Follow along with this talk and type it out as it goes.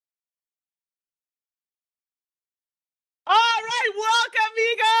right, welcome,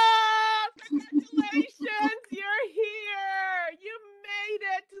 Eagles! Congratulations, you're here. You made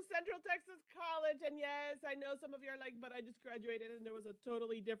it to Central Texas College. And yes, I know some of you are like, but I just graduated and there was a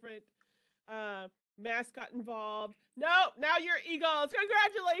totally different mascot involved. No, now you're Eagles.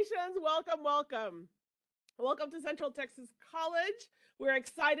 Congratulations. Welcome, welcome. Welcome to Central Texas College. We're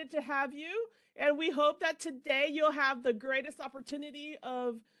excited to have you, and we hope that today you'll have the greatest opportunity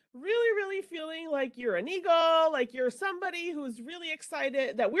of really feeling like you're an eagle, like you're somebody who's really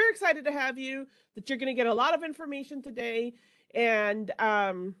excited, that we're excited to have you, that you're going to get a lot of information today. And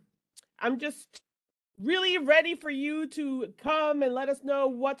I'm just really ready for you to come and let us know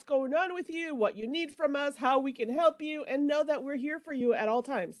what's going on with you, what you need from us, how we can help you, and know that we're here for you at all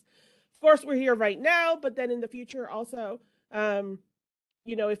times. Of course, we're here right now, but then in the future also,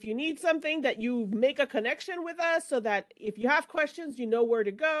 if you need something, that you make a connection with us so that if you have questions, you know where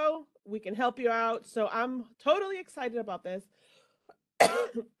to go. We can help you out. So I'm totally excited about this.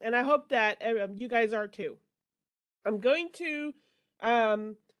 And I hope that you guys are too. I'm going to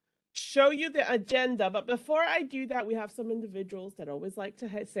um, show you the agenda, but before I do that, we have some individuals that always like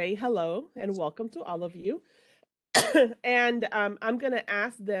to say hello and welcome to all of you. And I'm going to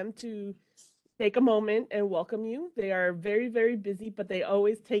ask them to take a moment and welcome you. They are very busy, but they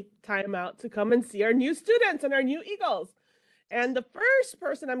always take time out to come and see our new students and our new Eagles. And the first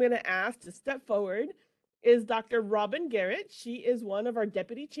person I'm going to ask to step forward is Dr. Robin Garrett. She is one of our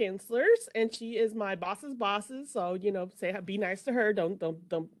deputy chancellors, and she is my boss's bosses. So, be nice to her. Don't,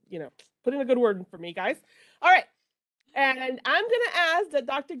 put in a good word for me, guys. All right. And I'm going to ask that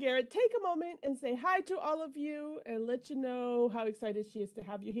Dr. Garrett take a moment and say hi to all of you and let you know how excited she is to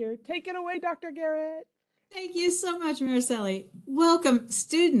have you here. Take it away, Dr. Garrett. Thank you so much, Mariceli. Welcome,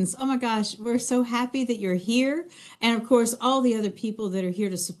 students. Oh my gosh, we're so happy that you're here. And of course, all the other people that are here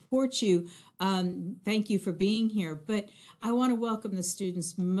to support you. Thank you for being here. But I want to welcome the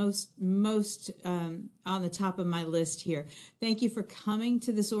students most on the top of my list here. Thank you for coming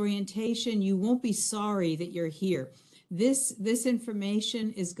to this orientation. You won't be sorry that you're here. This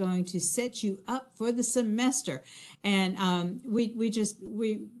information is going to set you up for the semester. And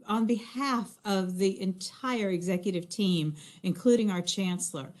we on behalf of the entire executive team, including our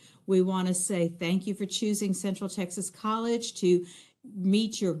chancellor, we want to say thank you for choosing Central Texas College to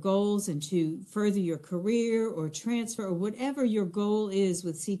meet your goals and to further your career or transfer or whatever your goal is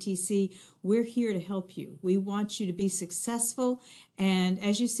with CTC. We're here to help you. We want you to be successful. And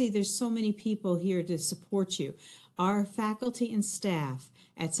as you see, there's so many people here to support you. Our faculty and staff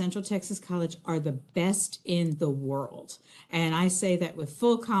at Central Texas College are the best in the world. And I say that with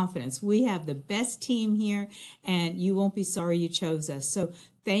full confidence. We have the best team here, and you won't be sorry you chose us. So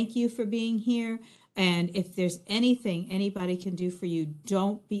thank you for being here. And if there's anything anybody can do for you,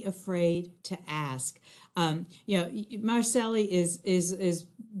 don't be afraid to ask. Mariceli is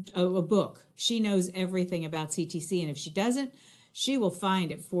a book. She knows everything about CTC, and if she doesn't, she will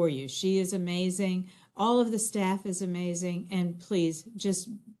find it for you. She is amazing. All of the staff is amazing. And please just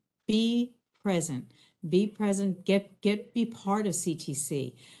be present. Be present. Be part of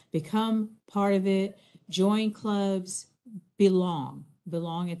CTC. Become part of it. Join clubs. Belong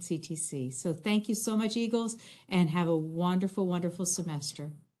at CTC. So thank you so much, Eagles, and have a wonderful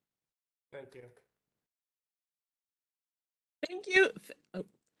semester. Thank you. Thank you.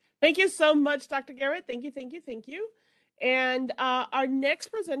 Thank you so much, Dr. Garrett. Thank you. And our next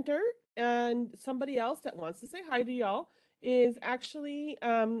presenter and somebody else that wants to say hi to y'all is actually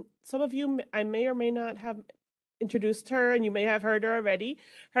some of you, I may or may not have introduced her, and you may have heard her already.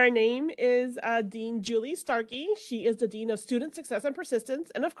 Her name is Dean Julie Starkey. She is the Dean of Student Success and Persistence,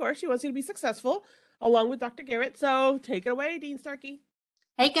 and of course, she wants you to be successful along with Dr. Garrett. So take it away, Dean Starkey.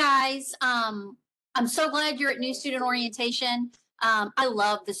 Hey guys, I'm so glad you're at New Student Orientation. I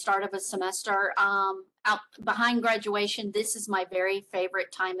love the start of a semester. Out behind graduation, this is my very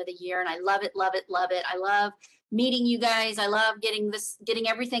favorite time of the year, and I love it. I love meeting you guys. I love getting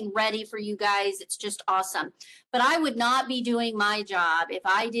everything ready for you guys. It's just awesome. But I would not be doing my job if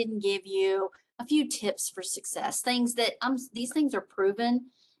I didn't give you a few tips for success. These things are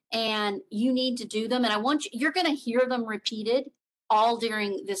proven, and you need to do them. And you're going to hear them repeated all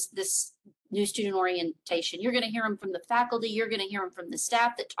during this new student orientation. You're going to hear them from the faculty. You're going to hear them from the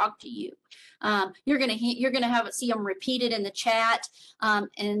staff that talk to you. You're going to see them repeated in the chat.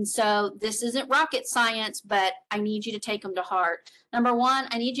 And so this isn't rocket science, but I need you to take them to heart. Number one,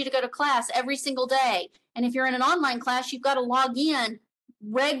 I need you to go to class every single day. And if you're in an online class, you've got to log in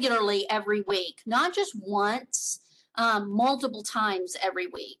regularly every week, not just once. Multiple times every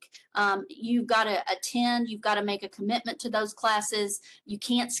week. You've got to attend, you've got to make a commitment to those classes. You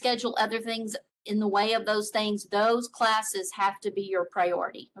can't schedule other things in the way of those things, those classes have to be your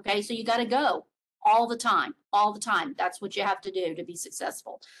priority. Okay, so you got to go all the time, all the time. That's what you have to do to be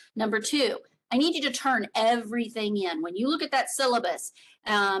successful. Number two, I need you to turn everything in. When you look at that syllabus,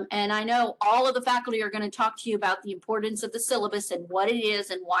 and I know all of the faculty are going to talk to you about the importance of the syllabus and what it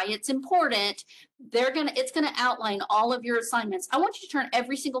is and why it's important. It's going to outline all of your assignments. I want you to turn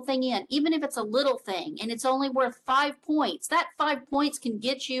every single thing in, even if it's a little thing and it's only worth 5 points. That 5 points can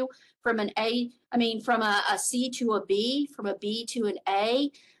get you from an from a C to a B, from a B to an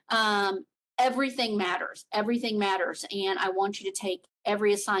A. Everything matters. Everything matters. And I want you to take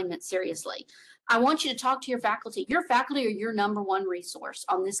every assignment seriously. I want you to talk to your faculty. Your faculty are your number one resource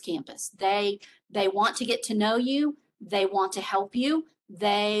on this campus. They want to get to know you. They want to help you.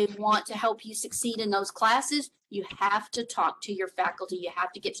 They want to help you succeed in those classes. You have to talk to your faculty. You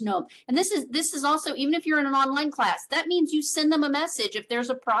have to get to know them. And this is also, even if you're in an online class, that means you send them a message if there's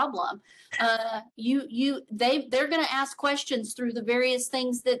a problem. They're going to ask questions through the various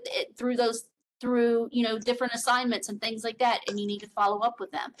things through different assignments and things like that, and you need to follow up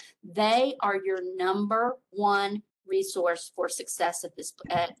with them. They are your number one resource for success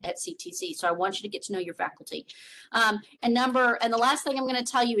at CTC. So I want you to get to know your faculty. And the last thing I'm going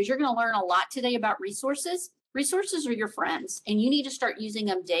to tell you is you're going to learn a lot today about resources. Resources are your friends, and you need to start using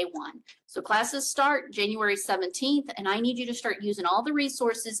them day one. So classes start January 17th, and I need you to start using all the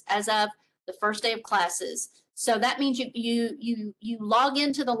resources as of the first day of classes. So that means you log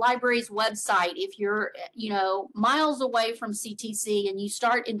into the library's website if you're miles away from CTC, and you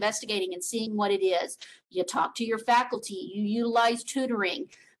start investigating and seeing what it is. You talk to your faculty, you utilize tutoring,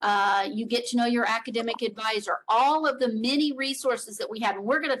 you get to know your academic advisor, all of the many resources that we have, and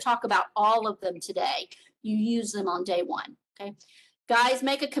we're going to talk about all of them today. You use them on day one. Okay, guys,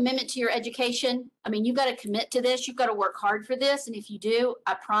 make a commitment to your education. You've got to commit to this. You've got to work hard for this, and if you do,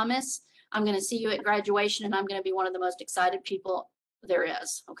 I promise I'm going to see you at graduation, and I'm going to be one of the most excited people there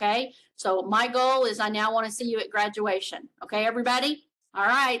is. Okay. So my goal is I now want to see you at graduation. Okay, everybody? All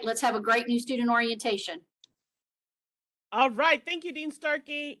right. Let's have a great new student orientation. All right. Thank you, Dean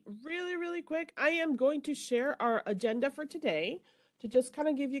Starkey. Really, really quick, I am going to share our agenda for today to just kind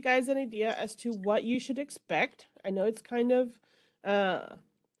of give you guys an idea as to what you should expect. I know it's kind of,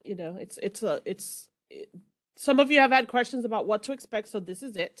 some of you have had questions about what to expect, so this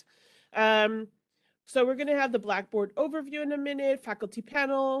is it. So we're going to have the Blackboard overview in a minute, faculty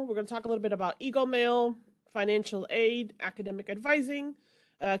panel. We're going to talk a little bit about Eagle Mail, financial aid, academic advising.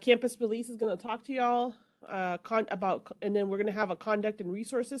 Campus Police is going to talk to y'all and then we're going to have a conduct and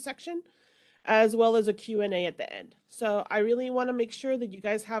resources section, as well as a Q&A at the end. So I really want to make sure that you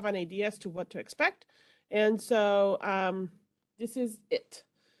guys have an idea as to what to expect. And so this is it.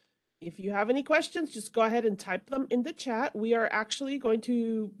 If you have any questions, just go ahead and type them in the chat. We are actually going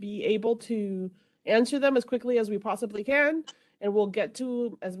to be able to answer them as quickly as we possibly can, and we'll get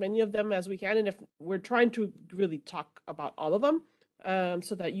to as many of them as we can. And if we're trying to really talk about all of them,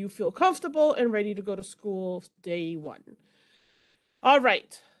 so that you feel comfortable and ready to go to school day one. All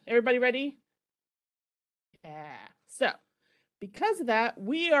right, everybody ready? Yeah. So because of that,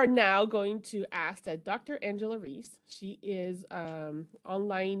 we are now going to ask that Dr. Angela Reese, she is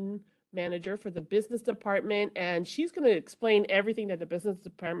online manager for the business department, and she's going to explain everything that the business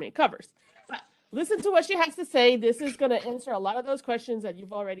department covers. But listen to what she has to say. This is going to answer a lot of those questions that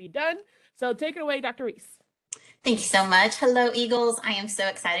you've already done. So take it away, Dr. Reese. Thank you so much. Hello, Eagles. I am so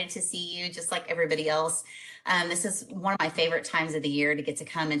excited to see you just like everybody else. This is one of my favorite times of the year to get to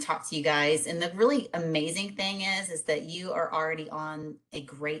come and talk to you guys. And the really amazing thing is that you are already on a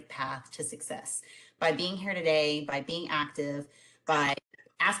great path to success by being here today, by being active, by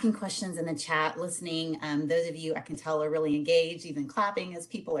asking questions in the chat, listening. Those of you I can tell are really engaged, even clapping as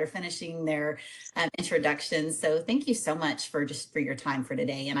people are finishing their introductions. So thank you so much for your time for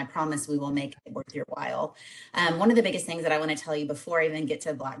today. And I promise we will make it worth your while. One of the biggest things that I want to tell you before I even get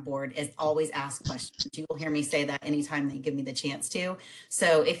to Blackboard is always ask questions. You will hear me say that anytime that you give me the chance to.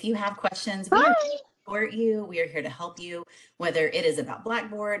 So if you have questions, we are here to help you, whether it is about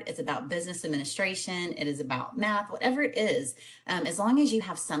Blackboard, it's about business administration, it is about math, whatever it is. As long as you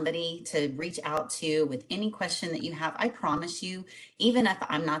have somebody to reach out to with any question that you have, I promise you, even if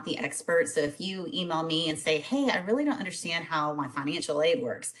I'm not the expert, so if you email me and say, hey, I really don't understand how my financial aid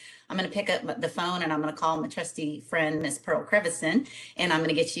works, I'm going to pick up the phone and I'm going to call my trusty friend, Miss Pearl Crevison, and I'm going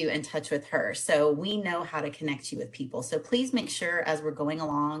to get you in touch with her. So we know how to connect you with people. So please make sure as we're going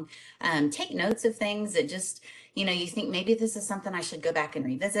along, take notes of things. things that just, you know, you think maybe this is something I should go back and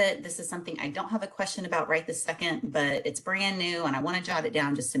revisit. This is something I don't have a question about right this second, but it's brand new and I want to jot it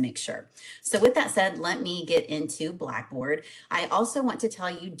down just to make sure. So with that said, let me get into Blackboard. I also want to tell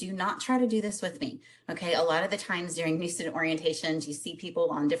you, do not try to do this with me. Okay, a lot of the times during new student orientations, you see people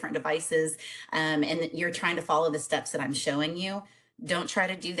on different devices and you're trying to follow the steps that I'm showing you. Don't try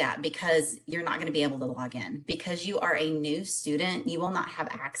to do that because you're not going to be able to log in. Because you are a new student, you will not have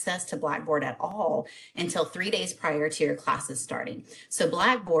access to Blackboard at all until 3 days prior to your classes starting. So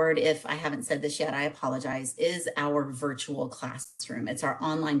Blackboard, if I haven't said this yet, I apologize, is our virtual classroom. It's our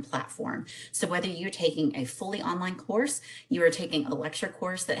online platform. So whether you're taking a fully online course, you are taking a lecture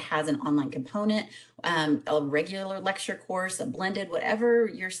course that has an online component, a regular lecture course, a blended, whatever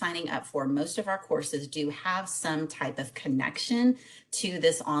you're signing up for, most of our courses do have some type of connection to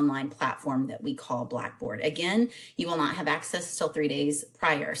this online platform that we call Blackboard. Again, you will not have access till 3 days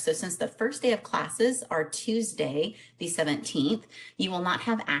prior. So since the first day of classes are Tuesday, the 17th, you will not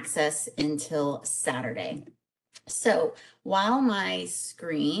have access until Saturday. So while my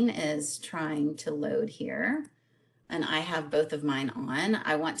screen is trying to load here, and I have both of mine on,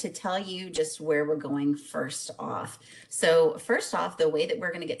 I want to tell you just where we're going first off. So first off, the way that we're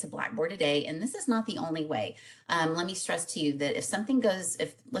going to get to Blackboard today, and this is not the only way. Let me stress to you that if something goes,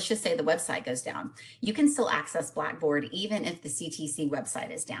 if let's just say the website goes down, you can still access Blackboard even if the CTC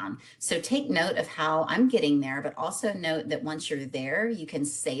website is down. So take note of how I'm getting there, but also note that once you're there, you can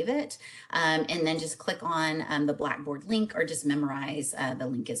save it and then just click on the Blackboard link or just memorize the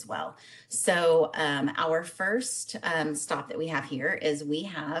link as well. So our first stop that we have here is we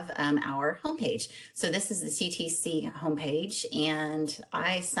have our homepage. So this is the CTC homepage, and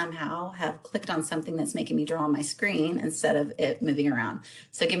I somehow have clicked on something that's making me draw on my screen instead of it moving around.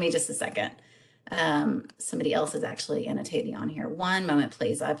 So give me just a second. Somebody else is actually annotating on here. One moment,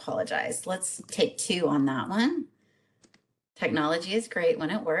 please. I apologize. Let's take 2 on that one. Technology is great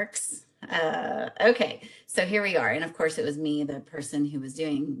when it works. Okay, so here we are. And of course, it was me, the person who was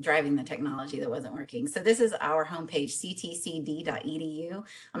driving the technology that wasn't working. So this is our homepage, ctcd.edu.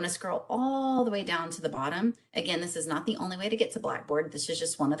 I'm going to scroll all the way down to the bottom. Again, this is not the only way to get to Blackboard. This is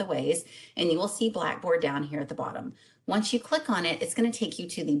just one of the ways. And you will see Blackboard down here at the bottom. Once you click on it, it's going to take you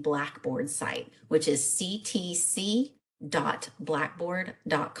to the Blackboard site, which is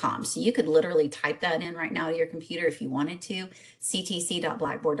ctc.blackboard.com. So you could literally type that in right now to your computer if you wanted to,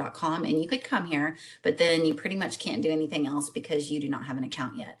 ctc.blackboard.com, and you could come here, but then you pretty much can't do anything else because you do not have an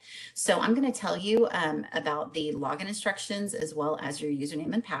account yet. So I'm going to tell you about the login instructions as well as your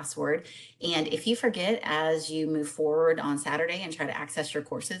username and password. And if you forget as you move forward on Saturday and try to access your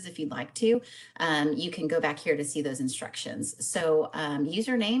courses, if you'd like to, you can go back here to see those instructions. So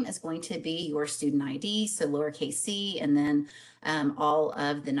username is going to be your student ID, so lowercase c, and then all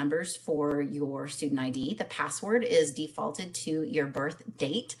of the numbers for your student ID. The password is defaulted to your birth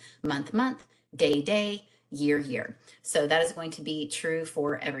date, month, day, year. So that is going to be true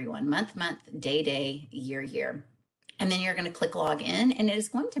for everyone. Month, day, year. And then you're going to click log in, and it is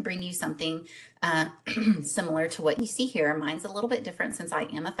going to bring you something similar to what you see here. Mine's a little bit different since I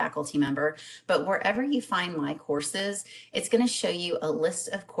am a faculty member, but wherever you find my courses, it's going to show you a list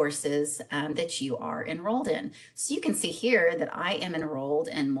of courses that you are enrolled in. So you can see here that I am enrolled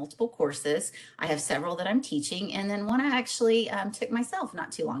in multiple courses. I have several that I'm teaching, and then one I actually took myself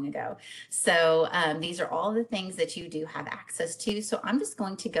not too long ago. So these are all the things that you do have access to. So I'm just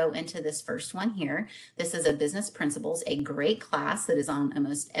going to go into this first one here. This is a business principles, a great class that is on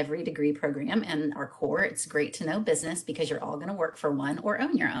almost every degree program. And our core, it's great to know business because you're all going to work for one or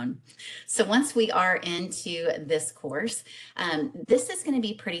own your own. So once we are into this course, this is going to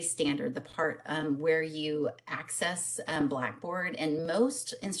be pretty standard, the part where you access Blackboard, and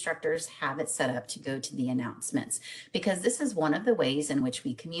most instructors have it set up to go to the announcements because this is one of the ways in which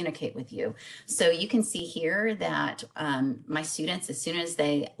we communicate with you. So you can see here that my students, as soon as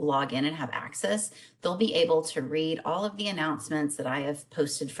they log in and have access, they'll be able to read all of the announcements that I have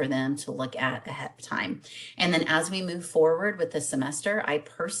posted for them to look at ahead of time. And then as we move forward with the semester, I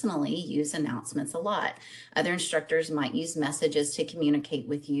personally use announcements a lot. Other instructors might use messages to communicate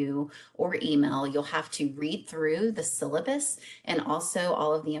with you or email. You'll have to read through the syllabus and also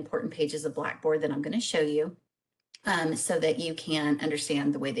all of the important pages of Blackboard that I'm going to show you. So that you can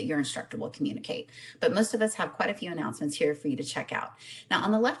understand the way that your instructor will communicate. But most of us have quite a few announcements here for you to check out. Now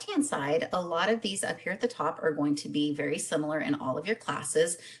on the left-hand side, a lot of these up here at the top are going to be very similar in all of your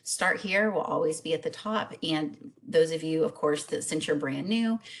classes. Start Here will always be at the top. And those of you, of course, that since you're brand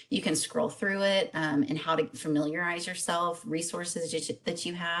new, you can scroll through it and how to familiarize yourself, resources that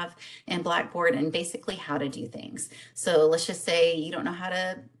you have in Blackboard, and basically how to do things. So let's just say you don't know how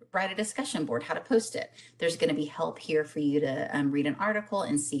to write a discussion board, how to post it. There's going to be help here for you to read an article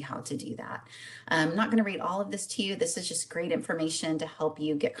and see how to do that. I'm not going to read all of this to you. This is just great information to help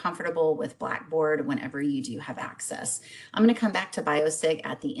you get comfortable with Blackboard whenever you do have access. I'm going to come back to BioSig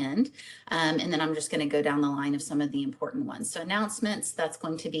at the end, and then I'm just going to go down the line of some of the important ones. So announcements, that's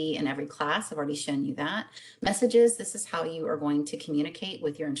going to be in every class. I've already shown you that. Messages, this is how you are going to communicate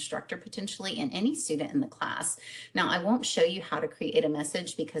with your instructor potentially and any student in the class. Now, I won't show you how to create a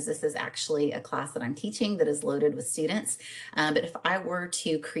message because this is actually a class that I'm teaching that is loaded with students. But if I were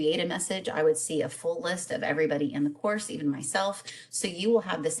to create a message, I would see a full list of everybody in the course, even myself. So you will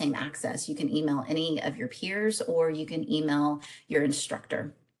have the same access. You can email any of your peers or you can email your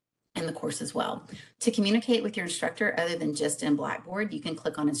instructor in the course as well. To communicate with your instructor other than just in Blackboard, you can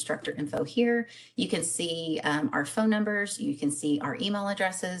click on instructor info here. You can see our phone numbers, you can see our email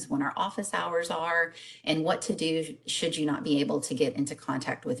addresses, when our office hours are, and what to do should you not be able to get into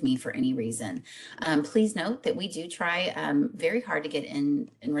contact with me for any reason. Please note that we do try very hard to get in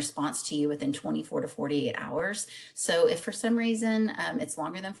response to you within 24 to 48 hours. So if for some reason it's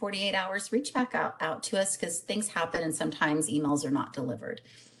longer than 48 hours, reach back out to us because things happen and sometimes emails are not delivered.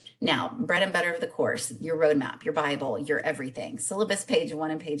 Now, bread and butter of the course, your roadmap, your Bible, your everything, syllabus page 1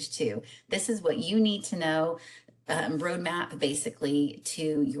 and page 2. This is what you need to know, roadmap basically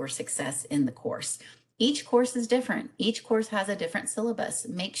to your success in the course. Each course is different. Each course has a different syllabus.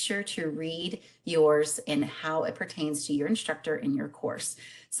 Make sure to read yours and how it pertains to your instructor in your course.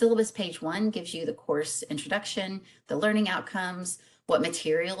 Syllabus page 1 gives you the course introduction, the learning outcomes, what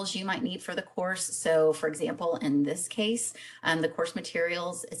materials you might need for the course. So for example, in this case, the course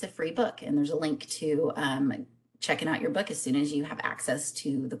materials is a free book and there's a link to checking out your book as soon as you have access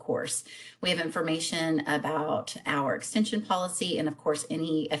to the course. We have information about our extension policy and of course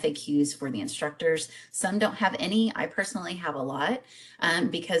any FAQs for the instructors. Some don't have any. I personally have a lot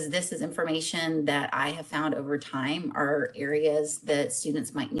because this is information that I have found over time are areas that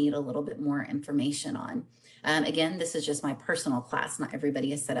students might need a little bit more information on. Again, this is just my personal class. Not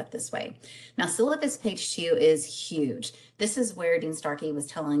everybody is set up this way. Now, syllabus page 2 is huge. This is where Dean Starkey was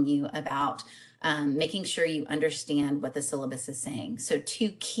telling you about making sure you understand what the syllabus is saying. So 2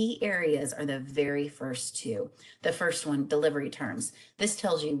 key areas are the very first 2. The first one, delivery terms. This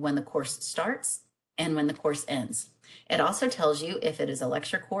tells you when the course starts and when the course ends. It also tells you if it is a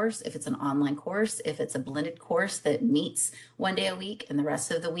lecture course, if it's an online course, if it's a blended course that meets 1 day a week and the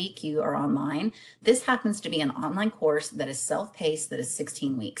rest of the week you are online. This happens to be an online course that is self-paced, that is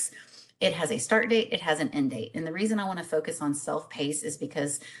 16 weeks. It has a start date, it has an end date. And the reason I want to focus on self-paced is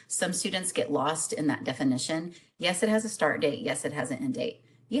because some students get lost in that definition. Yes, it has a start date. Yes, it has an end date.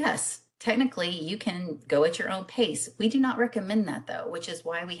 Yes, technically you can go at your own pace. We do not recommend that though, which is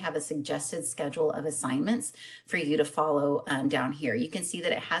why we have a suggested schedule of assignments for you to follow down here. You can see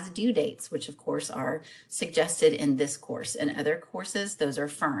that it has due dates, which of course are suggested in this course. In other courses, those are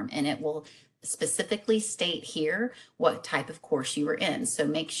firm, and it will specifically state here what type of course you are in. So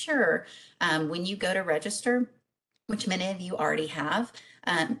make sure when you go to register, which many of you already have,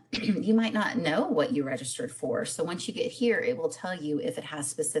 you might not know what you registered for. So once you get here, it will tell you if it has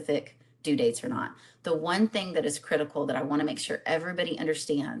specific due dates or not. The one thing that is critical that I want to make sure everybody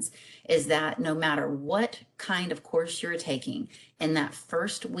understands is that no matter what kind of course you're taking, in that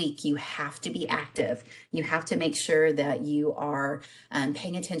first week, you have to be active. You have to make sure that you are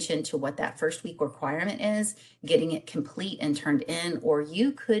paying attention to what that first week requirement is, getting it complete and turned in, or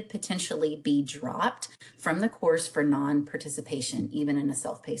you could potentially be dropped from the course for non-participation, even in a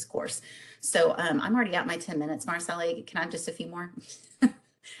self-paced course. So I'm already at my 10 minutes, Marcella. Can I have just a few more?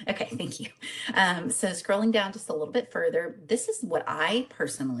 Okay, thank you. So scrolling down just a little bit further, this is what I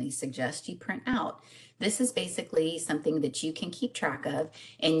personally suggest you print out. This is basically something that you can keep track of,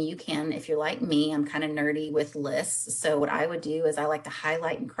 and you can, if you're like me, I'm kind of nerdy with lists. So what I would do is I like to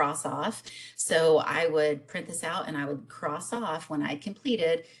highlight and cross off. So I would print this out and I would cross off when I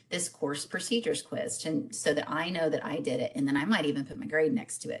completed this course procedures quiz, so that I know that I did it. And then I might even put my grade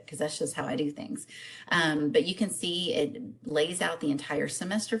next to it because that's just how I do things. But you can see it lays out the entire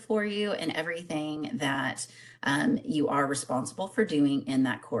semester for you and everything that you are responsible for doing in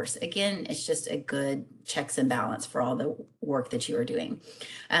that course. Again, it's just a good checks and balance for all the work that you are doing.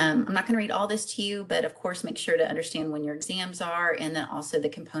 I'm not going to read all this to you, but of course, make sure to understand when your exams are, and then also the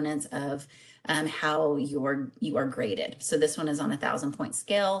components of how you are graded. So this one is on a 1,000-point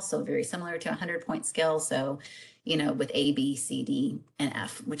scale, so very similar to a 100-point scale. So, you know, with A, B, C, D, and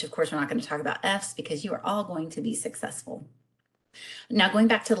F, which of course we're not going to talk about Fs because you are all going to be successful. Now, going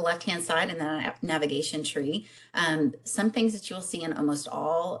back to the left-hand side in the navigation tree, some things that you'll see in almost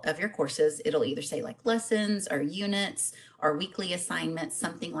all of your courses, it'll either say like lessons or units or weekly assignments,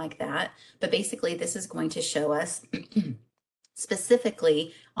 something like that. But basically, this is going to show us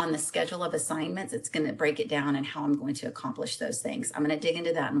specifically on the schedule of assignments. It's going to break it down and how I'm going to accomplish those things. I'm going to dig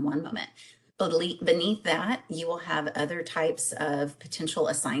into that in one moment. Beneath that, you will have other types of potential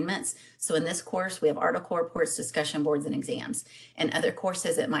assignments. So in this course, we have article reports, discussion boards, and exams. In other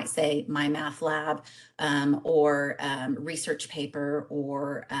courses, it might say My Math Lab or research paper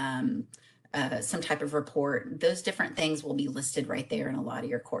or some type of report. Those different things will be listed right there in a lot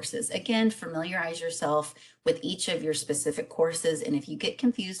of your courses. Again, familiarize yourself with each of your specific courses. And if you get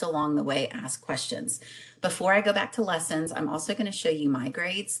confused along the way, ask questions. Before I go back to lessons, I'm also going to show you My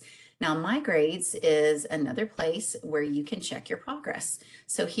Grades. Now, My Grades is another place where you can check your progress.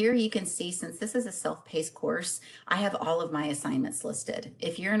 So here you can see, since this is a self-paced course, I have all of my assignments listed.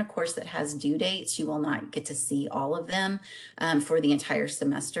 If you're in a course that has due dates, you will not get to see all of them for the entire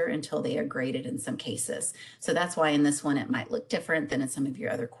semester until they are graded in some cases. So that's why in this one, it might look different than in some of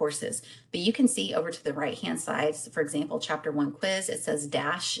your other courses. But you can see over to the right-hand side, for example, Chapter 1 quiz, it says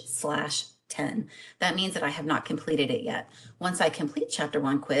 /10. That means that I have not completed it yet. Once I complete Chapter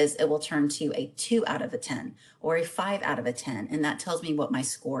 1 quiz, it will turn to a 2 out of a 10 or a 5 out of a 10, and that tells me what my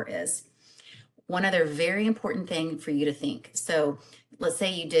score is. One other very important thing for you to think. So let's say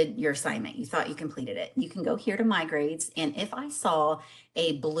you did your assignment, you thought you completed it. You can go here to My Grades, and if I saw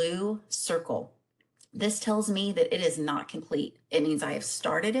a blue circle, this tells me that it is not complete. It means I have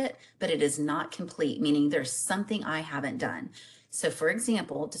started it, but it is not complete, meaning there's something I haven't done. So for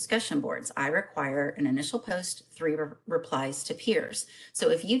example, discussion boards, I require an initial post, 3 replies to peers. So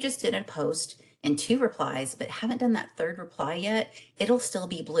if you just did a post and 2 replies, but haven't done that 3rd reply yet, it'll still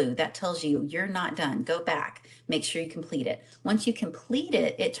be blue. That tells you you're not done. Go back, make sure you complete it. Once you complete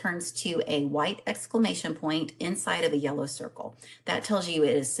it, it turns to a white exclamation point inside of a yellow circle. That tells you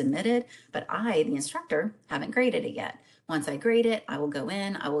it is submitted, but I, the instructor, haven't graded it yet. Once I grade it, I will go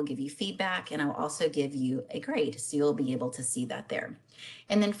in, I will give you feedback, and I will also give you a grade. So you'll be able to see that there.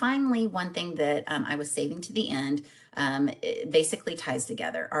 And then finally, one thing that I was saving to the end, it basically ties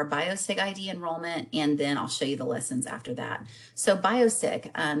together our BioSig ID enrollment, and then I'll show you the lessons after that. So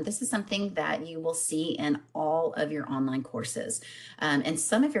BioSig, this is something that you will see in all of your online courses. In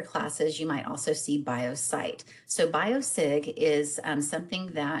some of your classes, you might also see BioSite. So BioSig is something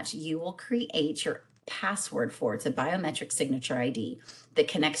that you will create your password for. It's a biometric signature ID that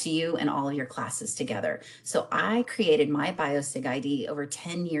connects you and all of your classes together. So I created my BioSig ID over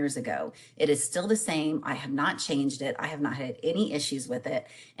 10 years ago. It is still the same. I have not changed it. I have not had any issues with it.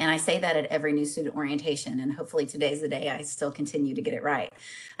 And I say that at every new student orientation, and hopefully today's the day I still continue to get it right.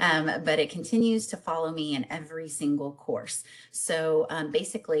 But it continues to follow me in every single course. So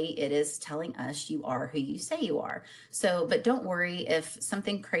basically it is telling us you are who you say you are. So, but don't worry if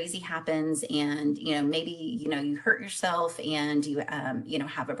something crazy happens and, maybe, you hurt yourself and you,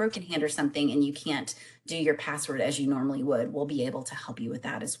 have a broken hand or something and you can't do your password as you normally would. We'll be able to help you with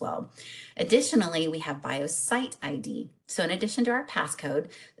that as well. Additionally, we have BioSite ID. So in addition to our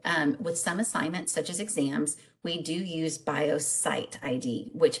passcode, with some assignments such as exams, we do use BioSite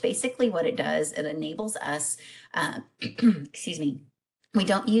ID, which basically what it does, it enables us, excuse me, we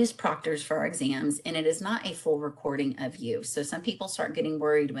don't use proctors for our exams, and it is not a full recording of you. So some people start getting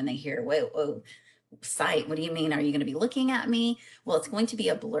worried when they hear, whoa, site, what do you mean? Are you going to be looking at me? Well, it's going to be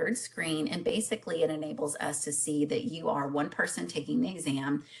a blurred screen, and basically it enables us to see that you are one person taking the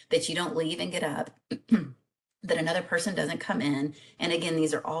exam, that you don't leave and get up, that another person doesn't come in. And again,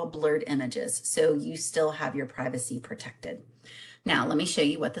 these are all blurred images, so you still have your privacy protected. Now, let me show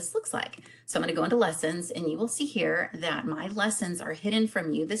you what this looks like. So I'm going to go into lessons, and you will see here that my lessons are hidden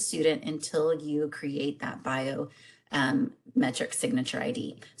from you, the student, until you create that biometric signature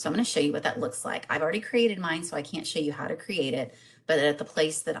ID. So I'm going to show you what that looks like. I've already created mine, so I can't show you how to create it. But at the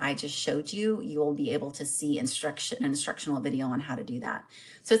place that I just showed you, you will be able to see an instructional video on how to do that.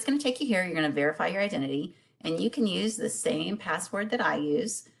 So it's going to take you here. You're going to verify your identity, and you can use the same password that I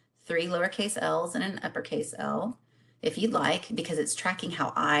use, 3 lowercase L's and an uppercase L, if you'd like, because it's tracking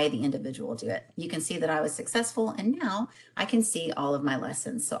how I, the individual, do it. You can see that I was successful, and now I can see all of my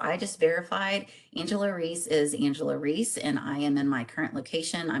lessons. So I just verified Angela Reese is Angela Reese, and I am in my current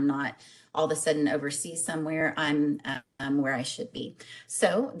location. I'm not all of a sudden overseas somewhere. I'm where I should be.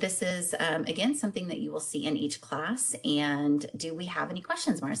 So this is, again, something that you will see in each class. And do we have any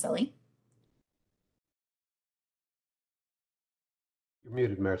questions, Marcelli? You're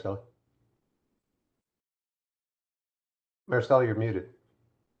muted, Maricela. Maricela, you're muted.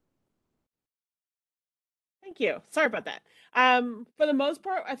 Thank you. Sorry about that. For the most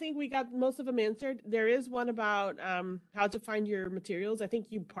part, I think we got most of them answered. There is one about how to find your materials. I think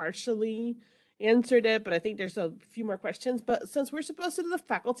you partially answered it, but I think there's a few more questions. But since we're supposed to do the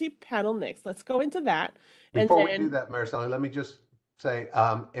faculty panel next, let's go into that. And Before we then do that, Maricela, let me just say,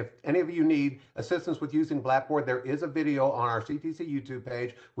 if any of you need assistance with using Blackboard, there is a video on our CTC YouTube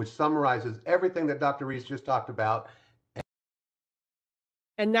page which summarizes everything that Dr. Reese just talked about.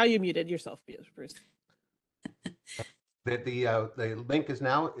 and now you muted yourself, Bruce. That the link is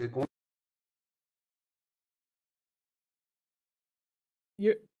now going.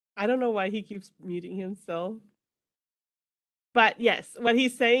 I don't know why he keeps muting himself. But yes, what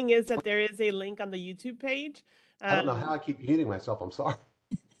he's saying is that there is a link on the YouTube page. I don't know how I keep muting myself. I'm sorry.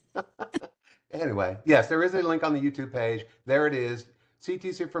 Anyway, yes, there is a link on the YouTube page. There it is.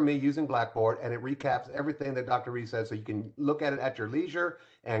 CTC for me using Blackboard, and it recaps everything that Dr. Reese said, so you can look at it at your leisure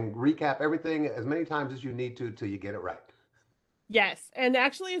and recap everything as many times as you need to till you get it right. Yes, and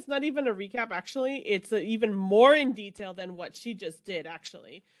actually it's not even a recap, actually. It's even more in detail than what she just did,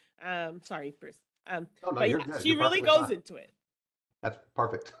 actually. Sorry, Bruce. No, But you're yeah, good. she You're really perfectly goes fine. into it. That's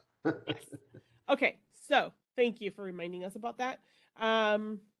perfect. Yes. Okay, so thank you for reminding us about that.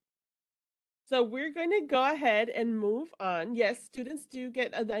 So we're going to go ahead and move on. Yes, students do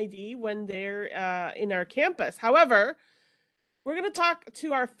get an ID when they're in our campus. However, we're going to talk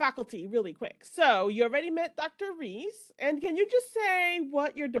to our faculty really quick. So you already met Dr. Reese. And can you just say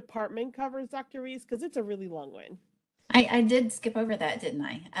what your department covers, Dr. Reese? Because it's a really long one. I did skip over that, didn't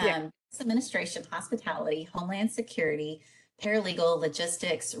I? Yeah. Administration, hospitality, homeland security, paralegal,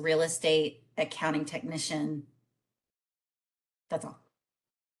 logistics, real estate, accounting technician. That's all.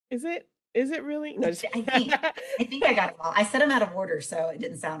 Is it really? No, just I think I got it all. I said them out of order, so it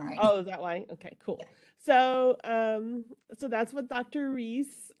didn't sound right. Oh, is that why? Okay, cool. Yeah. So that's what Dr.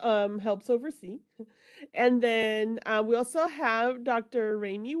 Reese helps oversee. And then we also have Dr.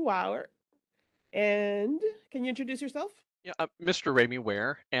 Ramey Wauer. And can you introduce yourself? Yeah, I'm Mr. Ramey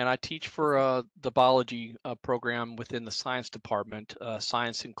Ware, and I teach for the biology program within the science department.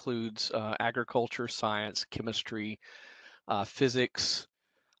 Science includes agriculture, science, chemistry, physics,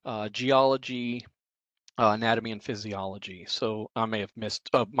 geology, anatomy, and physiology. So I may have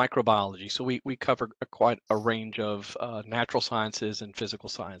missed microbiology. So we cover quite a range of natural sciences and physical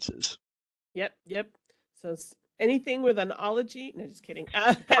sciences. Yep. So anything with an ology? No, just kidding.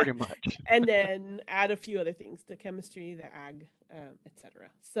 Pretty much. And then add a few other things, the chemistry, the ag, etc.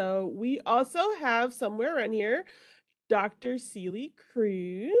 So we also have somewhere around here, Dr. Celie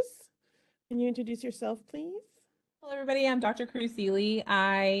Cruz. Can you introduce yourself, please? Hello, everybody. I'm Dr. Cruz Seeley.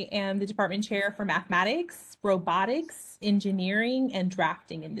 I am the department chair for mathematics, robotics, engineering, and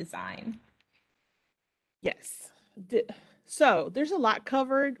drafting and design. Yes. So there's a lot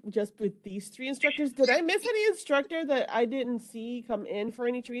covered just with these three instructors. Did I miss any instructor that I didn't see come in for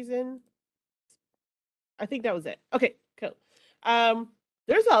any reason? I think that was it. Okay, cool.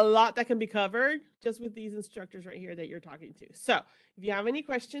 There's a lot that can be covered just with these instructors right here that you're talking to. So if you have any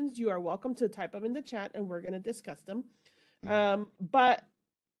questions, you are welcome to type them in the chat and we're going to discuss them. But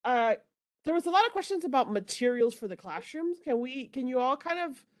there was a lot of questions about materials for the classrooms. Can you all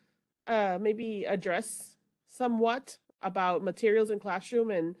kind of maybe address somewhat about materials in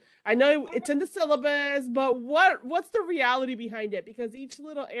classroom? And I know it's in the syllabus, but what's the reality behind it? Because each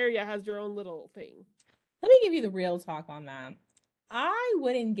little area has their own little thing. Let me give you the real talk on that. I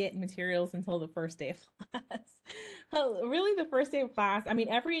wouldn't get materials until the first day of class. Really, the first day of class. I mean,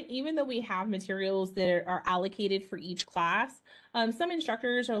 even though we have materials that are allocated for each class, some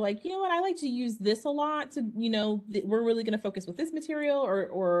instructors are like, you know what, I like to use this a lot. So, we're really going to focus with this material,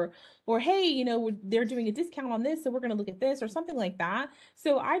 or hey, they're doing a discount on this, so we're going to look at this or something like that.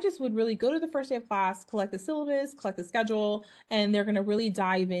 So I just would really go to the first day of class, collect the syllabus, collect the schedule, and they're going to really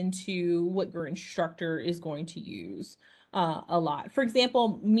dive into what your instructor is going to use. A lot. For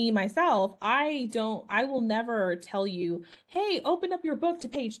example, myself, I will never tell you, hey, open up your book to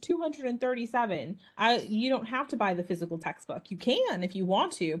page 237. You don't have to buy the physical textbook. You can if you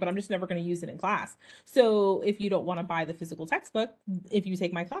want to, but I'm just never going to use it in class. So if you don't want to buy the physical textbook, if you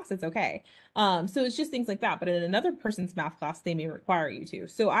take my class, it's okay. So it's just things like that. But in another person's math class, they may require you to.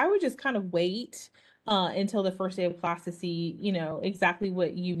 So I would just kind of wait until the first day of class to see, exactly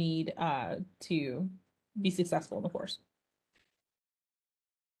what you need to be successful in the course.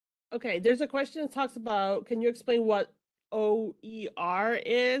 Okay, there's a question that talks about, can you explain what OER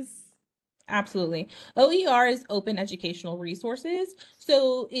is? Absolutely. OER is open educational resources.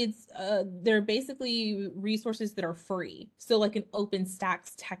 So it's they're basically resources that are free. So like an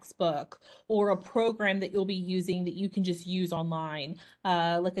OpenStax textbook or a program that you'll be using that you can just use online.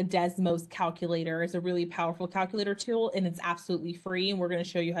 Like a Desmos calculator is a really powerful calculator tool, and it's absolutely free. And we're going to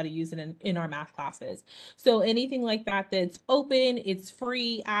show you how to use it in our math classes. So anything like that that's open, it's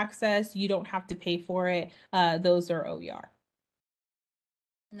free access. You don't have to pay for it. Those are OER.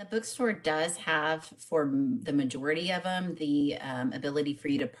 And the bookstore does have, for the majority of them, the ability for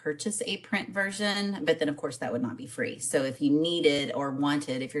you to purchase a print version, but then of course that would not be free. So if you needed or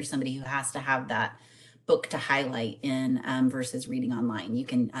wanted, if you're somebody who has to have that book to highlight in versus reading online, you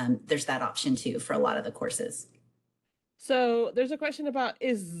can, there's that option too for a lot of the courses. So there's a question about,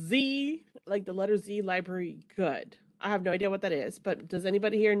 is Z, like the letter Z library, good? I have no idea what that is, but does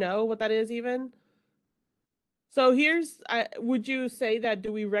anybody here know what that is even? So here's, would you say that,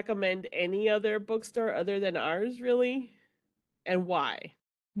 do we recommend any other bookstore other than ours, really? And why?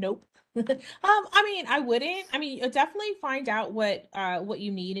 Nope. I mean, I wouldn't. I mean, definitely find out what you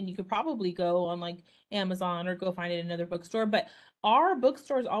need, and you could probably go on like Amazon or go find it in another bookstore. But our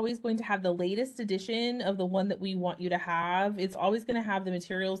bookstore is always going to have the latest edition of the one that we want you to have. It's always going to have the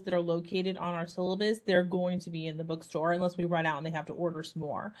materials that are located on our syllabus. They're going to be in the bookstore unless we run out and they have to order some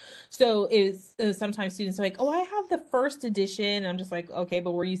more. So is sometimes students are like, oh, I have the first edition. And I'm just like, okay,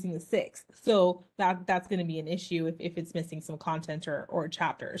 but we're using the sixth. So that's going to be an issue if it's missing some content or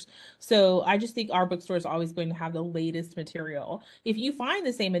chapters. So I just think our bookstore is always going to have the latest material. If you find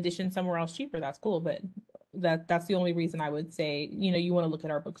the same edition somewhere else cheaper, that's cool. But that's the only reason I would say, you want to look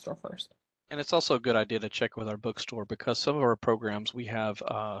at our bookstore first. And it's also a good idea to check with our bookstore because some of our programs we have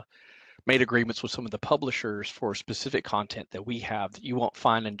made agreements with some of the publishers for specific content that we have that you won't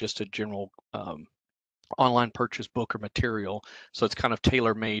find in just a general online purchase book or material. So it's kind of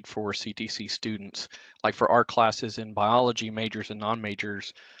tailor made for CTC students. Like for our classes in biology, majors and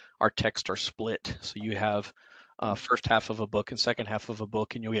non-majors, our texts are split. So you have first half of a book and second half of a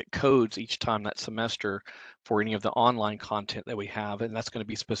book, and you'll get codes each time that semester for any of the online content that we have. And that's going to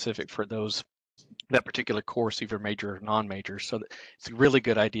be specific for that particular course, either major or non-major. So it's a really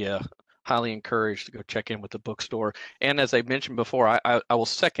good idea. Highly encouraged to go check in with the bookstore. And as I mentioned before, I will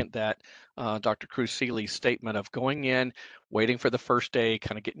second that Dr. Cruz-Seeley's statement of going in, waiting for the first day,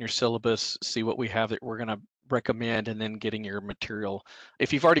 kind of getting your syllabus, see what we have that we're going to recommend, and then getting your material.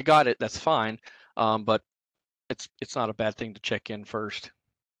 If you've already got it, that's fine, but it's not a bad thing to check in first.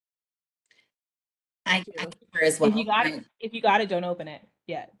 I concur as well. If you got it, don't open it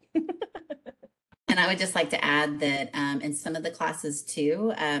yet. And I would just like to add that in some of the classes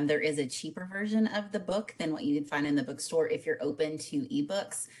too, there is a cheaper version of the book than what you'd find in the bookstore if you're open to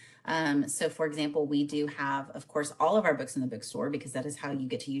ebooks. So for example, we do have, of course, all of our books in the bookstore because that is how you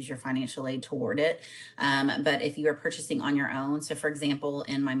get to use your financial aid toward it. But if you are purchasing on your own, so for example,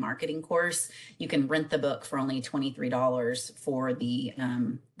 in my marketing course, you can rent the book for only $23 for the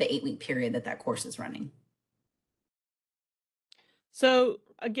 8-week period that course is running. So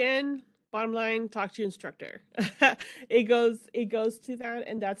again, bottom line, talk to your instructor. it goes to that,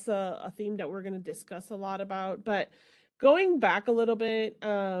 and that's a theme that we're going to discuss a lot about. But going back a little bit,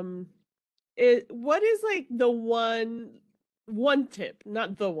 what is like the one tip,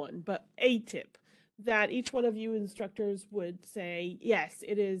 not the one, but a tip that each one of you instructors would say, yes,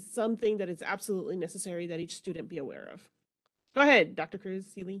 it is something that is absolutely necessary that each student be aware of? Go ahead, Dr.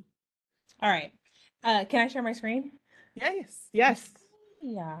 Cruz-Seeley. All right. Can I share my screen? Yes.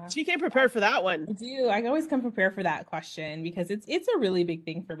 Yeah. She came prepared for that one. I do. I always come prepared for that question because it's a really big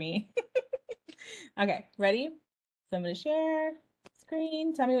thing for me. Okay, ready? So I'm going to share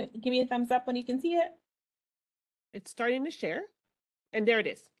screen. Give me a thumbs up when you can see it. It's starting to share, and there it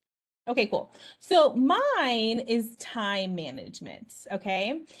is. Okay, cool. So mine is time management.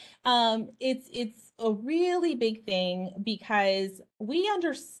 Okay. It's a really big thing because we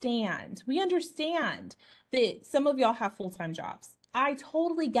understand that some of y'all have full-time jobs. I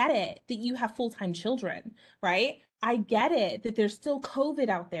totally get it that you have full-time children, right? I get it that there's still COVID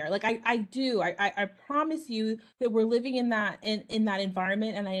out there. Like I do. I promise you that we're living in that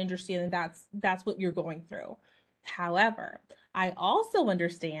environment, and I understand that that's what you're going through. However, I also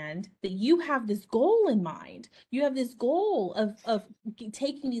understand that you have this goal in mind. You have this goal of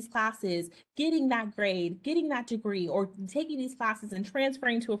taking these classes, getting that grade, getting that degree, or taking these classes and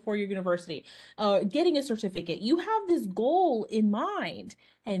transferring to a four-year university, getting a certificate. You have this goal in mind,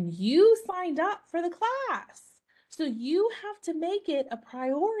 and you signed up for the class. So you have to make it a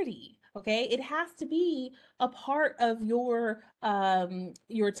priority. Okay, it has to be a part of your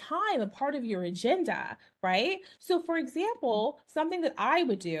time, a part of your agenda, right? So for example, something that I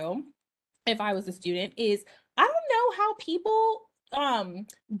would do if I was a student, is I don't know how people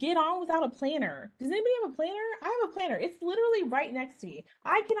get on without a planner. Does anybody have a planner? I have a planner. It's literally right next to me.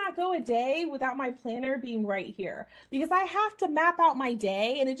 I cannot go a day without my planner being right here because I have to map out my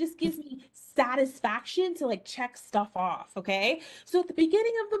day, and it just gives me satisfaction to like check stuff off. Okay. So at the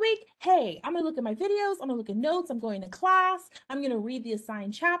beginning of the week, hey, I'm gonna look at my videos, I'm gonna look at notes, I'm going to class, I'm gonna read the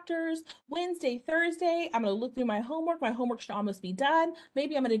assigned chapters. Wednesday, Thursday, I'm gonna look through my homework. My homework should almost be done.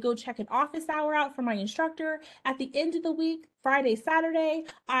 Maybe I'm gonna go check an office hour out for my instructor. At the end of the week, Friday, Saturday,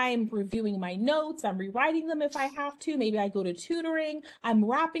 I'm reviewing my notes. I'm rewriting them if I have to. Maybe I go to tutoring. I'm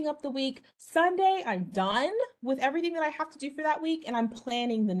wrapping up the week. Sunday, I'm done with everything that I have to do for that week, and I'm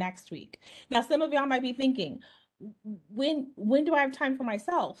planning the next week. Now, some of y'all might be thinking, when do I have time for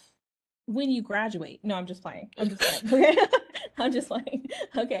myself? When you graduate. No, I'm just playing. I'm just playing. Okay. I'm just playing.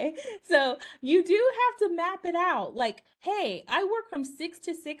 Okay. So you do have to map it out. Like, hey, I work from 6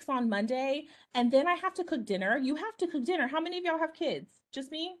 to 6 on Monday, and then I have to cook dinner. You have to cook dinner. How many of y'all have kids?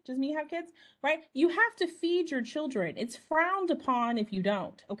 Just me? Just me have kids? Right? You have to feed your children. It's frowned upon if you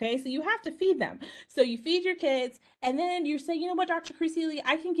don't. Okay. So you have to feed them. So you feed your kids, and then you say, you know what, Dr. Crucili,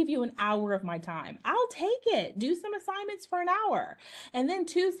 I can give you an hour of my time. I'll take it. Do some assignments for an hour. And then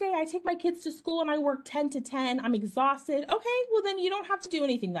Tuesday, I take my kids to school and I work 10 to 10. I'm exhausted. Okay, well, then you don't have to do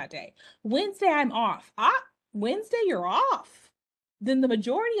anything that day. Wednesday, I'm off. Wednesday, you're off. Then the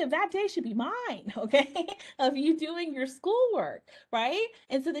majority of that day should be mine, okay, of you doing your schoolwork, right?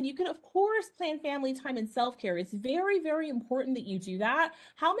 And so then you can, of course, plan family time and self-care. It's very, very important that you do that.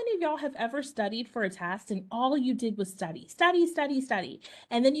 How many of y'all have ever studied for a test and all you did was study,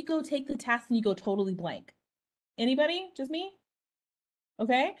 and then you go take the test and you go totally blank? Anybody? Just me?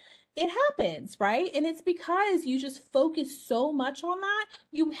 Okay. It happens, right? And it's because you just focus so much on that.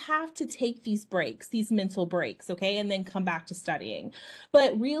 You have to take these breaks, these mental breaks, okay? And then come back to studying.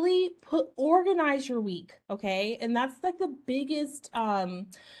 But really organize your week, okay? And that's like the biggest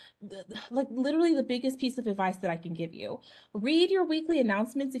like literally the biggest piece of advice that I can give you. Read your weekly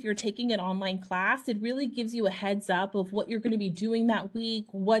announcements if you're taking an online class. It really gives you a heads up of what you're going to be doing that week,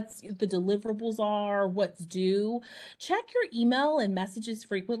 what the deliverables are, what's due. Check your email and messages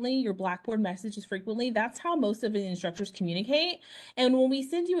frequently, your Blackboard messages frequently. That's how most of the instructors communicate. And when we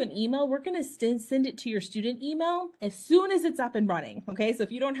send you an email, we're going to send it to your student email as soon as it's up and running. Okay, so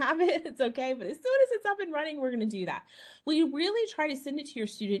if you don't have it, it's okay. But as soon as it's up and running, we're going to do that. We really try to send it to your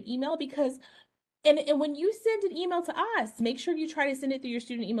student email because and when you send an email to us, make sure you try to send it through your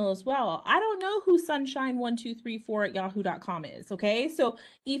student email as well. I don't know who sunshine1234@yahoo.com is, okay? So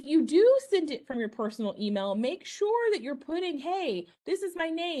if you do send it from your personal email, make sure that you're putting, hey, this is my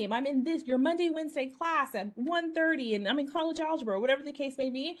name. I'm in this, your Monday, Wednesday class at 1:30, and I'm in college algebra, or whatever the case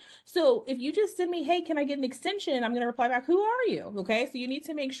may be. So if you just send me, hey, can I get an extension? I'm going to reply back, who are you? Okay, so you need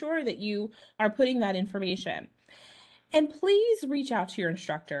to make sure that you are putting that information. And please reach out to your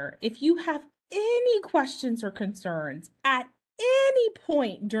instructor if you have any questions or concerns at any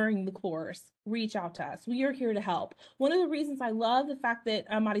point during the course. Reach out to us. We are here to help. One of the reasons I love the fact that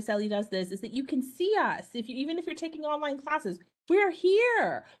Mariceli does this is that you can see us. Even if you're taking online classes, we're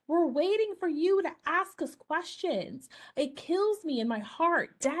here. We're waiting for you to ask us questions. It kills me in my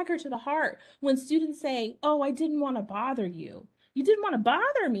heart, dagger to the heart, when students say, oh, I didn't want to bother you. You didn't want to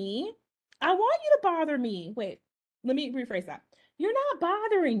bother me? I want you to bother me. Wait, let me rephrase that. You're not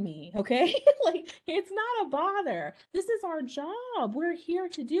bothering me, okay? Like, it's not a bother. This is our job. We're here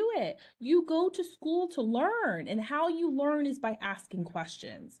to do it. You go to school to learn, and how you learn is by asking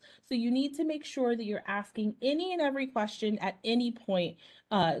questions. So you need to make sure that you're asking any and every question at any point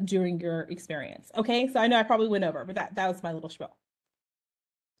during your experience, okay? So I know I probably went over, but that was my little spiel.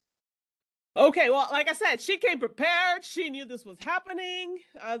 Okay, well, like I said, she came prepared. She knew this was happening.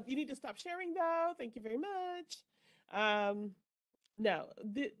 You need to stop sharing, though. Thank you very much. No,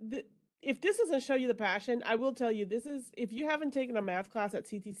 if this doesn't show you the passion, I will tell you, this is, if you haven't taken a math class at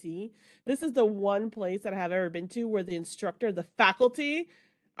CTC, this is the one place that I have ever been to where the instructor, the faculty,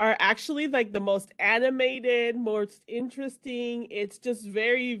 are actually like the most animated, most interesting. It's just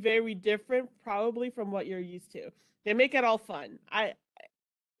very, very different, probably from what you're used to. They make it all fun.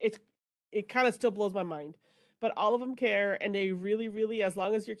 It kind of still blows my mind. But all of them care, and they really, really, as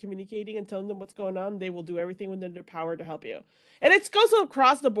long as you're communicating and telling them what's going on, they will do everything within their power to help you. And it goes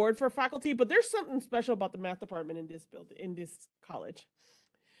across the board for faculty, but there's something special about the math department in this building, in this college.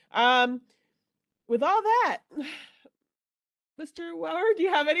 With all that, Mr. Weller, do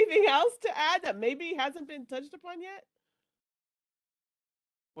you have anything else to add that maybe hasn't been touched upon yet?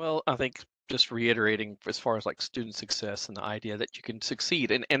 Well, I think just reiterating as far as like student success and the idea that you can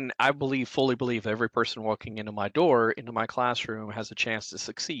succeed. And I fully believe every person walking into my door, into my classroom has a chance to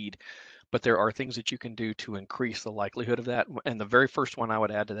succeed. But there are things that you can do to increase the likelihood of that. And the very first one I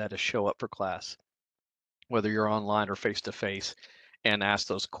would add to that is show up for class, whether you're online or face to face, and ask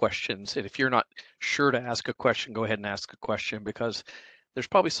those questions. And if you're not sure to ask a question, go ahead and ask a question, because there's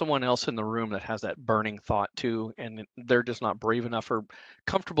probably someone else in the room that has that burning thought too, and they're just not brave enough or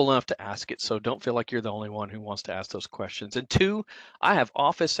comfortable enough to ask it. So don't feel like you're the only one who wants to ask those questions. And two, I have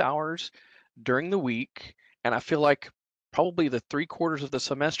office hours during the week, and I feel like probably the 3/4 of the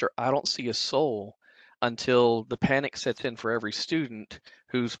semester, I don't see a soul until the panic sets in for every student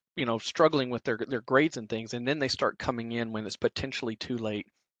who's, struggling with their grades and things, and then they start coming in when it's potentially too late.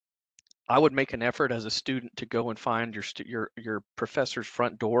 I would make an effort as a student to go and find your professor's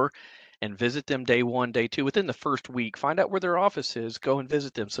front door and visit them day 1, day 2, within the first week. Find out where their office is, go and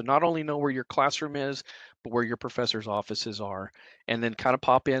visit them. So not only know where your classroom is, but where your professor's offices are, and then kind of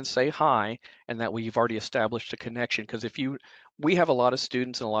pop in, say hi, and that way you've already established a connection. Because we have a lot of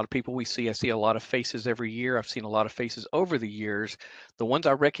students and a lot of people we see. I see a lot of faces every year. I've seen a lot of faces over the years. The ones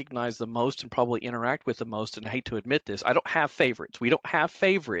I recognize the most and probably interact with the most, and I hate to admit this, I don't have favorites. We don't have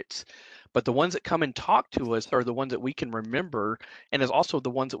favorites. But the ones that come and talk to us are the ones that we can remember, and is also the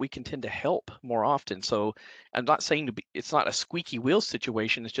ones that we can tend to help more often. So I'm not saying it's not a squeaky wheel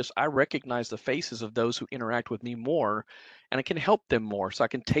situation. It's just I recognize the faces of those who interact with me more, and I can help them more. So I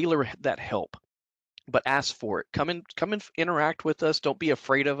can tailor that help. But ask for it. Come and interact with us. Don't be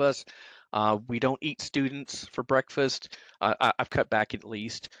afraid of us. We don't eat students for breakfast. I've cut back at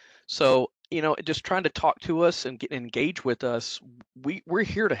least. So just trying to talk to us and get engaged with us. We're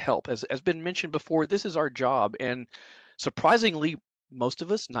here to help. As been mentioned before, this is our job, and surprisingly, most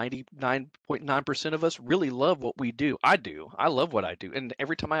of us, 99.9% of us, really love what we do. I do. I love what I do, and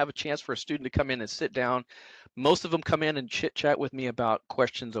every time I have a chance for a student to come in and sit down, most of them come in and chit chat with me about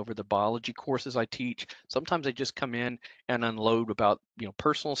questions over the biology courses I teach. Sometimes they just come in and unload about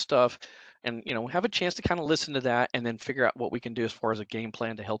personal stuff, and have a chance to kind of listen to that and then figure out what we can do as far as a game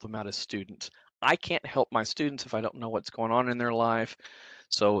plan to help them out as students. I can't help my students if I don't know what's going on in their life.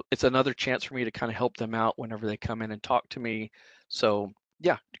 So it's another chance for me to kind of help them out whenever they come in and talk to me. So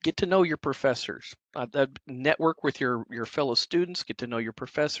yeah, get to know your professors, network with your fellow students, get to know your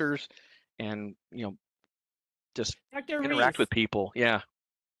professors, and just Dr. interact Reese, with people. Yeah.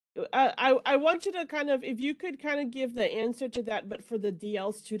 I want you to kind of, if you could kind of give the answer to that, but for the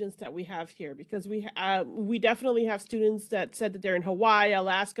DL students that we have here, because we definitely have students that said that they're in Hawaii,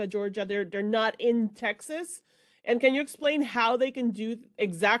 Alaska, Georgia, they're not in Texas. And can you explain how they can do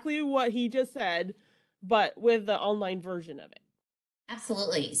exactly what he just said, but with the online version of it?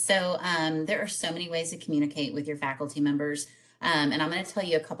 Absolutely. So there are so many ways to communicate with your faculty members. And I'm going to tell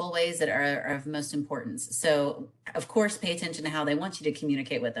you a couple of ways that are of most importance. So, of course, pay attention to how they want you to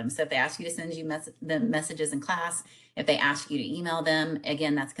communicate with them. So if they ask you to send you the messages in class, if they ask you to email them,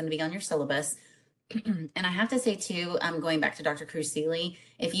 again, that's going to be on your syllabus. And I have to say too, going back to Dr. Cruz-Seeley,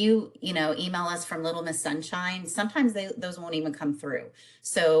 if you email us from Little Miss Sunshine, sometimes those won't even come through.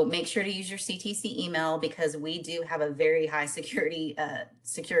 So make sure to use your CTC email, because we do have a very high security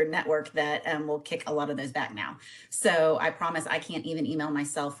secure network that will kick a lot of those back now. So I promise I can't even email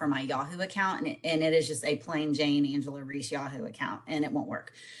myself from my Yahoo account, and it is just a plain Jane Angela Reese Yahoo account, and it won't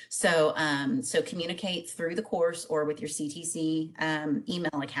work. So so communicate through the course or with your CTC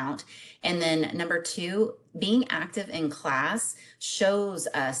email account. And then number 2, being active in class shows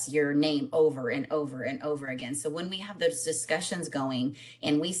us your name over and over and over again. So when we have those discussions going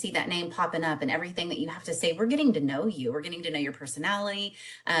and we see that name popping up and everything that you have to say, we're getting to know you. We're getting to know your personality.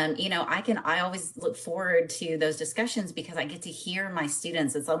 I always look forward to those discussions because I get to hear my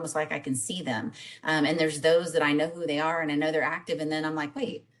students. It's almost like I can see them. And there's those that I know who they are and I know they're active. And then I'm like,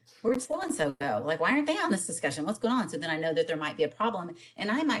 wait, where'd so-and-so go? Like, why aren't they on this discussion? What's going on? So then I know that there might be a problem, and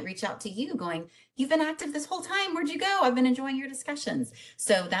I might reach out to you going, you've been active this whole time. Where'd you go? I've been enjoying your discussions.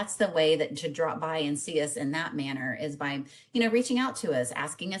 So that's the way that to drop by and see us in that manner, is by, reaching out to us,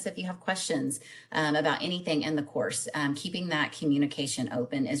 asking us if you have questions about anything in the course. Keeping that communication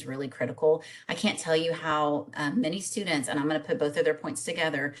open is really critical. I can't tell you how many students, and I'm going to put both of their points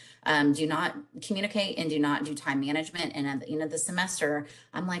together, do not communicate and do not do time management. And at the end of the semester,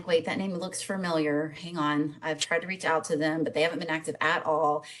 I'm like, wait, that name looks familiar. Hang on. I've tried to reach out to them, but they haven't been active at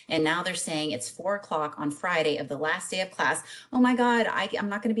all. And now they're saying it's 4 o'clock on Friday of the last day of class. Oh my God, I'm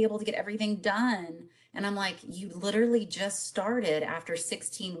not going to be able to get everything done. And I'm like, you literally just started after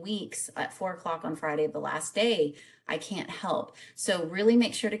 16 weeks at 4 o'clock on Friday of the last day. I can't help. So really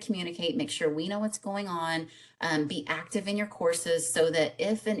make sure to communicate, make sure we know what's going on, be active in your courses so that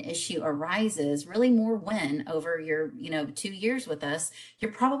if an issue arises, really more win over your, 2 years with us,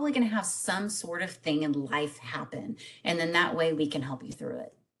 you're probably going to have some sort of thing in life happen. And then that way we can help you through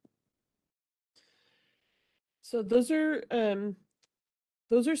it. So those are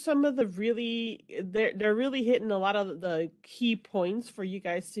some of the really they're really hitting a lot of the key points for you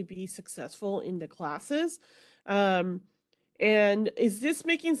guys to be successful in the classes. And is this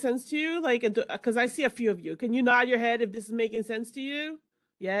making sense to you? Like, because I see a few of you. Can you nod your head if this is making sense to you?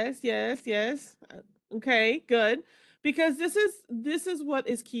 Yes, yes, yes. Okay, good. Because this is what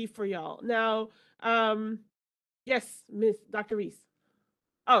is key for y'all. Now, yes, Miss Dr. Reese.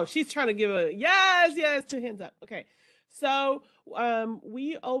 Oh, she's trying to give a yes, 2 hands up. Okay. So,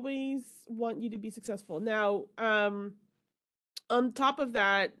 we always want you to be successful. Now, on top of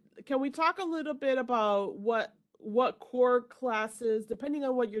that, can we talk a little bit about what core classes, depending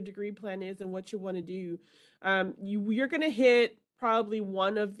on what your degree plan is and what you want to do, you're going to hit probably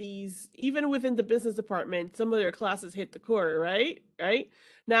one of these, even within the business department, some of their classes hit the core, right?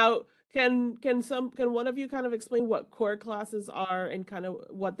 Now, can one of you kind of explain what core classes are and kind of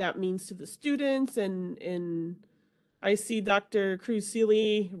what that means to the students? And I see Dr. Cruz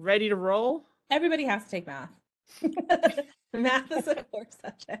Seeley ready to roll. Everybody has to take math. Math is a core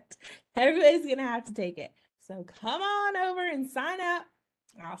subject. Everybody's going to have to take it. So come on over and sign up.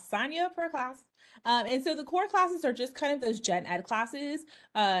 I'll sign you up for a class. And so the core classes are just kind of those gen ed classes.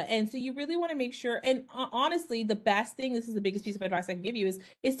 And so you really want to make sure, and honestly, the best thing, this is the biggest piece of advice I can give you,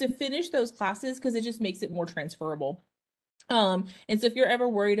 is to finish those classes because it just makes it more transferable. And so if you're ever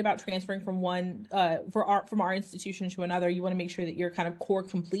worried about transferring from one from our institution to another, you want to make sure that you're kind of core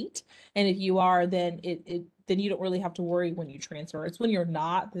complete. And if you are, then then you don't really have to worry when you transfer. It's when you're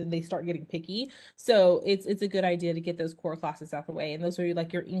not, then they start getting picky. So it's a good idea to get those core classes out the way. And those are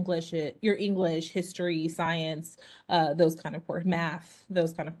like your English, history, science, those kind of courses, math,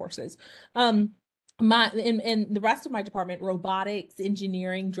 those kind of courses. In the rest of my department, robotics,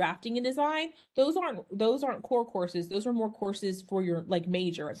 engineering, drafting, and design, those aren't core courses. Those are more courses for your like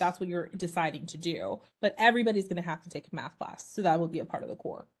major if that's what you're deciding to do. But everybody's going to have to take a math class, so that will be a part of the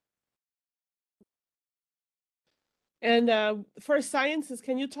core. And for sciences,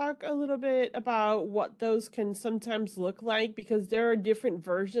 can you talk a little bit about what those can sometimes look like? Because there are different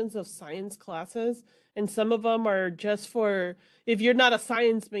versions of science classes, and some of them are just for, if you're not a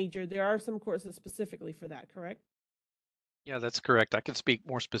science major, there are some courses specifically for that, correct? Yeah, that's correct. I can speak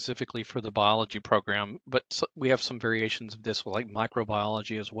more specifically for the biology program, but we have some variations of this, like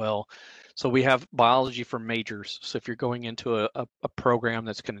microbiology as well. So we have biology for majors. So if you're going into a program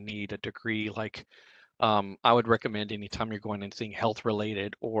that's going to need a degree, like I would recommend anytime you're going into anything health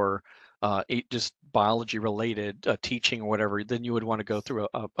related or just biology related teaching or whatever, then you would want to go through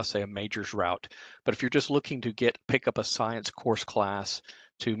say a majors route. But if you're just looking to pick up a science course class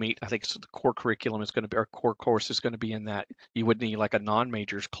to meet, I think the core curriculum is going to be, our core course is going to be in that, you would need like a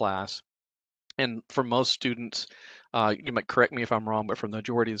non-majors class. And for most students, you might correct me if I'm wrong, but for the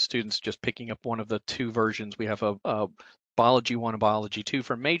majority of the students, just picking up one of the two versions, we have a Biology 1 and Biology 2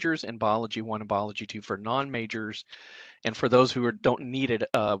 for majors and Biology 1 and Biology 2 for non-majors. And for those who don't need it,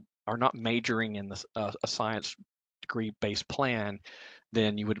 are not majoring in a science degree-based plan,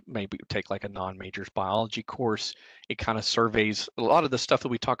 then you would maybe take like a non-majors biology course. It kind of surveys a lot of the stuff that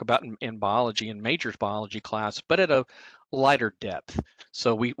we talk about in biology and majors biology class, but at a lighter depth.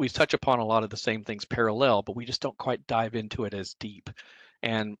 So we touch upon a lot of the same things parallel, but we just don't quite dive into it as deep.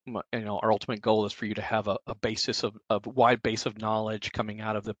 And our ultimate goal is for you to have a basis of wide base of knowledge coming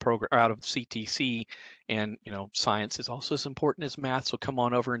out of the program, out of CTC. And science is also as important as math, so come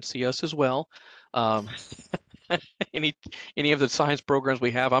on over and see us as well. Any of the science programs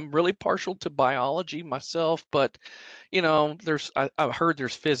we have. I'm really partial to biology myself, but I've heard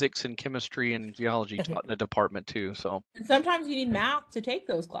there's physics and chemistry and geology taught in the department too. So and sometimes you need math to take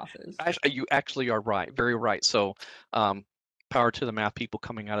those classes. You actually are right, very right. So power to the math people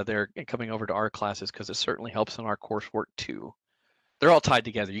coming out of there and coming over to our classes, because it certainly helps in our coursework too. They're all tied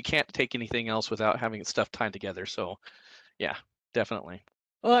together. You can't take anything else without having stuff tied together. So yeah, definitely.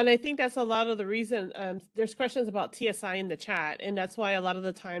 Well, and I think that's a lot of the reason. There's questions about TSI in the chat, and that's why a lot of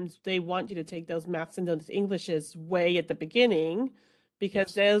the times they want you to take those maths and those Englishes way at the beginning,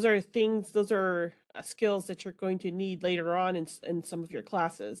 because those are skills that you're going to need later on in some of your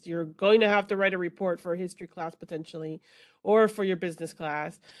classes. You're going to have to write a report for a history class potentially, or for your business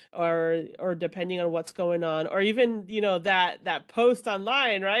class, or depending on what's going on, or even, you know, that post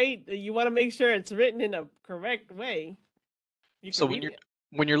online, right? You want to make sure it's written in a correct way. You So can read it.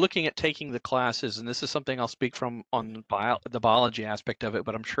 when you're looking at taking the classes, and this is something I'll speak from on the biology aspect of it,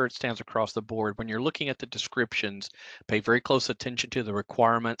 but I'm sure it stands across the board. When you're looking at the descriptions, pay very close attention to the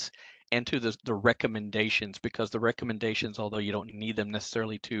requirements and to the recommendations, because the recommendations, although you don't need them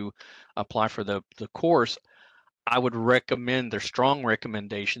necessarily to apply for the course, I would recommend, they're strong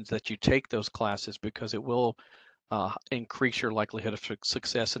recommendations that you take those classes, because it will increase your likelihood of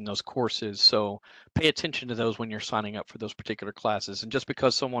success in those courses. So pay attention to those when you're signing up for those particular classes. And just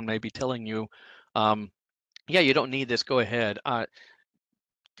because someone may be telling you, yeah, you don't need this, go ahead.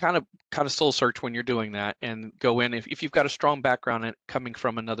 Kind of soul search when you're doing that, and go in. If you've got a strong background in coming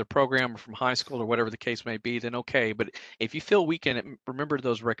from another program or from high school or whatever the case may be, then okay. But if you feel weak in it, remember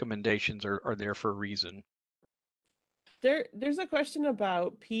those recommendations are there for a reason. There's a question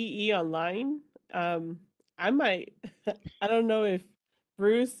about PE online. I might, I don't know if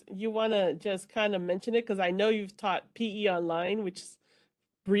Bruce, you want to just kind of mention it, because I know you've taught PE online, which is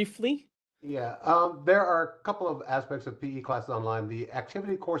briefly. Yeah, there are a couple of aspects of PE classes online. The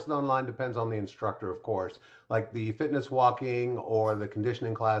activity courses online depends on the instructor, of course. Like the fitness walking or the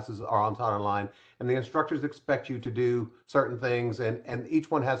conditioning classes are on taught online, and the instructors expect you to do certain things, and each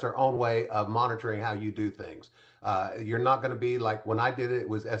one has their own way of monitoring how you do things. You're not going to be like when I did it, it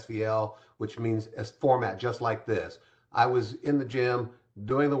was SVL, which means a format just like this. I was in the gym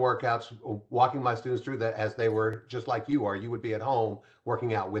doing the workouts, walking my students through that as they were just like you are. You would be at home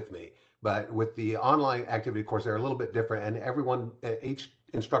working out with me. But with the online activity course, they're a little bit different, and each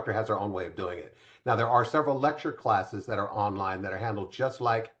instructor has their own way of doing it. Now, there are several lecture classes that are online that are handled just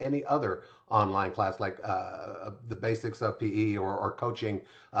like any other online class, like the basics of PE or coaching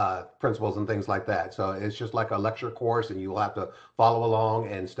principles and things like that. So it's just like a lecture course, and you'll have to follow along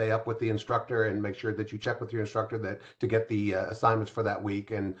and stay up with the instructor and make sure that you check with your instructor that to get the assignments for that week,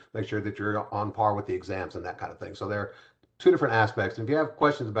 and make sure that you're on par with the exams and that kind of thing. So they're two different aspects. If you have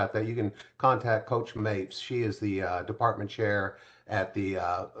questions about that, you can contact Coach Mapes. She is the department chair at the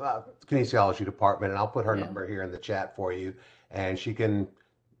kinesiology department, and I'll put her Yeah. number here in the chat for you, and she can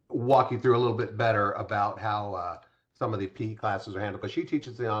walk you through a little bit better about how some of the PE classes are handled. Because she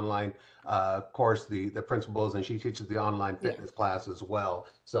teaches the online course, the principles, and she teaches the online fitness class as well.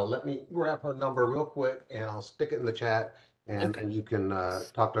 So let me grab her number real quick, and I'll stick it in the chat, and Okay. you can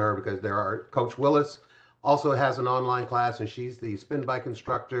talk to her, because there are Coach Willis also has an online class, and she's the spin bike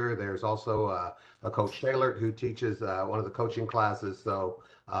instructor. There's also a Coach Shaylor who teaches one of the coaching classes, so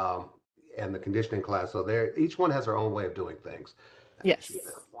and the conditioning class. So each one has their own way of doing things. Yes.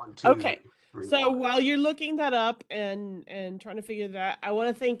 One, two, Okay. three, So four. while you're looking that up and trying to figure that, I want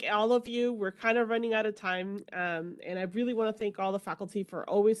to thank all of you. We're kind of running out of time, and I really want to thank all the faculty for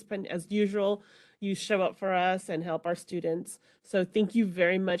always spend, as usual, you show up for us and help our students. So thank you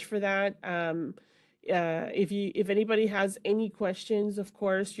very much for that. If anybody has any questions, of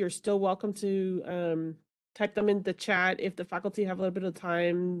course, you're still welcome to type them in the chat. If the faculty have a little bit of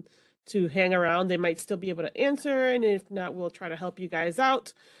time to hang around, they might still be able to answer, and if not, we'll try to help you guys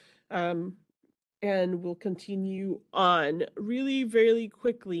out. And we'll continue on really, very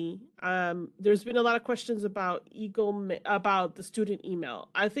quickly. There's been a lot of questions about about the student email.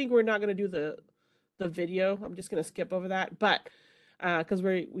 I think we're not going to do the video. I'm just going to skip over that, but because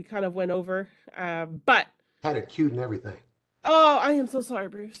we kind of went over. But Had it queued and everything. oh, I am so sorry,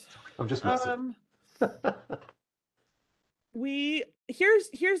 Bruce. I'm just messing.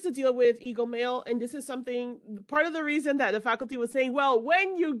 Here's the deal with Eagle Mail, and this is something, part of the reason that the faculty was saying, well,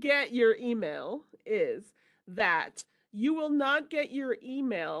 when you get your email, is that you will not get your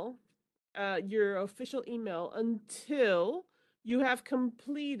email, your official email, until you have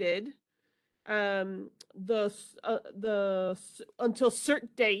completed until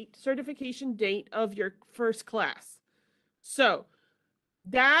certification date of your first class. So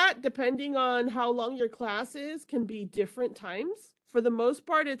that, depending on how long your class is, can be different times. For the most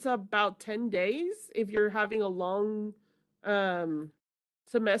part, it's about 10 days. If you're having a long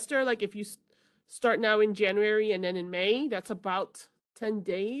semester, like if you start now in January and then in May, that's about 10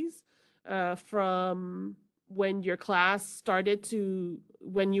 days from when your class started to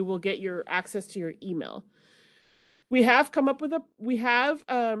when you will get your access to your email. We have come up with the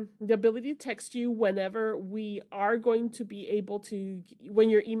ability to text you whenever we are going to be able to, when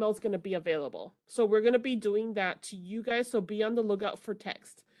your email is going to be available. So we're going to be doing that to you guys. So be on the lookout for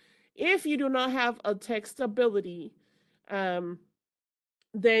text. If you do not have a text ability, then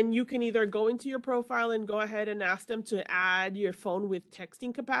you can either go into your profile and go ahead and ask them to add your phone with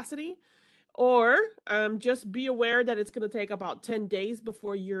texting capacity, Or just be aware that it's going to take about 10 days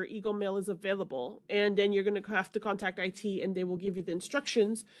before your Eagle Mail is available. And then you're going to have to contact IT and they will give you the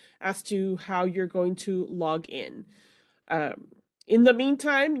instructions as to how you're going to log in. In the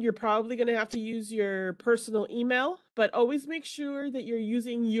meantime, you're probably going to have to use your personal email, but always make sure that you're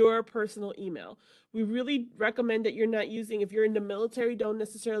using your personal email. We really recommend that you're not using, if you're in the military, don't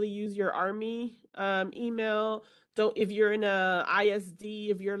necessarily use your Army email. Don't, if you're in a ISD,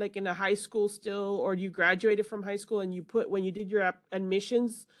 if you're like in a high school still, or you graduated from high school and you put, when you did your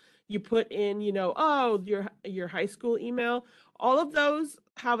admissions, you put in, you know, oh, your high school email. All of those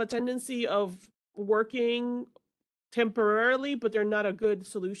have a tendency of working temporarily, but they're not a good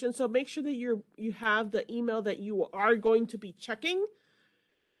solution. So make sure that you have the email that you are going to be checking,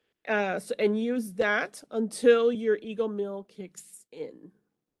 and use that until your Eagle Mail kicks in.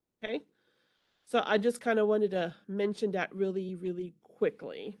 Okay. So I just kind of wanted to mention that really, really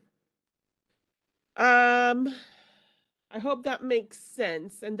quickly. I hope that makes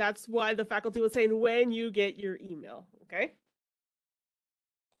sense. And that's why the faculty was saying when you get your email. Okay.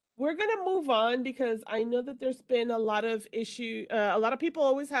 We're going to move on because I know that there's been a lot of a lot of people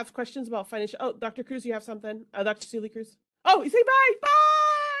always have questions about financial. Oh, Dr. Cruz, you have something? Dr. Seeley Cruz. Oh, you say bye. Bye.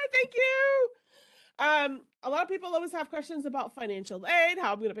 Thank you. A lot of people always have questions about financial aid,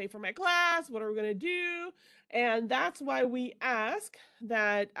 how I'm going to pay for my class, what are we going to do? And that's why we ask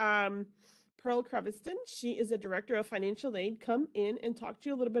that Pearl Creviston, she is a director of financial aid, come in and talk to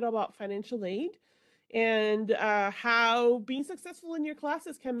you a little bit about financial aid and how being successful in your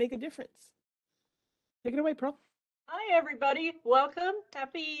classes can make a difference. Take it away, Pearl. Hi, everybody. Welcome.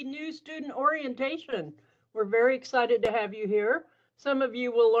 Happy new student orientation. We're very excited to have you here. Some of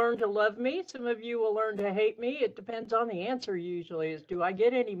you will learn to love me. Some of you will learn to hate me. It depends on the answer usually is, do I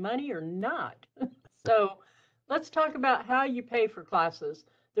get any money or not? So let's talk about how you pay for classes.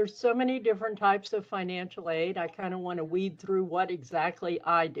 There's so many different types of financial aid. I kind of want to weed through what exactly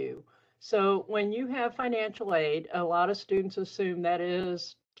I do. So when you have financial aid, a lot of students assume that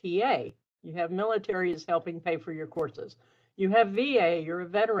is TA. You have military is helping pay for your courses. You have VA, you're a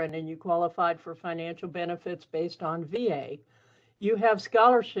veteran and you qualified for financial benefits based on VA. You have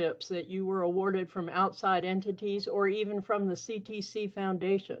scholarships that you were awarded from outside entities or even from the CTC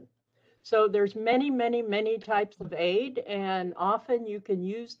Foundation. So there's many, many, many types of aid, and often you can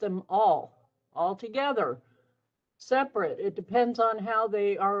use them all together, separate. It depends on how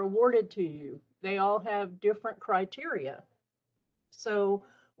they are awarded to you. They all have different criteria. So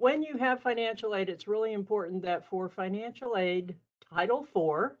when you have financial aid, it's really important that for financial aid Title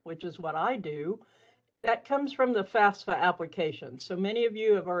IV, which is what I do, that comes from the FAFSA application. So many of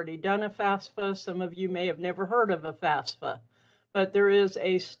you have already done a FAFSA. Some of you may have never heard of a FAFSA, but there is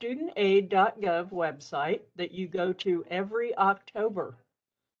a studentaid.gov website that you go to every October.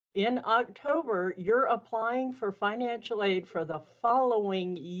 In October, you're applying for financial aid for the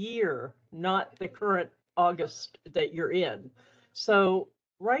following year, not the current August that you're in. So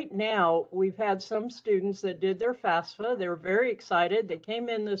right now, we've had some students that did their FAFSA. They're very excited. They came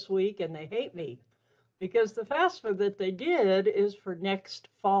in this week and they hate me because the FAFSA that they did is for next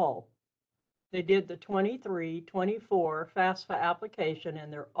fall. They did the 23-24 FAFSA application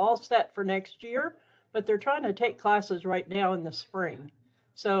and they're all set for next year, but they're trying to take classes right now in the spring.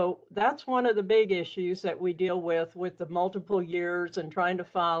 So that's one of the big issues that we deal with the multiple years and trying to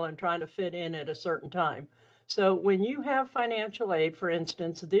file and trying to fit in at a certain time. So when you have financial aid, for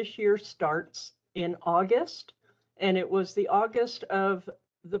instance, this year starts in August, and it was the August of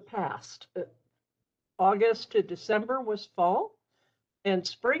the past. August to December was fall, and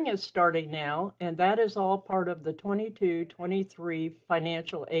spring is starting now, and that is all part of the 22-23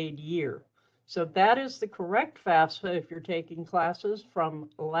 financial aid year. So that is the correct FAFSA if you're taking classes from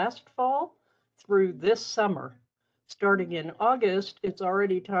last fall through this summer. Starting in August, it's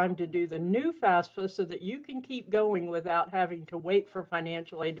already time to do the new FAFSA so that you can keep going without having to wait for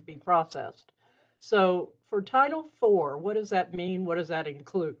financial aid to be processed. So for Title IV, what does that mean? What does that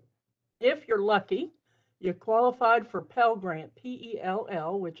include? If you're lucky, you qualified for Pell Grant,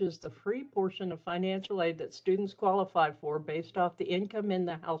 P-E-L-L, which is the free portion of financial aid that students qualify for based off the income in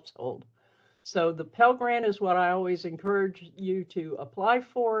the household. So the Pell Grant is what I always encourage you to apply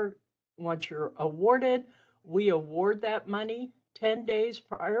for. Once you're awarded, we award that money 10 days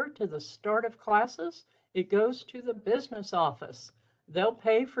prior to the start of classes. It goes to the business office. They'll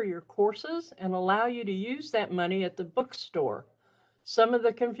pay for your courses and allow you to use that money at the bookstore. Some of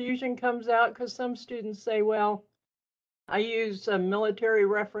the confusion comes out because some students say, well, I use a military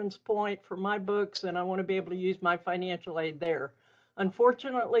reference point for my books and I want to be able to use my financial aid there.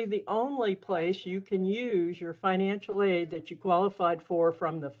 Unfortunately, the only place you can use your financial aid that you qualified for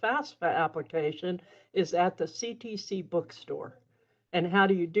from the FAFSA application is at the CTC bookstore. And how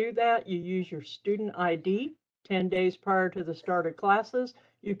do you do that? You use your student ID 10 days prior to the start of classes.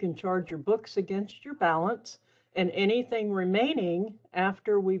 You can charge your books against your balance, and anything remaining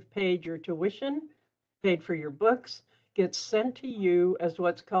after we've paid your tuition, paid for your books, gets sent to you as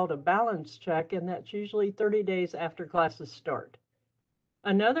what's called a balance check, and that's usually 30 days after classes start.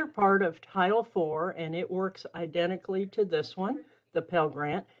 Another part of Title IV, and it works identically to this one, the Pell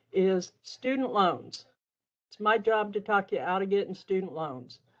Grant, is student loans. It's my job to talk you out of getting student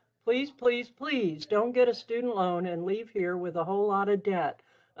loans. Please, please, please don't get a student loan and leave here with a whole lot of debt.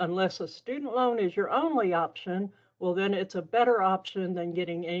 Unless a student loan is your only option, well, then it's a better option than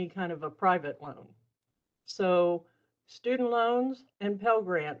getting any kind of a private loan. So student loans and Pell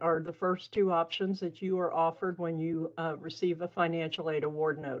Grant are the first two options that you are offered when you receive a financial aid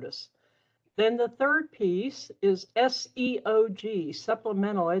award notice. Then the third piece is SEOG,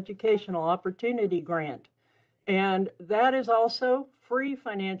 Supplemental Educational Opportunity Grant. And that is also free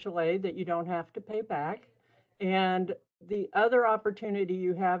financial aid that you don't have to pay back. And the other opportunity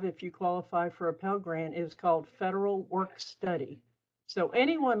you have if you qualify for a Pell Grant is called Federal Work Study. So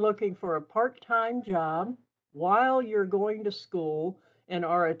anyone looking for a part-time job while you're going to school and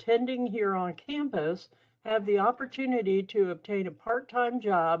are attending here on campus have the opportunity to obtain a part-time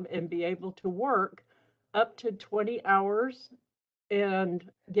job and be able to work up to 20 hours and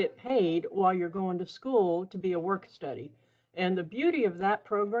get paid while you're going to school to be a work study. And the beauty of that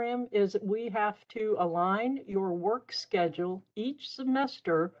program is that we have to align your work schedule each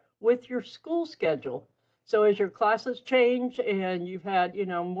semester with your school schedule. So as your classes change and you've had,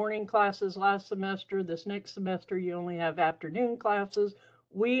 morning classes last semester, this next semester you only have afternoon classes,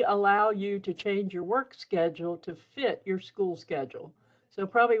 we allow you to change your work schedule to fit your school schedule. So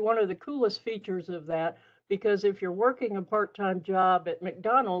probably one of the coolest features of that, because if you're working a part-time job at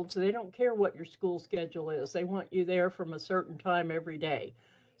McDonald's, they don't care what your school schedule is. They want you there from a certain time every day.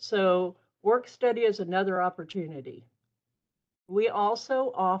 So work study is another opportunity. We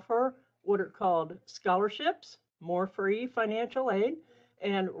also offer what are called scholarships, more free financial aid.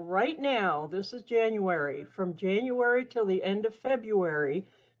 And right now, this is January, from January till the end of February,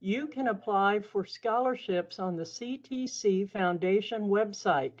 you can apply for scholarships on the CTC Foundation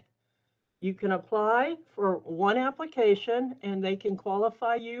website. You can apply for one application and they can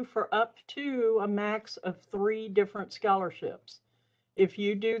qualify you for up to a max of 3 different scholarships. If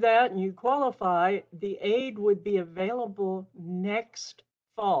you do that and you qualify, the aid would be available next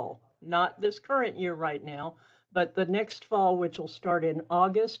fall, not this current year right now, but the next fall, which will start in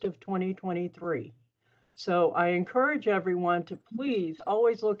August of 2023. So I encourage everyone to please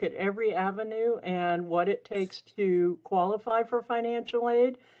always look at every avenue and what it takes to qualify for financial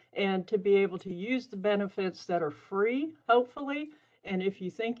aid and to be able to use the benefits that are free, hopefully. And if you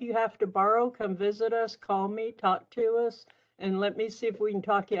think you have to borrow, come visit us, call me, talk to us, and let me see if we can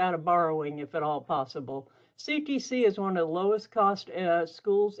talk you out of borrowing if at all possible. CTC is one of the lowest cost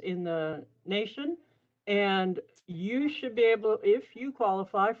schools in the nation, and you should be able, if you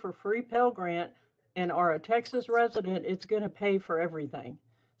qualify for free Pell Grant and are a Texas resident, it's going to pay for everything.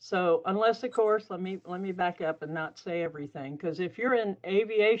 So unless, of course, let me back up and not say everything, because if you're in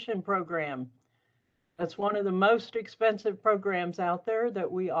aviation program, that's one of the most expensive programs out there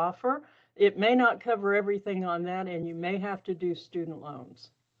that we offer. It may not cover everything on that, and you may have to do student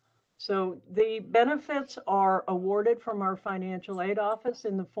loans. So the benefits are awarded from our financial aid office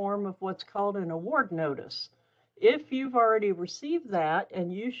in the form of what's called an award notice. If you've already received that,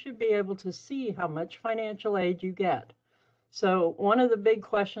 and you should be able to see how much financial aid you get. So one of the big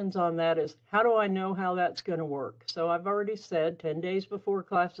questions on that is, how do I know how that's going to work? So I've already said 10 days before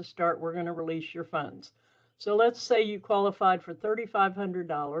classes start, we're going to release your funds. So let's say you qualified for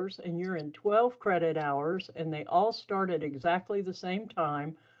 $3,500 and you're in 12 credit hours and they all start at exactly the same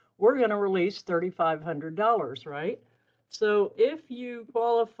time. We're going to release $3,500, right? So if you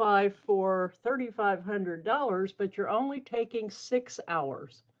qualify for $3,500, but you're only taking 6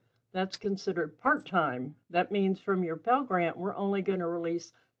 hours, that's considered part-time. That means from your Pell Grant, we're only going to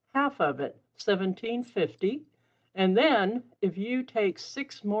release half of it, $1,750. And then if you take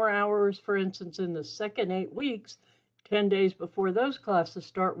 6 more hours, for instance, in the second 8 weeks, 10 days before those classes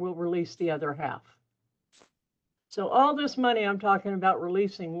start, we'll release the other half. So all this money I'm talking about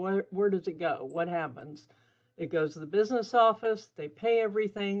releasing, where does it go? What happens? It goes to the business office, they pay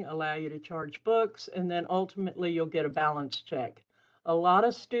everything, allow you to charge books, and then ultimately you'll get a balance check. A lot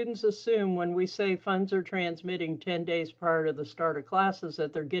of students assume when we say funds are transmitting 10 days prior to the start of classes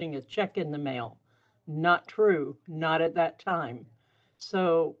that they're getting a check in the mail. Not true, not at that time.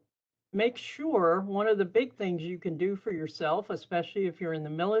 So make sure one of the big things you can do for yourself, especially if you're in the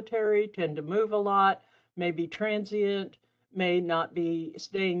military, tend to move a lot, may be transient, may not be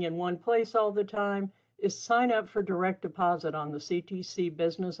staying in one place all the time, is sign up for direct deposit on the CTC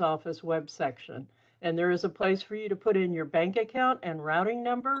Business Office web section. And there is a place for you to put in your bank account and routing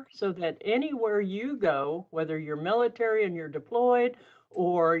number so that anywhere you go, whether you're military and you're deployed,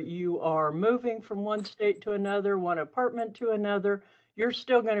 or you are moving from one state to another, one apartment to another, you're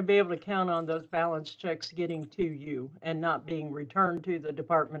still going to be able to count on those balance checks getting to you and not being returned to the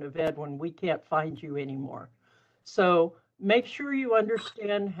Department of Ed when we can't find you anymore. So make sure you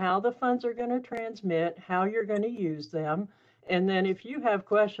understand how the funds are going to transmit, how you're going to use them. And then if you have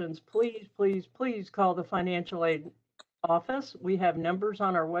questions, please, please, please call the financial aid office. We have numbers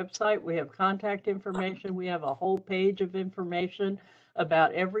on our website. We have contact information. We have a whole page of information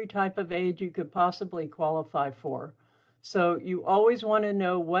about every type of aid you could possibly qualify for. So you always want to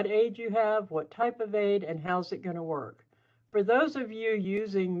know what aid you have, what type of aid, and how's it going to work. For those of you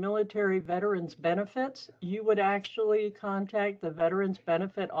using military veterans benefits, you would actually contact the Veterans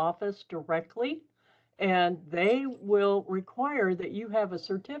Benefit Office directly, and they will require that you have a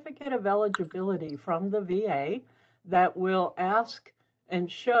certificate of eligibility from the VA that will ask and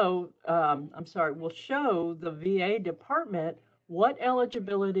show, will show the VA department what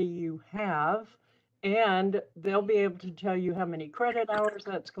eligibility you have, and they'll be able to tell you how many credit hours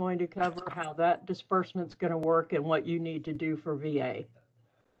that's going to cover, how that disbursement's going to work, and what you need to do for VA.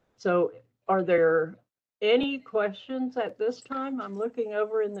 So are there any questions at this time? I'm looking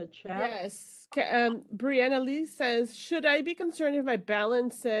over in the chat. Yes. Brianna Lee says, should I be concerned if my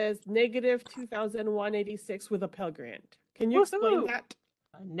balance says negative 2,186 with a Pell Grant? Can you explain Woohoo! that?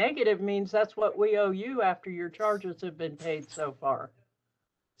 Negative means that's what we owe you after your charges have been paid so far.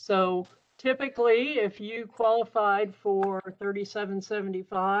 So typically, if you qualified for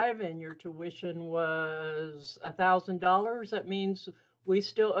 $3,775 and your tuition was $1,000, that means we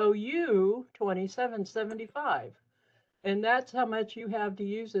still owe you $2,775. And that's how much you have to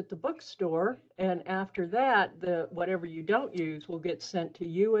use at the bookstore. And after that, whatever you don't use will get sent to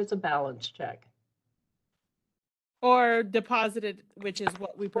you as a balance check. Or deposited, which is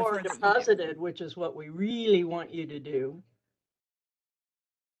what we prefer. Or deposited, which is what we really want you to do.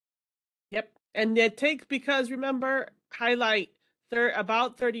 Yep. And it takes, because remember, highlight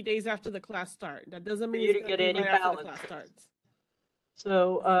about 30 days after the class start. That doesn't mean you to get any right after the balance. class starts.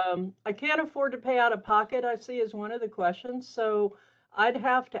 So I can't afford to pay out of pocket, I see as one of the questions. So I'd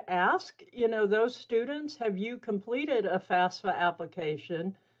have to ask, you know, those students, have you completed a FAFSA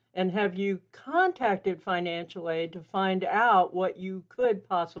application? And have you contacted financial aid to find out what you could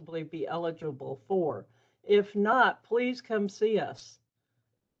possibly be eligible for? If not, please come see us.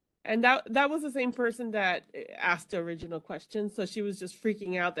 And that was the same person that asked the original question. So she was just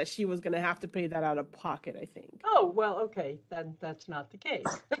freaking out that she was going to have to pay that out of pocket, I think. Oh, well, okay, then that's not the case.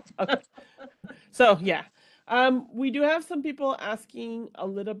 Okay. So, yeah. We do have some people asking a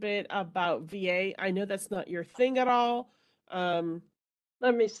little bit about VA. I know that's not your thing at all.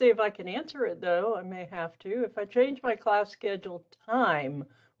 Let me see if I can answer it, though. I may have to. If I change my class schedule time,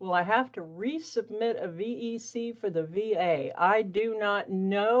 will I have to resubmit a VEC for the VA? I do not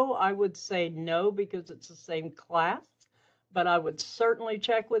know. I would say no because it's the same class, but I would certainly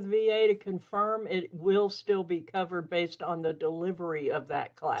check with VA to confirm it will still be covered based on the delivery of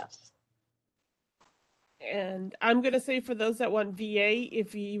that class. And I'm going to say for those that want VA,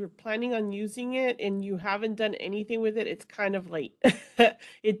 if you're planning on using it and you haven't done anything with it, it's kind of late.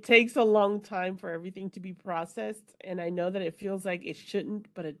 It takes a long time for everything to be processed. And I know that it feels like it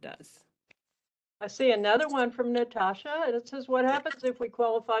shouldn't, but it does. I see another one from Natasha, and it says, what happens if we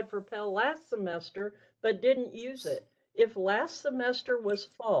qualified for Pell last semester but didn't use it? If last semester was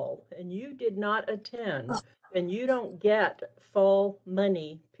fall and you did not attend, then you don't get fall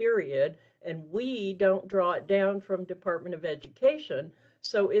money, period. And we don't draw it down from Department of Education.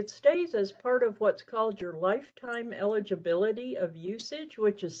 So it stays as part of what's called your lifetime eligibility of usage,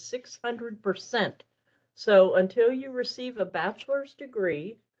 which is 600%. So until you receive a bachelor's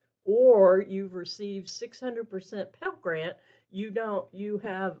degree or you've received 600% Pell Grant, you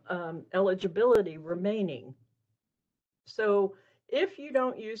have eligibility remaining. So if you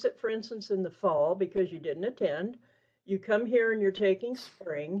don't use it, for instance, in the fall because you didn't attend, you come here and you're taking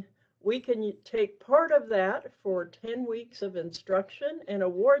spring, we can take part of that for 10 weeks of instruction and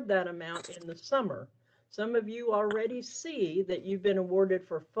award that amount in the summer. Some of you already see that you've been awarded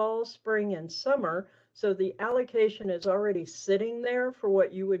for fall, spring, and summer, so the allocation is already sitting there for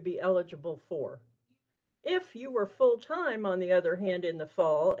what you would be eligible for. If you were full-time, on the other hand, in the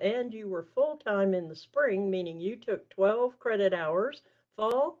fall, and you were full-time in the spring, meaning you took 12 credit hours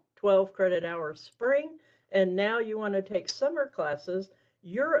fall, 12 credit hours spring, and now you want to take summer classes.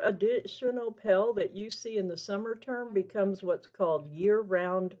 Your additional Pell that you see in the summer term becomes what's called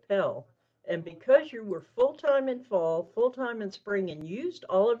year-round Pell. And because you were full-time in fall, full-time in spring, and used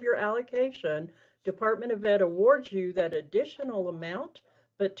all of your allocation, Department of Ed awards you that additional amount.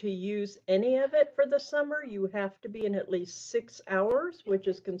 But to use any of it for the summer, you have to be in at least 6 hours, which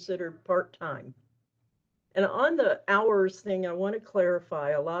is considered part-time. And on the hours thing, I want to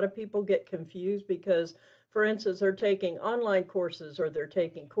clarify, a lot of people get confused because, for instance, they're taking online courses or they're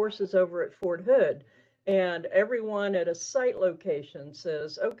taking courses over at Fort Hood. And everyone at a site location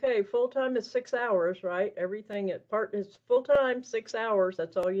says, okay, full-time is 6 hours, right? Everything at part is full-time, 6 hours.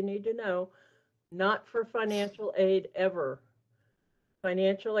 That's all you need to know. Not for financial aid ever.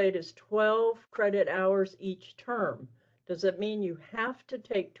 Financial aid is 12 credit hours each term. Does it mean you have to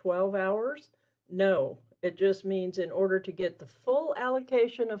take 12 hours? No, it just means in order to get the full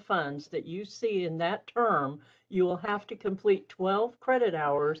allocation of funds that you see in that term, you will have to complete 12 credit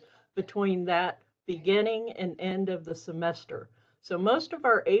hours between that beginning and end of the semester. So most of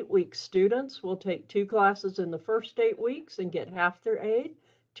our 8-week students will take 2 classes in the first 8 weeks and get half their aid,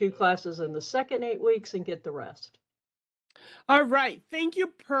 2 classes in the second 8 weeks and get the rest. All right. Thank you,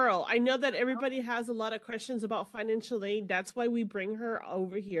 Pearl. I know that everybody has a lot of questions about financial aid. That's why we bring her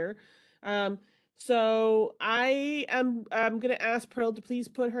over here. So I'm going to ask Pearl to please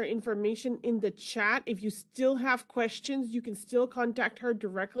put her information in the chat. If you still have questions, you can still contact her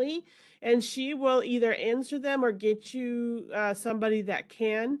directly, and she will either answer them or get you somebody that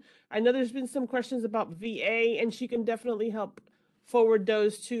can. I know there's been some questions about VA, and she can definitely help forward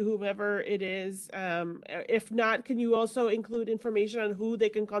those to whomever it is. If not, can you also include information on who they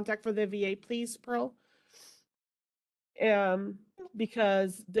can contact for the VA, please, Pearl?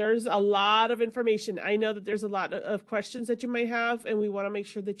 Because there's a lot of information. I know that there's a lot of questions that you might have, and we want to make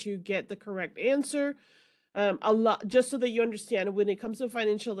sure that you get the correct answer. A lot, just so that you understand, when it comes to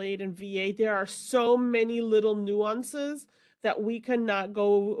financial aid and VA, there are so many little nuances that we cannot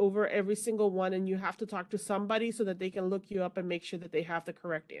go over every single one, and you have to talk to somebody so that they can look you up and make sure that they have the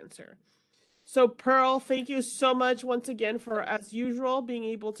correct answer. So Pearl, thank you so much once again for, as usual, being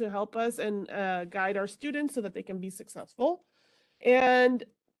able to help us and guide our students so that they can be successful. And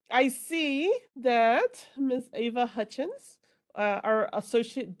I see that Ms. Ava Hutchins, our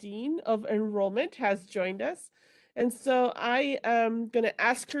Associate Dean of Enrollment, has joined us. And so I am going to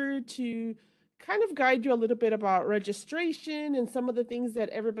ask her to kind of guide you a little bit about registration and some of the things that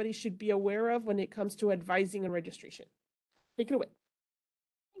everybody should be aware of when it comes to advising and registration. Take it away.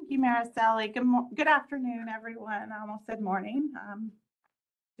 Thank you, Mariceli. Good afternoon, everyone. I almost said morning.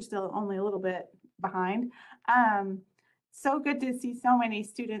 You're still only a little bit behind. So good to see so many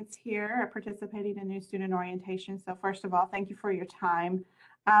students here participating in New Student Orientation. So first of all, thank you for your time.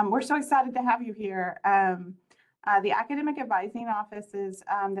 We're so excited to have you here. The academic advising offices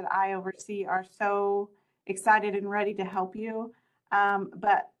that I oversee are so excited and ready to help you.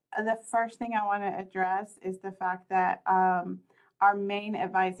 But the first thing I want to address is the fact that our main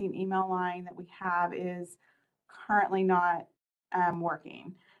advising email line that we have is currently not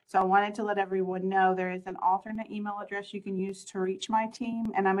working. So I wanted to let everyone know there is an alternate email address you can use to reach my team,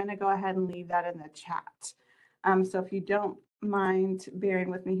 and I'm going to go ahead and leave that in the chat. So if you don't mind bearing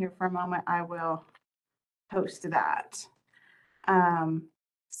with me here for a moment, I will post that.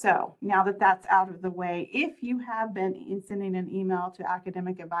 So now that that's out of the way, if you have been sending an email to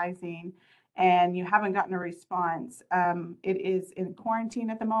academic advising and you haven't gotten a response, it is in quarantine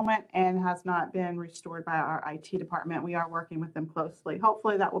at the moment and has not been restored by our IT department. We are working with them closely.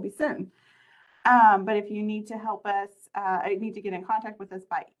 Hopefully that will be soon. But if you need to help us, I need to get in contact with us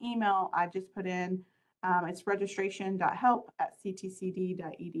by email. I just put in, it's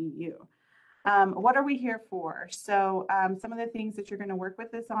registration.help@ctcd.edu. What are we here for? So some of the things that you're going to work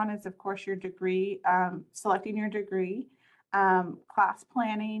with us on is, of course, your degree, selecting your degree, class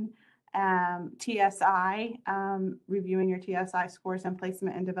planning, TSI, reviewing your TSI scores and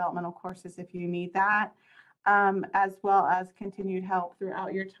placement and developmental courses if you need that, as well as continued help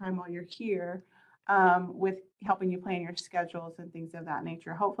throughout your time while you're here with helping you plan your schedules and things of that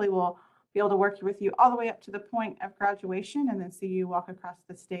nature. Hopefully we'll be able to work with you all the way up to the point of graduation and then see you walk across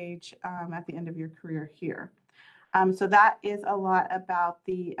the stage at the end of your career here. So that is a lot about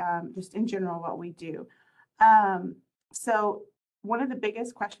the, just in general, what we do. So one of the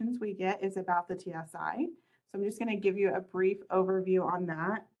biggest questions we get is about the TSI. So I'm just going to give you a brief overview on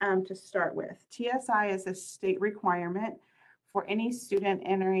that to start with. TSI is a state requirement for any student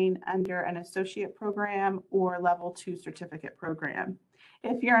entering under an associate program or level 2 certificate program.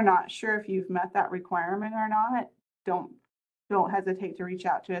 If you're not sure if you've met that requirement or not, don't don't hesitate to reach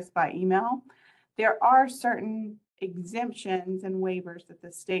out to us by email. There are certain exemptions and waivers that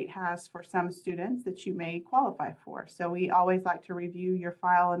the state has for some students that you may qualify for. So we always like to review your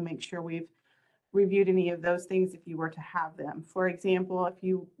file and make sure we've reviewed any of those things if you were to have them. For example, if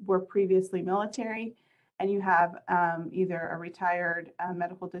you were previously military and you have either a retired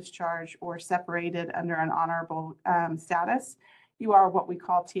medical discharge or separated under an honorable status, you are what we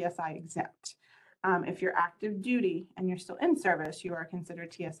call TSI exempt. If you're active duty and you're still in service, you are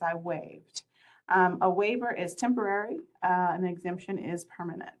considered TSI waived. A waiver is temporary, an exemption is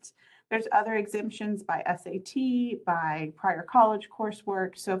permanent. There's other exemptions by SAT, by prior college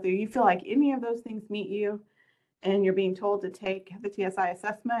coursework. So if you feel like any of those things meet you and you're being told to take the TSI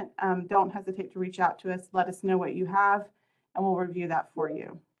assessment, don't hesitate to reach out to us. Let us know what you have and we'll review that for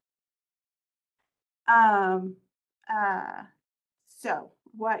you. So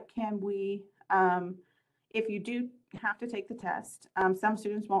what can we, if you do have to take the test, some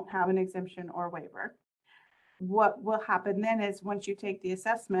students won't have an exemption or waiver. What will happen then is once you take the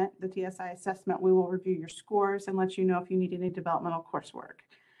assessment, the TSI assessment, we will review your scores and let you know if you need any developmental coursework.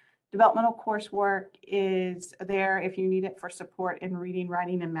 Developmental coursework is there if you need it for support in reading,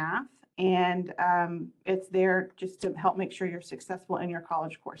 writing, and math. And it's there just to help make sure you're successful in your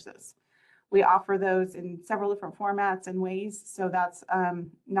college courses. We offer those in several different formats and ways. So that's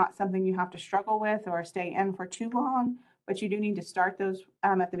not something you have to struggle with or stay in for too long. But you do need to start those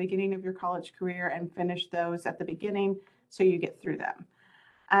at the beginning of your college career and finish those at the beginning so you get through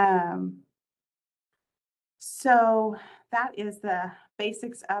them. So that is the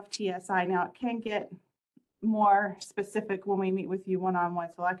basics of TSI. Now it can get more specific when we meet with you one-on-one.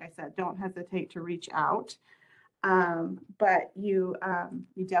 So like I said, don't hesitate to reach out. But you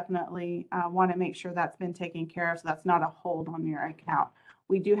definitely want to make sure that's been taken care of. So that's not a hold on your account.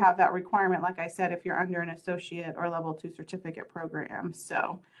 We do have that requirement, like I said, if you're under an associate or level 2 certificate program.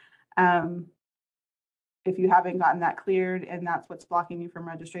 So if you haven't gotten that cleared and that's what's blocking you from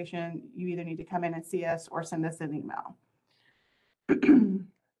registration, you either need to come in and see us or send us an email.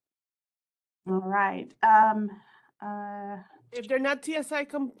 All right. If they're not TSI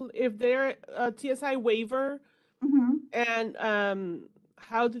if they're a TSI waiver, and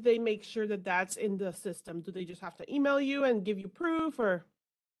how do they make sure that that's in the system? Do they just have to email you and give you proof, or?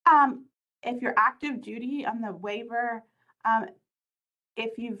 If you're active duty on the waiver,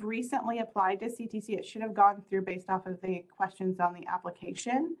 if you've recently applied to CTC, it should have gone through based off of the questions on the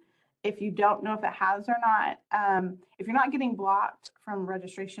application. If you don't know if it has or not, if you're not getting blocked from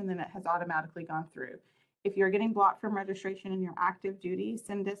registration, then it has automatically gone through. If you're getting blocked from registration and you're active duty,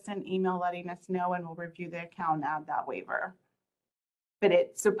 send us an email letting us know and we'll review the account and add that waiver. But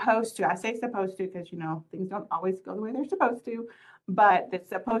it's supposed to, I say supposed to because, you know, things don't always go the way they're supposed to, but it's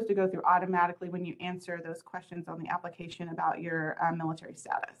supposed to go through automatically when you answer those questions on the application about your military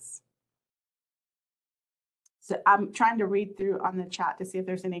status. So I'm trying to read through on the chat to see if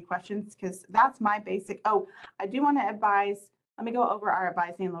there's any questions because that's my basic. Oh, I do want to advise, let me go over our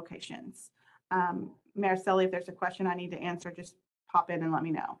advising locations. Mariceli, if there's a question I need to answer, just pop in and let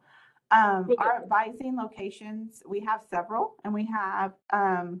me know. Our advising locations, we have several and we have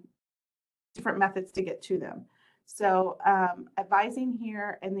different methods to get to them. So advising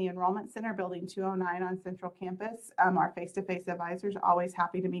here in the Enrollment Center, Building 209 on Central Campus, our face-to-face advisors are always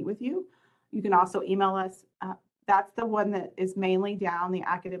happy to meet with you. You can also email us. That's the one that is mainly down, the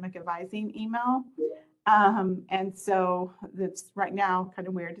academic advising email. And so that's right now kind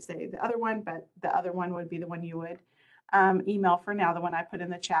of weird to say the other one, but the other one would be the one you would email for now, the one I put in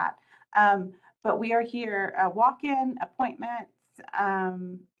the chat. But we are here, walk-in, appointments,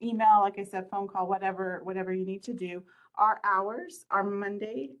 email, like I said, phone call, whatever you need to do. Our hours are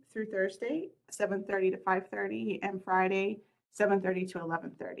Monday through Thursday, 7:30 to 5:30, and Friday, 7:30 to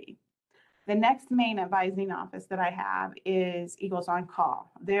 11:30. The next main advising office that I have is Eagles on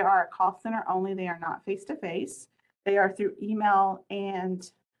Call. They are a call center only. They are not face-to-face. They are through email and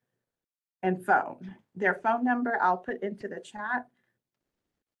phone. Their phone number I'll put into the chat.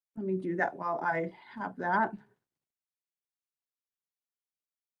 Let me do that while I have that.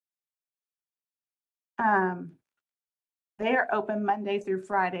 They are open Monday through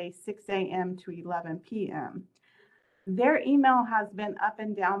Friday, 6 a.m. to 11 p.m. Their email has been up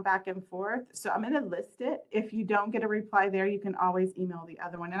and down, back and forth. So I'm going to list it. If you don't get a reply there, you can always email the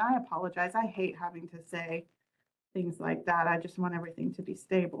other one. And I apologize. I hate having to say things like that. I just want everything to be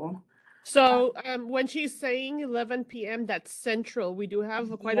stable. So when she's saying 11 p.m., that's Central. We do have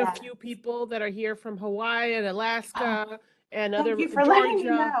quite a few people that are here from Hawaii and Alaska and other. Thank you for letting me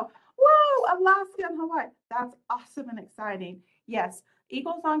know. Whoa, Alaska and Hawaii. That's awesome and exciting. Yes,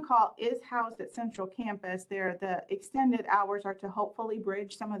 Eagles on Call is housed at Central Campus. The extended hours are to hopefully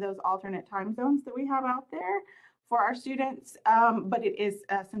bridge some of those alternate time zones that we have out there for our students. But it is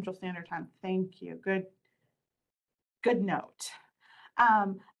Central Standard Time. Thank you. Good note.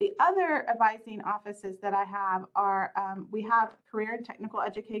 The other advising offices that I have are, we have career and technical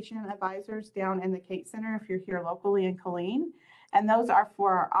education advisors down in the Kate Center if you're here locally in Killeen. And those are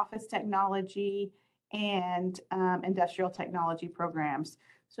for our office technology and industrial technology programs.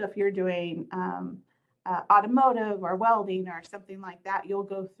 So if you're doing automotive or welding or something like that, you'll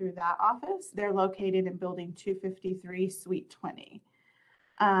go through that office. They're located in building 253, suite 20.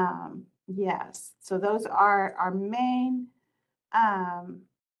 Yes, so those are our main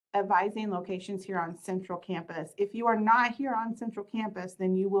advising locations here on Central Campus. If you are not here on Central Campus,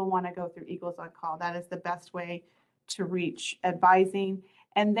 then you will want to go through Eagles on Call. That is the best way to reach advising.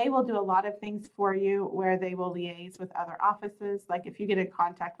 And they will do a lot of things for you where they will liaise with other offices. Like if you get in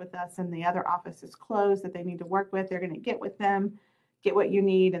contact with us and the other office is closed that they need to work with, they're going to get with them, get what you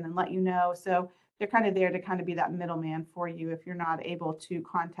need, and then let you know. So they're kind of there to kind of be that middleman for you if you're not able to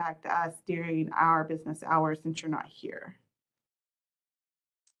contact us during our business hours since you're not here.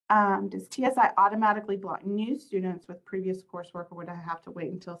 Does TSI automatically block new students with previous coursework, or would I have to wait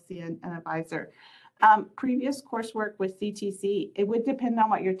until see an advisor? Previous coursework with CTC, it would depend on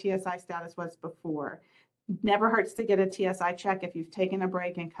what your TSI status was before. Never hurts to get a TSI check if you've taken a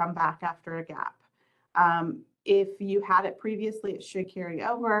break and come back after a gap. If you had it previously, it should carry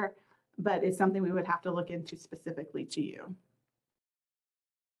over, but it's something we would have to look into specifically to you.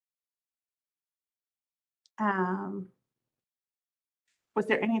 Was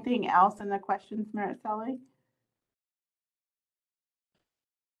there anything else in the questions, Mariceli?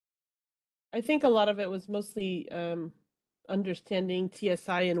 I think a lot of it was mostly understanding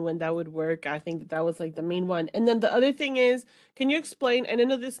TSI and when that would work. I think that was like the main one. And then the other thing is, can you explain, and I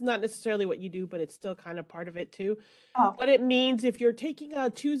know this is not necessarily what you do, but it's still kind of part of it too, what it means if you're taking a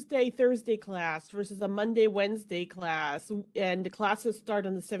Tuesday, Thursday class versus a Monday, Wednesday class, and the classes start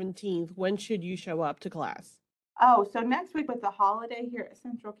on the 17th, when should you show up to class? Oh, so next week with the holiday here at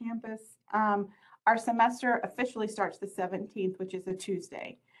Central Campus, our semester officially starts the 17th, which is a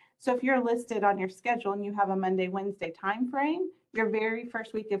Tuesday. So if you're listed on your schedule and you have a Monday, Wednesday time frame, your very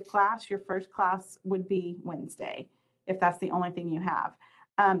first week of class, your first class would be Wednesday, if that's the only thing you have.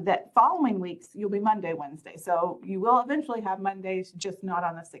 That following weeks, you'll be Monday, Wednesday. So you will eventually have Mondays, just not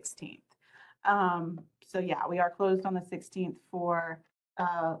on the 16th. So yeah, we are closed on the 16th for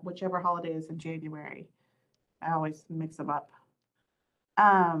whichever holiday is in January. I always mix them up.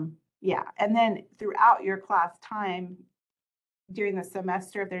 Yeah, and then throughout your class time during the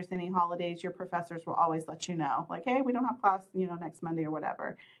semester, if there's any holidays, your professors will always let you know, like, hey, we don't have class, next Monday or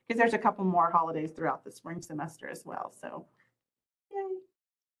whatever, because there's a couple more holidays throughout the spring semester as well. So, yay.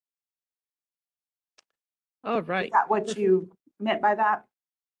 All right. Is that what you meant by that?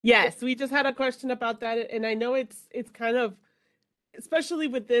 Yes, we just had a question about that, and I know it's kind of, especially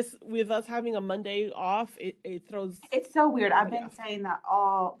with us having a Monday off, it throws. It's so weird. I've been saying that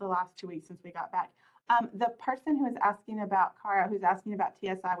all the last 2 weeks since we got back. The person who is asking about Cara, who's asking about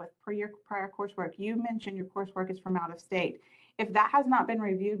TSI with prior coursework, you mentioned your coursework is from out of state. If that has not been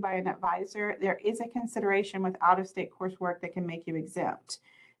reviewed by an advisor, there is a consideration with out of state coursework that can make you exempt.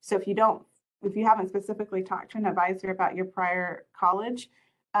 So if you haven't specifically talked to an advisor about your prior college,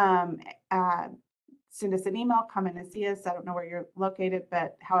 send us an email, come in and see us. I don't know where you're located,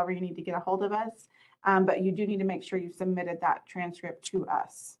 but however you need to get a hold of us. But you do need to make sure you submitted that transcript to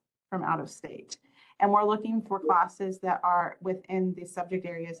us from out of state. And we're looking for classes that are within the subject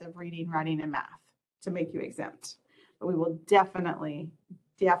areas of reading, writing, and math to make you exempt. But we will definitely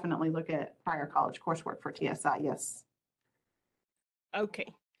look at prior college coursework for TSI, yes.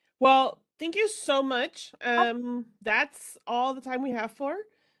 Okay. Well, thank you so much. That's all the time we have for.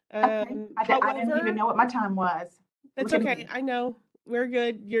 Okay. I didn't even know what my time was. That's okay. I know. We're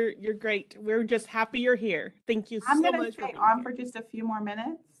good. You're great. We're just happy you're here. Thank you so much. I'm going to stay on for just a few more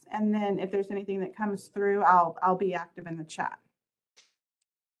minutes. And then if there's anything that comes through, I'll be active in the chat.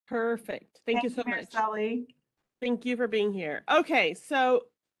 Perfect. Thank you so much. Sally. Thank you for being here. Okay, so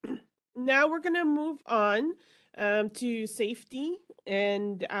now we're going to move on to safety.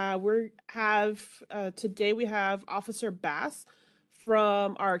 And today we have Officer Bass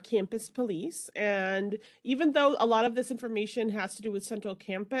from our campus police. And even though a lot of this information has to do with Central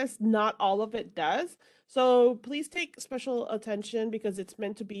Campus, not all of it does. So please take special attention because it's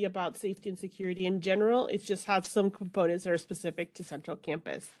meant to be about safety and security in general. It just has some components that are specific to Central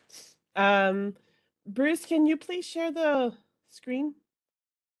Campus. Bruce, can you please share the screen?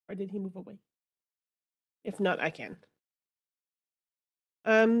 Or did he move away? If not, I can.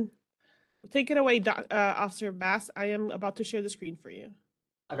 Take it away, Officer Bass. I am about to share the screen for you.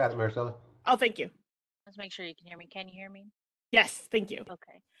 I got it, Maricela. Oh, thank you. Let's make sure you can hear me. Can you hear me? Yes, thank you.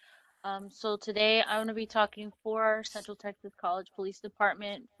 Okay. So today I'm going to be talking for Central Texas College Police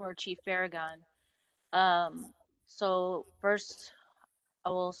Department for Chief Farragon. So first I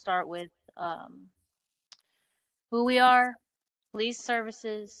will start with who we are, police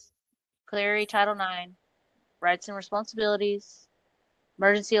services, Clery Title IX, rights and responsibilities,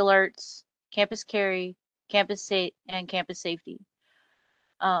 emergency alerts, campus carry, and campus safety.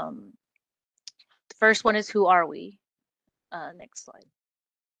 The first one is who are we? Next slide.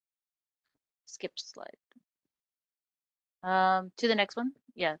 Skip slide. To the next one.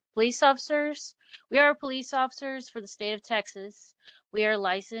 Yeah, police officers. We are police officers for the state of Texas. We are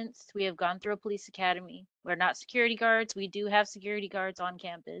licensed. We have gone through a police academy. We're not security guards. We do have security guards on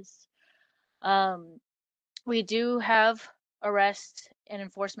campus. We do have arrest and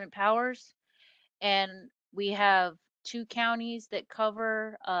enforcement powers, and we have 2 counties that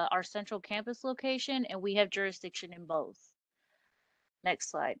cover our central campus location, and we have jurisdiction in both.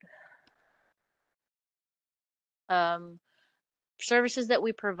 Next slide. Services that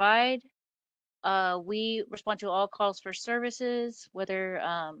we provide. We respond to all calls for services, whether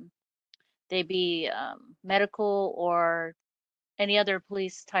they be medical or any other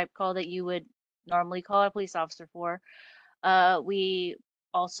police type call that you would normally call a police officer for. We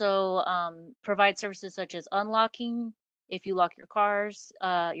also provide services such as unlocking, if you lock your cars,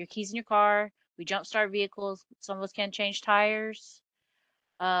 your keys in your car. We jumpstart vehicles. Some of us can change tires.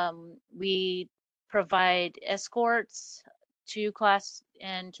 We provide escorts to class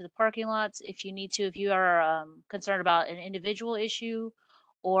and to the parking lots if you need to, if you are concerned about an individual issue,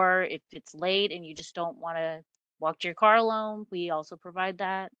 or if it's late and you just don't want to walk to your car alone, we also provide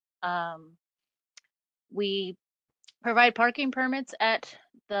that. We provide parking permits at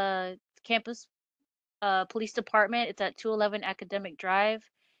the campus police department. It's at 211 Academic Drive.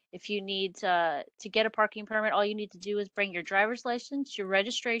 If you need to get a parking permit, all you need to do is bring your driver's license, your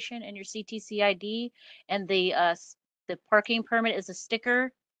registration, and your CTC ID, and the parking permit is a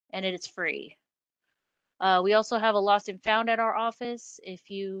sticker, and it is free. We also have a lost and found at our office. If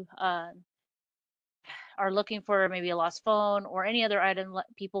you are looking for maybe a lost phone or any other item,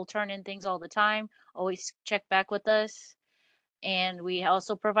 people turn in things all the time. Always check back with us. And we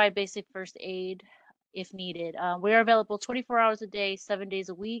also provide basic first aid if needed. We are available 24 hours a day, 7 days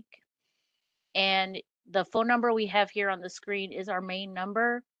a week. And the phone number we have here on the screen is our main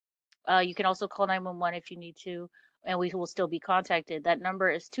number. You can also call 911 if you need to, and we will still be contacted. That number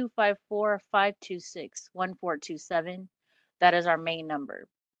is 254-526-1427. That is our main number.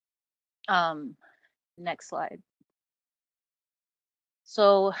 Next slide.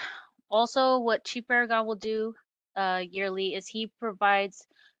 So also what Chief Farragon will do yearly is he provides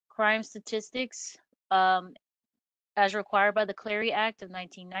crime statistics as required by the Clery Act of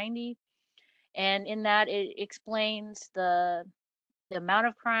 1990. And in that, it explains the amount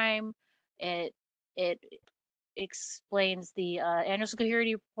of crime. It explains the annual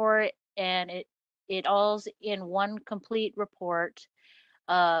security report, and it all's in one complete report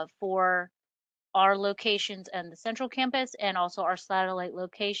for our locations and the central campus, and also our satellite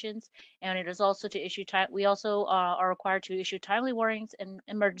locations. And it is also to issue time. We also are required to issue timely warnings and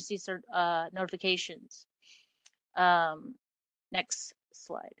emergency notifications. Next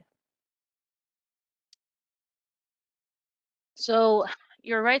slide. So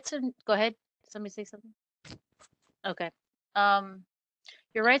your rights and go ahead. Somebody say something. Okay.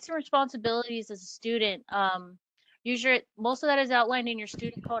 Your rights and responsibilities as a student. Usually, most of that is outlined in your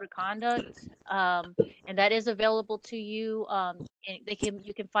student code of conduct, and that is available to you. And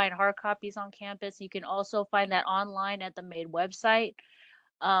you can find hard copies on campus. You can also find that online at the MAID website.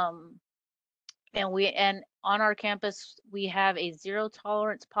 And on our campus, we have a zero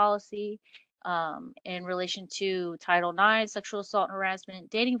tolerance policy in relation to Title IX, sexual assault and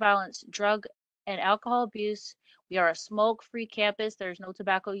harassment, dating violence, drug and alcohol abuse. We are a smoke-free campus. There's no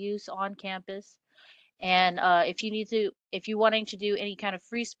tobacco use on campus. And if you're wanting to do any kind of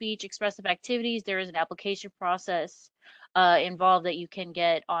free speech, expressive activities, there is an application process involved that you can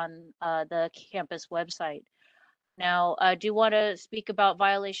get on the campus website. Now, I do want to speak about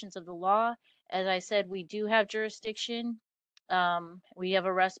violations of the law. As I said, we do have jurisdiction. We have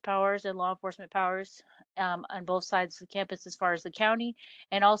arrest powers and law enforcement powers on both sides of the campus as far as the county,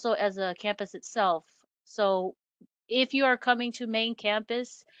 and also as a campus itself. So if you are coming to main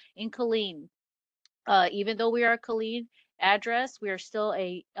campus in Killeen, even though we are a Killeen address, we are still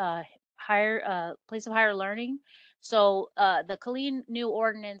a higher place of higher learning. So the Killeen new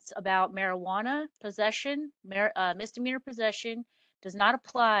ordinance about marijuana possession, misdemeanor possession, does not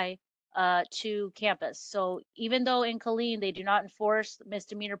apply to campus. So even though in Killeen they do not enforce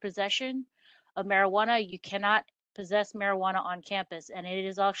misdemeanor possession of marijuana, you cannot possess marijuana on campus. And it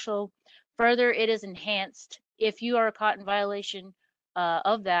is also further, it is enhanced if you are caught in violation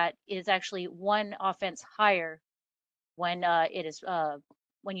of that. It is actually one offense higher when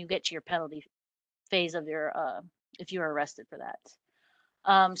when you get to your penalty phase of your if you are arrested for that.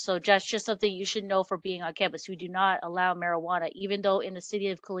 So that's just something you should know for being on campus. We do not allow marijuana, even though in the city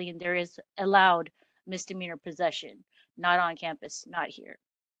of Killeen there is allowed misdemeanor possession, not on campus, not here.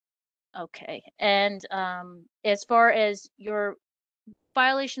 Okay, and as far as your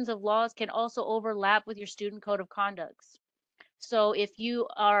violations of laws can also overlap with your student code of conducts. So if you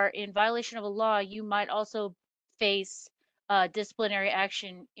are in violation of a law, you might also face disciplinary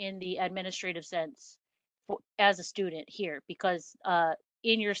action in the administrative sense as a student here, because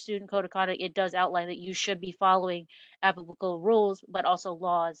in your student code of conduct, it does outline that you should be following applicable rules, but also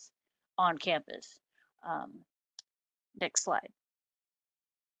laws on campus. Next slide.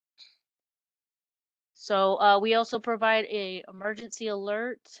 So we also provide a emergency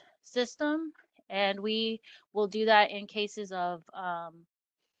alert system, and we will do that in cases of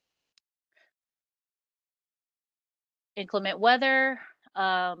inclement weather.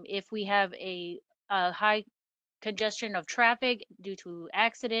 If we have a high congestion of traffic due to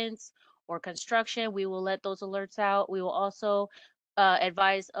accidents or construction, we will let those alerts out. We will also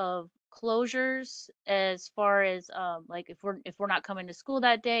advise of closures as far as like if we're not coming to school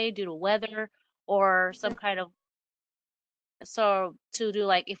that day due to weather or some kind of, so to do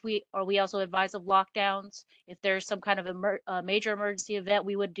like if we also advise of lockdowns if there's some kind of major emergency event,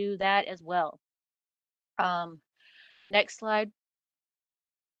 we would do that as well. Next slide.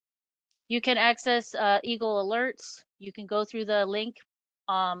 You can access Eagle Alerts. You can go through the link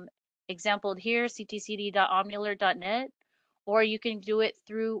exampled here, ctcd.omnialert.net, or you can do it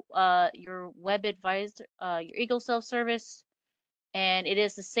through your web advisor, your Eagle self-service, and it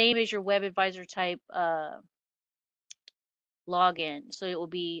is the same as your web advisor type login. So it will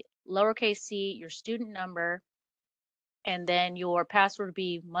be lowercase c, your student number, and then your password would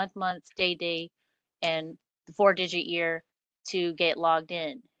be month, day, and the 4-digit year to get logged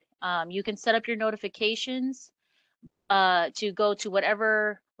in. You can set up your notifications to go to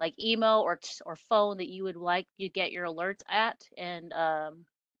whatever like email or phone that you would like you get your alerts at, and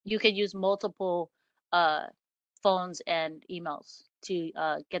you can use multiple phones and emails to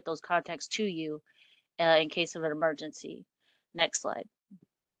get those contacts to you in case of an emergency. Next slide.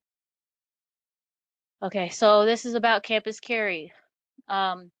 Okay, so this is about campus carry.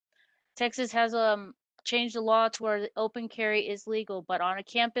 Texas has changed the law to where open carry is legal, but on a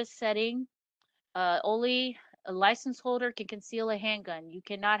campus setting, only a license holder can conceal a handgun. You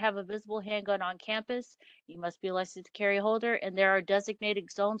cannot have a visible handgun on campus. You must be a licensed carry holder, and there are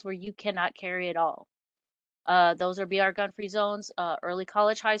designated zones where you cannot carry at all. Those are BR gun-free zones. Early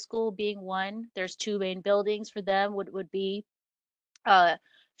college, high school being one. There's two main buildings for them. Would be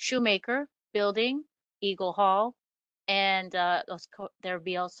Shoemaker Building, Eagle Hall, and there would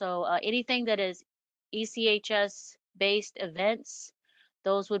be also anything that is ECHS based events.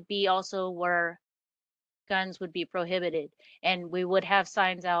 Those would be also where guns would be prohibited, and we would have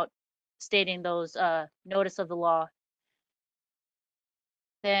signs out stating those notice of the law.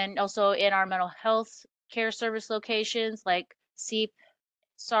 Then also in our mental health care service locations like SEEP,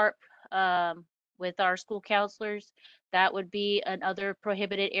 SARP, with our school counselors, that would be another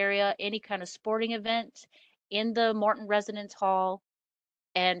prohibited area. Any kind of sporting event in the Morton Residence Hall,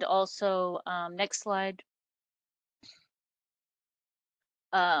 and also next slide.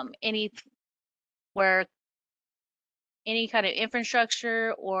 Where any kind of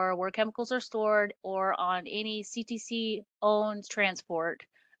infrastructure or where chemicals are stored, or on any CTC owned transport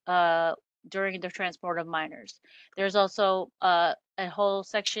during the transport of minors. There's also a whole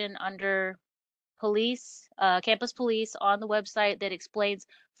section under police, campus police on the website that explains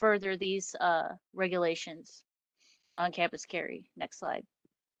further these regulations on campus carry. Next slide.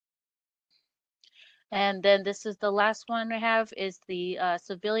 And then this is the last one I have, is the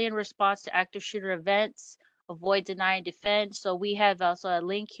civilian response to active shooter events, avoid, deny, and defend. So we have also a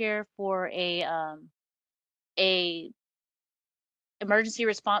link here for a emergency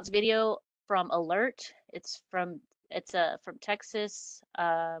response video from Alert. It's from Texas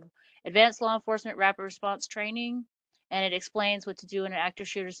Advanced Law Enforcement Rapid Response Training, and it explains what to do in an active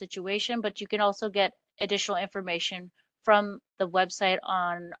shooter situation. But you can also get additional information from the website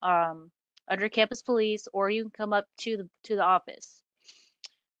on under campus police, or you can come up to the office.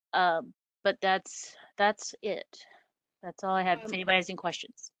 But that's it. That's all I have. If anybody has any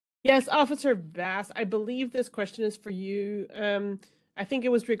questions. Yes, Officer Bass, I believe this question is for you. I think it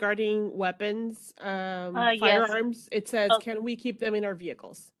was regarding weapons, Yes. firearms. It says, Oh, can we keep them in our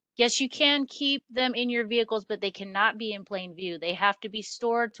vehicles? yes, you can keep them in your vehicles, but they cannot be in plain view. They have to be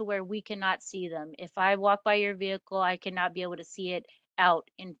stored to where we cannot see them. If I walk by your vehicle, I cannot be able to see it out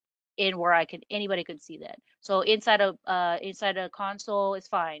in where anybody could see that. So inside a console is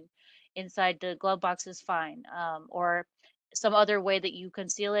fine. Inside the glove box is fine. Or some other way that you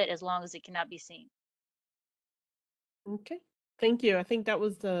conceal it as long as it cannot be seen. Okay, thank you. I think that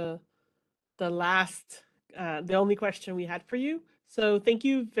was the only question we had for you. So thank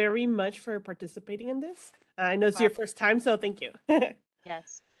you very much for participating in this. I know it's your first time, so thank you.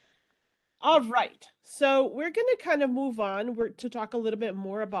 Yes. All right, so we're going to kind of move on to talk a little bit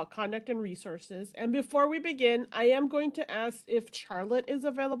more about conduct and resources. And before we begin, I am going to ask if Charlotte is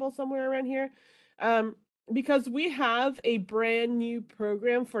available somewhere around here, because we have a brand new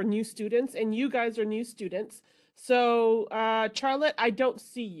program for new students, and you guys are new students. So Charlotte, I don't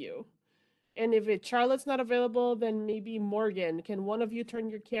see you. And if Charlotte's not available, then maybe Morgan. Can one of you turn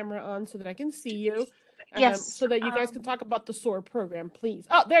your camera on so that I can see you? Yes. So that you guys can talk about the SOAR program, please.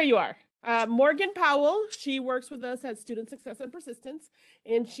 Oh, there you are. Morgan Powell, she works with us at Student Success and Persistence,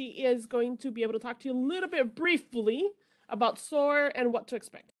 and she is going to be able to talk to you a little bit briefly about SOAR and what to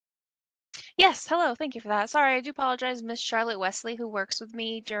expect. Yes, hello, thank you for that. Sorry, I do apologize. Miss Charlotte Wesley, who works with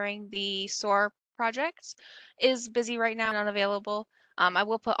me during the SOAR projects, is busy right now and unavailable. I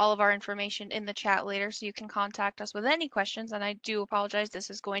will put all of our information in the chat later so you can contact us with any questions, and I do apologize, this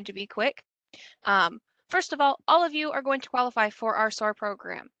is going to be quick. First of all of you are going to qualify for our SOAR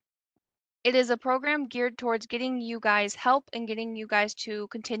program. It is a program geared towards getting you guys help and getting you guys to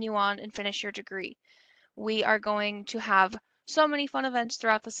continue on and finish your degree. We are going to have so many fun events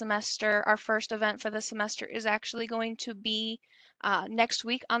throughout the semester. Our first event for the semester is actually going to be next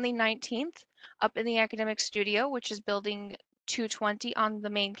week on the 19th up in the academic studio, which is building 220 on the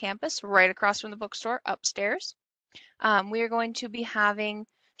main campus, right across from the bookstore upstairs. We are going to be having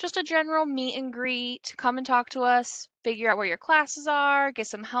just a general meet and greet, come and talk to us, figure out where your classes are, get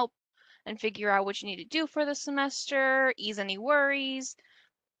some help and figure out what you need to do for the semester, ease any worries,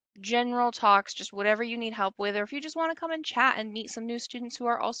 general talks, just whatever you need help with, or if you just want to come and chat and meet some new students who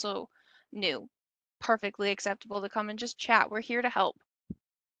are also new, perfectly acceptable to come and just chat. We're here to help.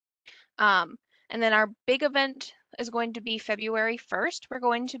 And then our big event is going to be February 1st. We're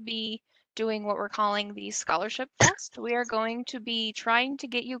going to be doing what we're calling the Scholarship Fest. We are going to be trying to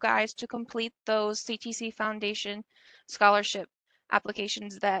get you guys to complete those CTC Foundation scholarship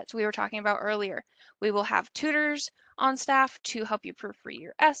applications that we were talking about earlier. We will have tutors on staff to help you proofread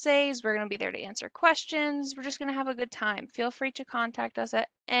your essays. We're going to be there to answer questions. We're just going to have a good time. Feel free to contact us at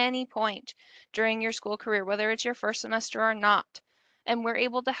any point during your school career, whether it's your first semester or not, and we're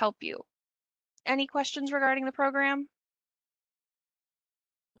able to help you. Any questions regarding the program?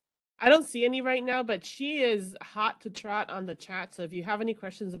 I don't see any right now, but she is hot to trot on the chat. So if you have any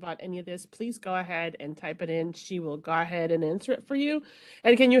questions about any of this, please go ahead and type it in. She will go ahead and answer it for you.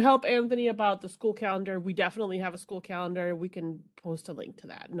 And can you help Anthony about the school calendar? We definitely have a school calendar. We can post a link to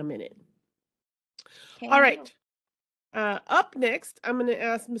that in a minute. All right. Up next, I'm going to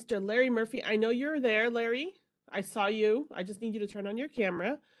ask Mr. Larry Murphy. I know you're there, Larry. I saw you. I just need you to turn on your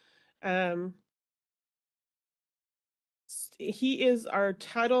camera. He is our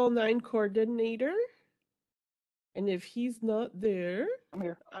Title IX coordinator. And if he's not there, I'm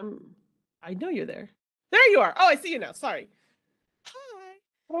here. I know you're there. There you are. Oh, I see you now. Sorry. Hi.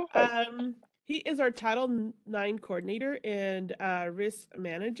 Okay. He is our Title IX coordinator and risk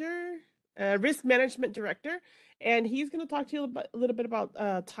management director, and he's going to talk to you a little bit about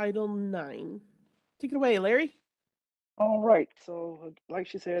Title IX. Take it away, Larry. All right. So, like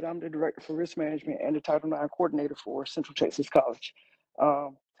she said, I'm the director for risk management and the Title IX coordinator for Central Texas College.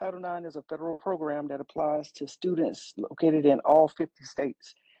 Title IX is a federal program that applies to students located in all 50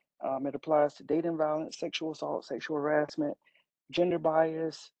 states. It applies to dating violence, sexual assault, sexual harassment, gender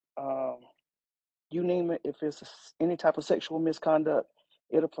bias, you name it. If it's any type of sexual misconduct,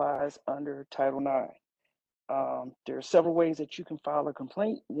 it applies under Title IX. There are several ways that you can file a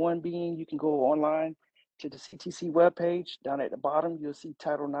complaint. One being you can go online to the CTC webpage. Down at the bottom, you'll see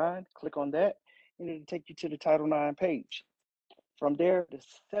Title IX. Click on that, and it'll take you to the Title IX page. From there, the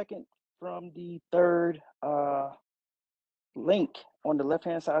second from the third link on the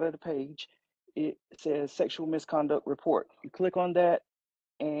left-hand side of the page, it says Sexual Misconduct Report. You click on that,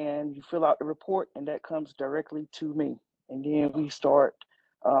 and you fill out the report, and that comes directly to me. And then we start,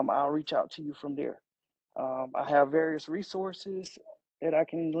 I'll reach out to you from there. I have various resources that I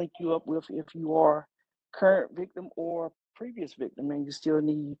can link you up with if you are current victim or previous victim and you still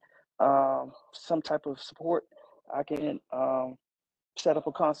need some type of support, I can set up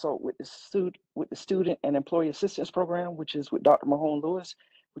a consult with the student and employee assistance program, which is with Dr. Mahone Lewis,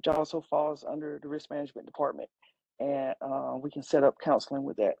 which also falls under the risk management department. And we can set up counseling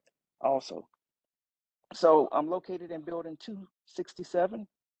with that also. So I'm located in building 267,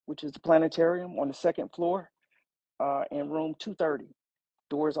 which is the planetarium on the second floor, in room 230.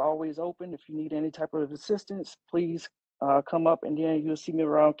 Doors always open. If you need any type of assistance, please come up, and then you'll see me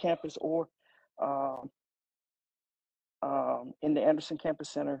around campus or in the Anderson Campus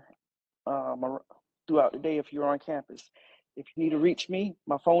Center throughout the day if you're on campus. If you need to reach me,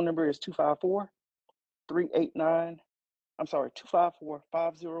 my phone number is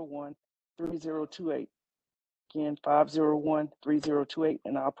 254-501-3028. Again, 501-3028,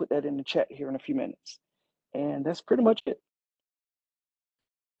 and I'll put that in the chat here in a few minutes. And that's pretty much it.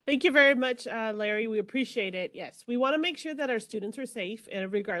 Thank you very much, Larry. We appreciate it. Yes, we want to make sure that our students are safe,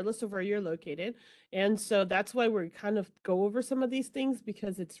 and regardless of where you're located. And so that's why we're kind of go over some of these things,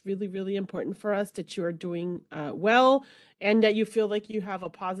 because it's really, really important for us that you are doing well, and that you feel like you have a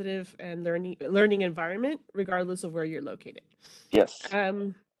positive and learning environment, regardless of where you're located. Yes.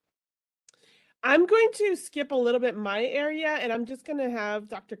 I'm going to skip a little bit my area, and I'm just going to have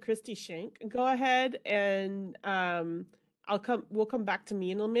Dr. Christy Shank go ahead, and we'll come back to me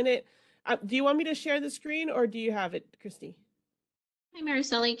in a minute. Do you want me to share the screen, or do you have it, Christy? Hi,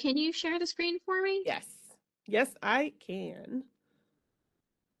 Mariceli. Can you share the screen for me? Yes. Yes, I can.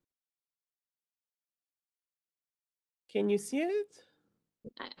 Can you see it?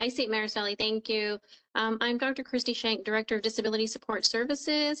 I see it, Mariceli. Thank you. I'm Dr. Christy Shank, Director of Disability Support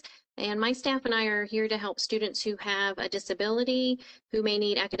Services, and my staff and I are here to help students who have a disability who may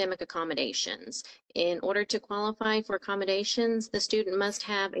need academic accommodations. In order to qualify for accommodations, the student must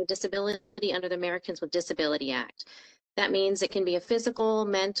have a disability under the Americans with Disability Act. That means it can be a physical,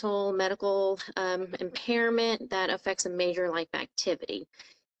 mental, medical impairment that affects a major life activity.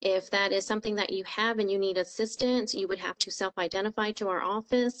 If that is something that you have and you need assistance, you would have to self-identify to our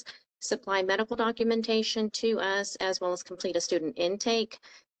office, supply medical documentation to us, as well as complete a student intake.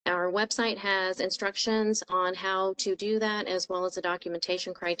 Our website has instructions on how to do that, as well as a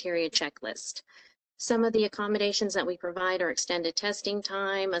documentation criteria checklist. Some of the accommodations that we provide are extended testing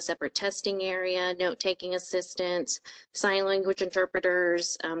time, a separate testing area, note-taking assistance, sign language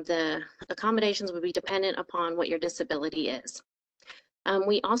interpreters. The accommodations would be dependent upon what your disability is.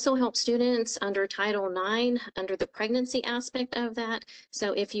 We also help students under Title IX, under the pregnancy aspect of that.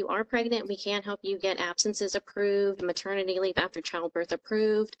 So if you are pregnant, we can help you get absences approved, maternity leave after childbirth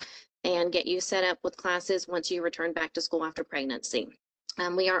approved, and get you set up with classes once you return back to school after pregnancy.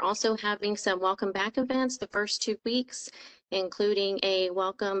 We are also having some welcome back events the first 2 weeks, including a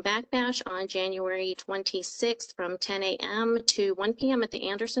welcome back bash on January 26th from 10 a.m. to 1 p.m. at the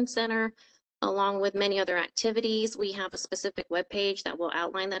Anderson Center. Along with many other activities, we have a specific webpage that will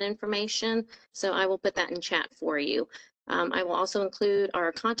outline that information. So I will put that in chat for you. I will also include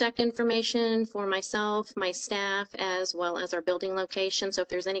our contact information for myself, my staff, as well as our building location. So if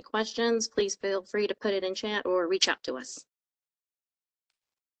there's any questions, please feel free to put it in chat or reach out to us.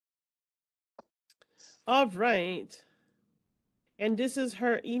 All right. And this is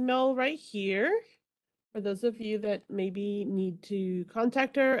her email right here, for those of you that maybe need to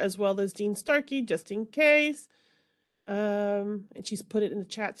contact her, as well as Dean Starkey, just in case. And she's put it in the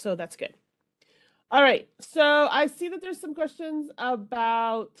chat, so that's good. All right, so I see that there's some questions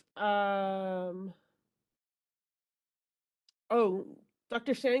about, oh,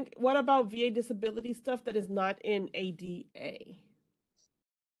 Dr. Shank, what about VA disability stuff that is not in ADA?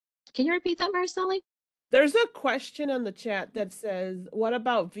 Can you repeat that, Mariceli? There's a question on the chat that says, what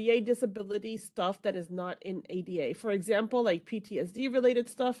about VA disability stuff that is not in ADA? For example, like PTSD related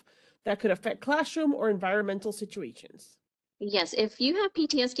stuff that could affect classroom or environmental situations. Yes, if you have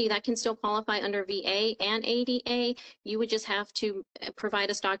PTSD, that can still qualify under VA and ADA. You would just have to provide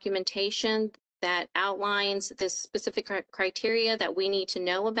us documentation that outlines the specific criteria that we need to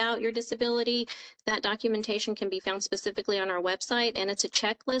know about your disability. That documentation can be found specifically on our website, and it's a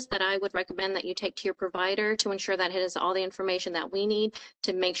checklist that I would recommend that you take to your provider to ensure that it has all the information that we need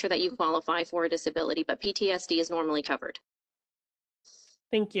to make sure that you qualify for a disability, but PTSD is normally covered.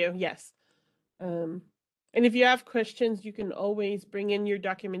 Thank you, yes. And if you have questions, you can always bring in your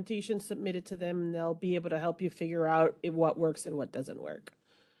documentation, submit it to them, and they'll be able to help you figure out what works and what doesn't work.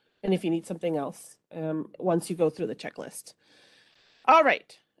 And if you need something else, once you go through the checklist. All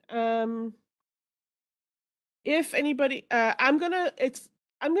right. If anybody, I'm gonna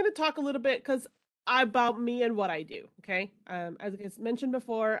talk a little bit about me and what I do. Okay. As I mentioned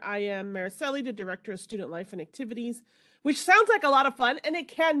before, I am Mariceli, the Director of Student Life and Activities which sounds like a lot of fun, and it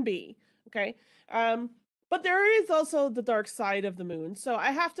can be, okay? But there is also the dark side of the moon. So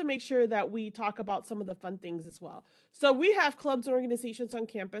I have to make sure that we talk about some of the fun things as well. So we have clubs and organizations on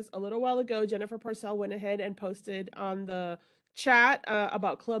campus. A little while ago, Jennifer Parcell went ahead and posted on the chat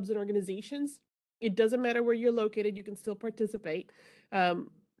about clubs and organizations. It doesn't matter where you're located, you can still participate.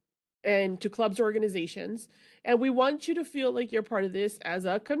 And to clubs or organizations. And we want you to feel like you're part of this as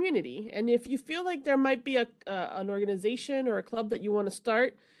a community. And if you feel like there might be an organization or a club that you want to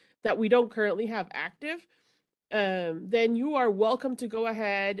start that we don't currently have active, then you are welcome to go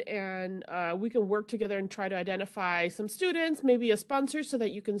ahead and we can work together and try to identify some students, maybe a sponsor, so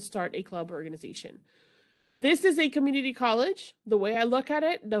that you can start a club or organization. This is a community college. The way I look at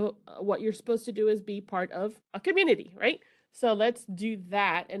it, what you're supposed to do is be part of a community, right? So let's do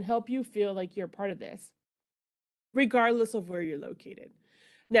that and help you feel like you're part of this, regardless of where you're located.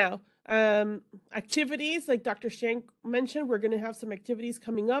 Now, activities, like Dr. Shank mentioned, we're going to have some activities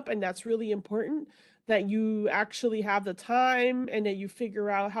coming up, and that's really important that you actually have the time and that you figure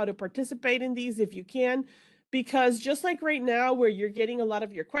out how to participate in these if you can, because just like right now, where you're getting a lot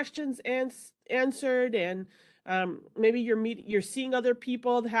of your questions answered, and maybe you're seeing other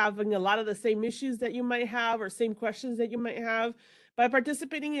people having a lot of the same issues that you might have or same questions that you might have. By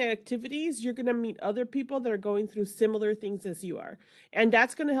participating in activities, you're going to meet other people that are going through similar things as you are. And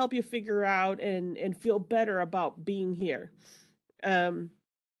that's going to help you figure out and feel better about being here.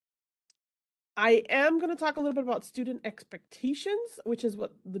 I am going to talk a little bit about student expectations, which is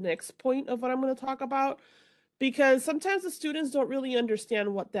what the next point of what I'm going to talk about, because sometimes the students don't really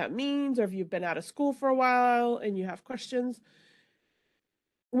understand what that means, or if you've been out of school for a while and you have questions.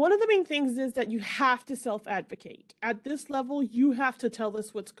 One of the main things is that you have to self-advocate. At this level, you have to tell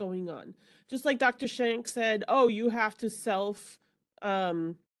us what's going on. Just like Dr. Shank said, oh, you have to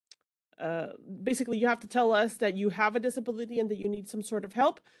basically you have to tell us that you have a disability and that you need some sort of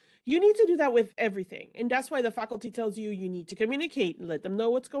help. You need to do that with everything. And that's why the faculty tells you you need to communicate and let them know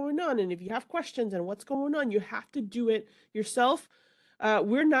what's going on. And if you have questions and what's going on, you have to do it yourself.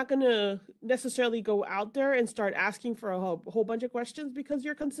 We're not going to necessarily go out there and start asking for a whole bunch of questions, because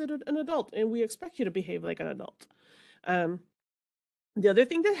you're considered an adult and we expect you to behave like an adult. The other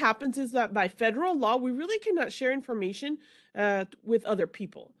thing that happens is that by federal law, we really cannot share information with other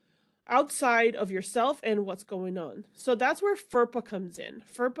people outside of yourself and what's going on. So that's where FERPA comes in.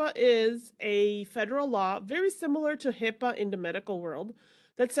 FERPA is a federal law very similar to HIPAA in the medical world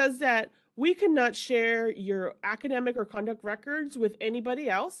that says that we cannot share your academic or conduct records with anybody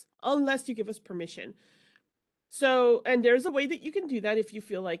else unless you give us permission. So, and there's a way that you can do that if you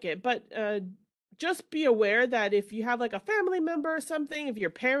feel like it, but just be aware that if you have like a family member or something, if your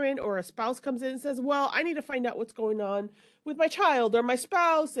parent or a spouse comes in and says, well, I need to find out what's going on with my child or my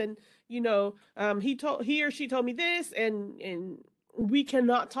spouse, and you know, he or she told me this, and we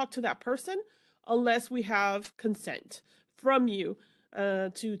cannot talk to that person unless we have consent from you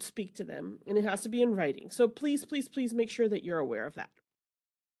to speak to them, and it has to be in writing. So please, please, please make sure that you're aware of that.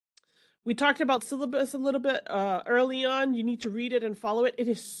 We talked about syllabus a little bit early on. You need to read it and follow it. It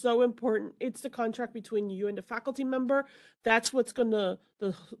is so important. It's the contract between you and the faculty member. That's what's the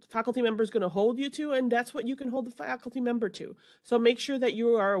faculty member is going to hold you to, and that's what you can hold the faculty member to. So make sure that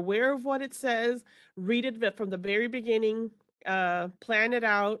you are aware of what it says, read it from the very beginning, plan it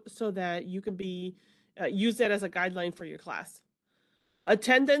out so that you can use that as a guideline for your class.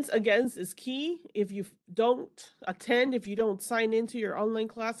 Attendance, again, is key. If you don't attend, if you don't sign into your online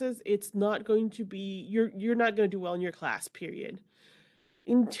classes, it's not going to be, you're not going to do well in your class, period.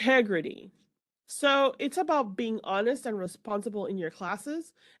 Integrity. So it's about being honest and responsible in your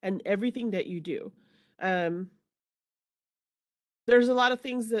classes and everything that you do. There's a lot of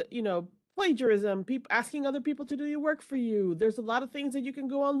things that, you know, plagiarism, people asking other people to do your work for you. There's a lot of things that you can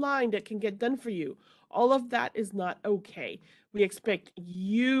go online that can get done for you. All of that is not okay. We expect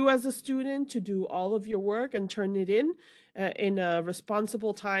you as a student to do all of your work and turn it in a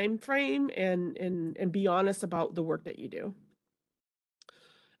responsible time frame, and be honest about the work that you do.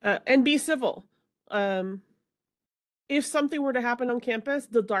 And be civil. If something were to happen on campus,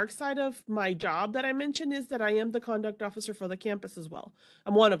 the dark side of my job that I mentioned is that I am the conduct officer for the campus as well.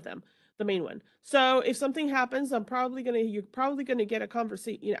 I'm one of them, the main one. So if something happens, you're probably gonna get a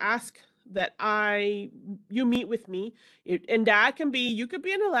conversation, ask that you meet with me, and that can be, you could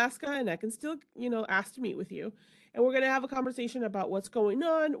be in Alaska and I can still, ask to meet with you. And we're going to have a conversation about what's going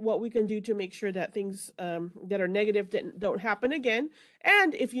on, what we can do to make sure that things that are negative don't happen again,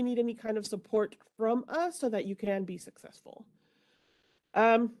 and if you need any kind of support from us so that you can be successful.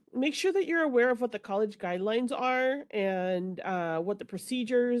 Make sure that you're aware of what the college guidelines are and what the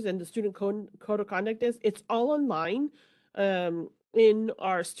procedures and the student code of conduct is. It's all online. in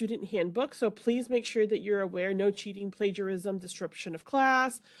our student handbook. So please make sure that you're aware, no cheating, plagiarism, disruption of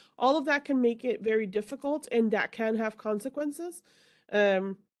class. All of that can make it very difficult, and that can have consequences.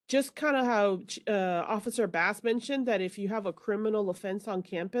 Just kind of how Officer Bass mentioned that if you have a criminal offense on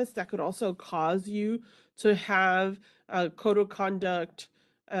campus, that could also cause you to have a code of conduct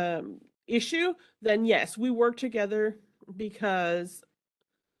issue, then yes, we work together, because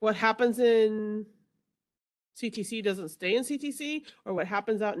what happens in CTC doesn't stay in CTC, or what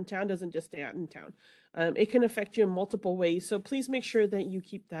happens out in town doesn't just stay out in town. It can affect you in multiple ways, so please make sure that you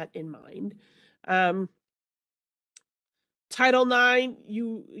keep that in mind. Title IX,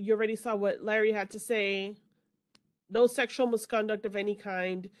 you already saw what Larry had to say. No sexual misconduct of any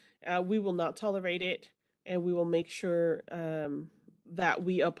kind. We will not tolerate it, and we will make sure that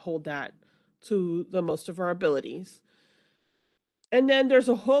we uphold that to the most of our abilities. And then there's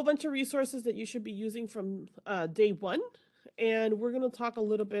a whole bunch of resources that you should be using from day one, and we're going to talk a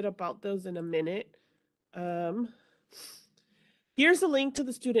little bit about those in a minute. Here's a link to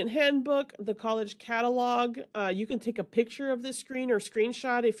the student handbook, the college catalog. You can take a picture of this screen or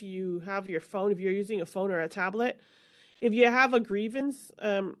screenshot if you have your phone, if you're using a phone or a tablet. If you have a grievance,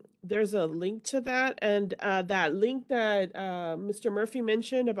 there's a link to that. And that link that Mr. Murphy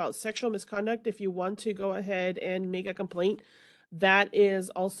mentioned about sexual misconduct, if you want to go ahead and make a complaint, that is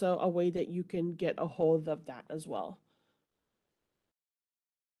also a way that you can get a hold of that as well.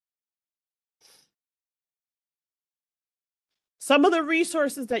 Some of the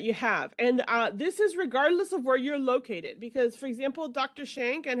resources that you have, and this is regardless of where you're located, because for example, Dr.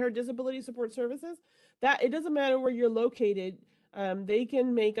 Shank and her disability support services, that it doesn't matter where you're located, they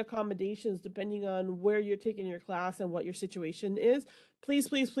can make accommodations depending on where you're taking your class and what your situation is. Please,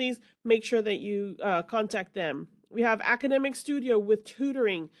 please, please make sure that you contact them. We have Academic Studio with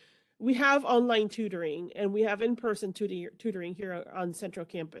tutoring. We have online tutoring, and we have in-person tutoring here on Central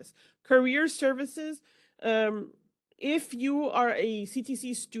Campus. Career services, if you are a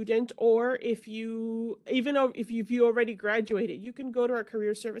CTC student, or if you already graduated, you can go to our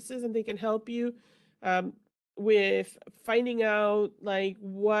career services and they can help you with finding out like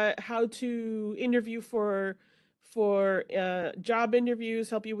how to interview for job interviews,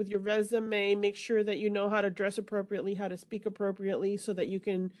 help you with your resume, make sure that you know how to dress appropriately, how to speak appropriately, so that you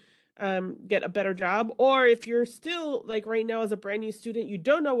can get a better job. Or if you're still, like right now as a brand new student, you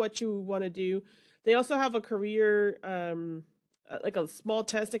don't know what you want to do, they also have a career, like a small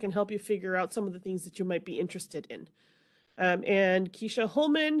test that can help you figure out some of the things that you might be interested in. And Keisha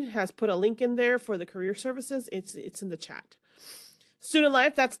Holman has put a link in there for the career services. It's in the chat. Student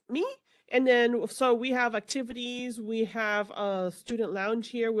Life, that's me. And then, so we have activities, we have a student lounge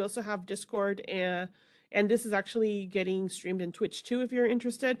here. We also have Discord, and this is actually getting streamed in Twitch too, if you're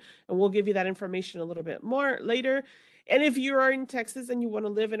interested. And we'll give you that information a little bit more later. And if you are in Texas and you want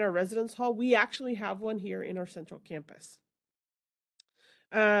to live in our residence hall, we actually have one here in our Central Campus.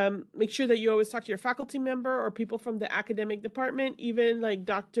 Make sure that you always talk to your faculty member or people from the academic department, even like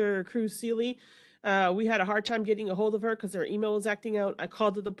Dr. Cruz Seeley. We had a hard time getting a hold of her because her email was acting out. I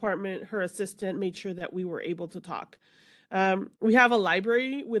called the department, her assistant made sure that we were able to talk. We have a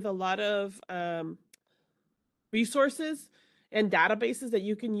library with a lot of resources and databases that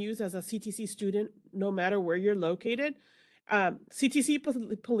you can use as a CTC student, no matter where you're located.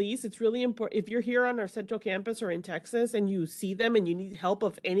 CTC police, it's really important. If you're here on our Central Campus or in Texas and you see them and you need help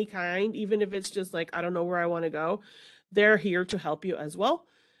of any kind, even if it's just like, I don't know where I want to go, they're here to help you as well.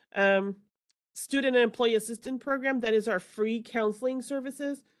 Student and Employee Assistance Program, that is our free counseling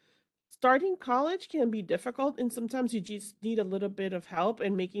services. Starting college can be difficult, and sometimes you just need a little bit of help,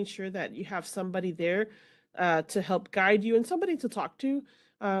 and making sure that you have somebody there to help guide you and somebody to talk to.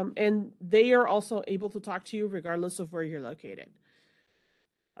 And they are also able to talk to you regardless of where you're located.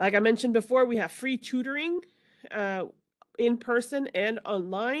 Like I mentioned before, we have free tutoring in person and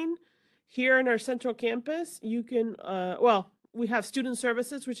online. Here in our Central Campus, you can, we have student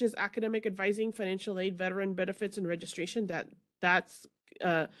services, which is academic advising, financial aid, veteran benefits, and registration. That's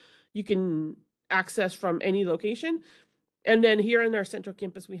you can access from any location. And then here in our Central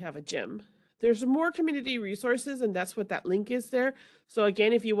Campus, we have a gym. There's more community resources, and that's what that link is there. So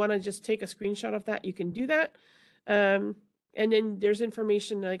again, if you want to just take a screenshot of that, you can do that. And then there's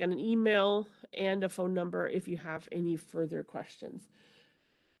information like an email and a phone number if you have any further questions.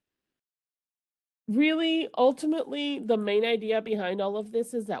 Really, ultimately, the main idea behind all of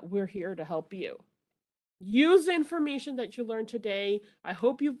this is that we're here to help you. Use the information that you learned today. I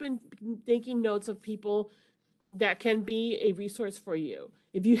hope you've been taking notes of people that can be a resource for you.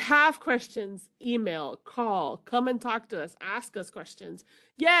 If you have questions, email, call, come and talk to us, ask us questions.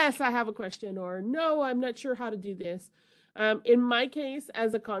 Yes, I have a question, or no, I'm not sure how to do this. In my case,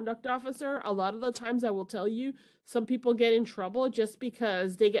 as a conduct officer, a lot of the times I will tell you, some people get in trouble just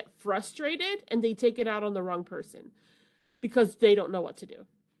because they get frustrated and they take it out on the wrong person because they don't know what to do.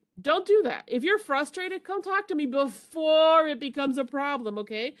 Don't do that. If you're frustrated, come talk to me before it becomes a problem,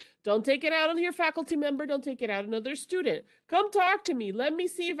 okay? Don't take it out on your faculty member. Don't take it out on another student. Come talk to me. Let me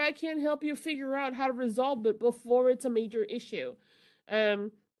see if I can help you figure out how to resolve it before it's a major issue.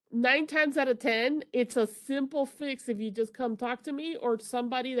 9 times out of 10, it's a simple fix if you just come talk to me or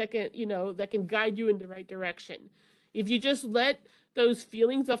somebody that can, that can guide you in the right direction. If you just let those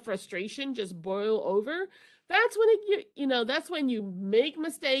feelings of frustration just boil over, that's when that's when you make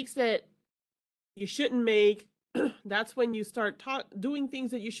mistakes that you shouldn't make. That's when you start doing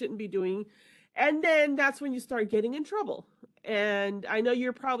things that you shouldn't be doing. And then that's when you start getting in trouble. And I know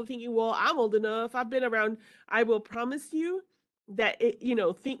you're probably thinking, well, I'm old enough. I've been around. I will promise you that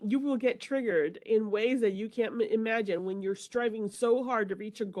you will get triggered in ways that you can't imagine when you're striving so hard to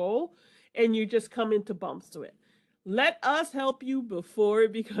reach a goal and you just come into bumps to it. Let us help you before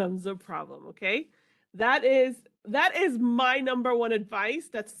it becomes a problem, okay? That is my number one advice.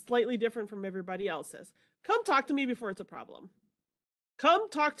 That's slightly different from everybody else's. Come talk to me before it's a problem. Come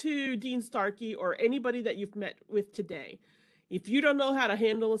talk to Dean Starkey or anybody that you've met with today. If you don't know how to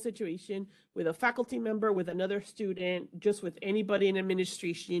handle a situation with a faculty member, with another student, just with anybody in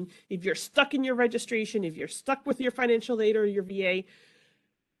administration, if you're stuck in your registration, if you're stuck with your financial aid or your VA,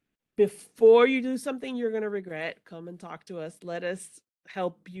 before you do something you're going to regret, come and talk to us. Let us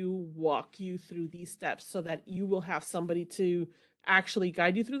help you, walk you through these steps so that you will have somebody to actually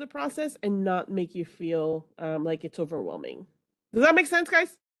guide you through the process and not make you feel like it's overwhelming. Does that make sense,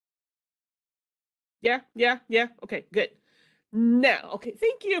 guys? Yeah. Okay, good. Now, okay,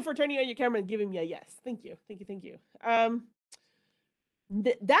 thank you for turning on your camera and giving me a yes. Thank you.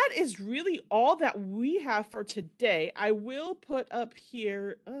 That is really all that we have for today. I will put up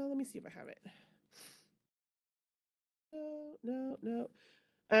here, let me see if I have it. No.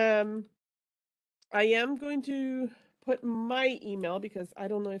 I am going to put my email because I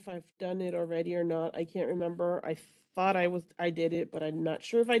don't know if I've done it already or not. I can't remember. I thought I did it, but I'm not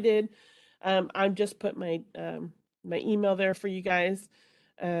sure if I did. I'm just put my my email there for you guys.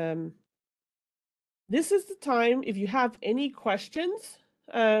 This is the time. If you have any questions,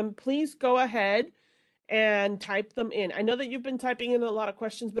 please go ahead and type them in. I know that you've been typing in a lot of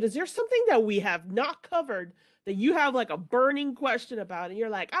questions, but is there something that we have not covered that you have like a burning question about and you're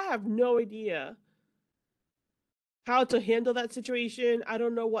like, I have no idea how to handle that situation. I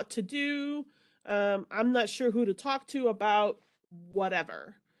don't know what to do. I'm not sure who to talk to about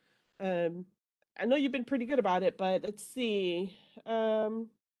whatever. I know you've been pretty good about it, but let's see. Oh,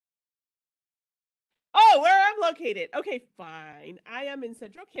 where I'm located. Okay, fine. I am in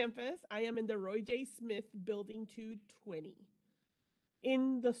Central Campus. I am in the Roy J. Smith Building 220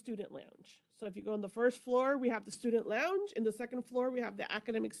 in the student lounge. So if you go on the first floor, we have the student lounge. In the second floor, we have the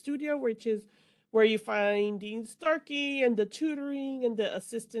academic studio, which is where you find Dean Starkey and the tutoring and the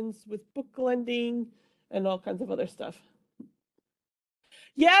assistance with book lending and all kinds of other stuff.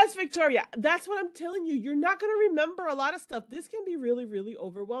 Yes, Victoria, that's what I'm telling you. You're not going to remember a lot of stuff. This can be really, really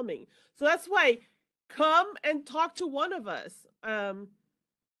overwhelming. So that's why come and talk to one of us.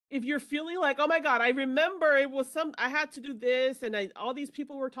 If you're feeling like, oh my God, I remember it was I had to do this and all these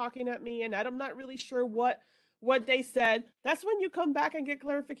people were talking at me and I'm not really sure what they said. That's when you come back and get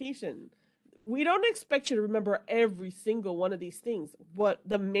clarification. We don't expect you to remember every single one of these things. What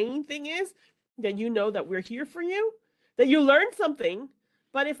the main thing is that you know that we're here for you, that you learned something,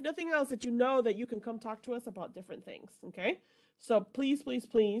 but if nothing else, that you know that you can come talk to us about different things, okay? So please, please,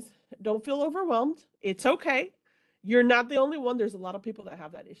 please don't feel overwhelmed. It's okay. You're not the only one. There's a lot of people that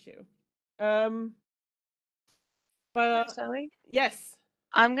have that issue. But Zoe? yes.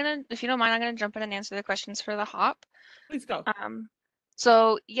 If you don't mind, I'm gonna jump in and answer the questions for the HOP. Please go.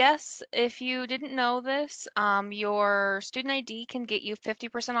 So yes, if you didn't know this, your student ID can get you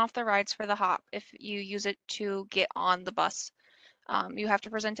 50% off the rides for the HOP if you use it to get on the bus. You have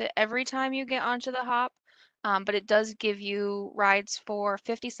to present it every time you get onto the HOP, but it does give you rides for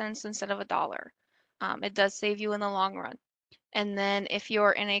 50 cents instead of $1. It does save you in the long run. And then if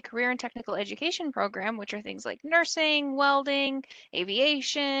you're in a career and technical education program, which are things like nursing, welding,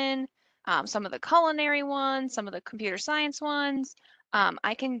 aviation, some of the culinary ones, some of the computer science ones,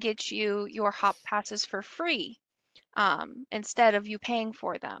 I can get you your HOP passes for free instead of you paying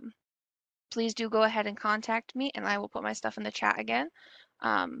for them. Please do go ahead and contact me and I will put my stuff in the chat again.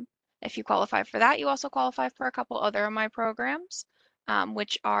 If you qualify for that, you also qualify for a couple other of my programs,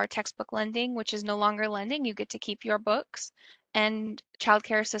 which are textbook lending, which is no longer lending. You get to keep your books, and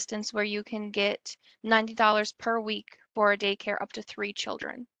childcare assistance, where you can get $90 per week for a daycare up to 3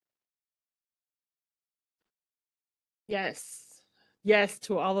 children. Yes. Yes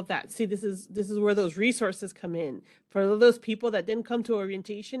to all of that. See, this is where those resources come in. For those people that didn't come to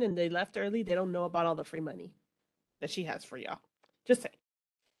orientation and they left early, they don't know about all the free money that she has for y'all. Just saying.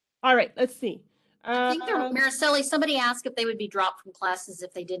 All right, let's see. I think Mariceli, somebody asked if they would be dropped from classes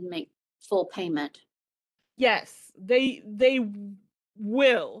if they didn't make full payment. Yes, they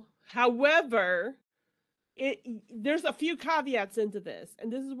will. However, there's a few caveats into this,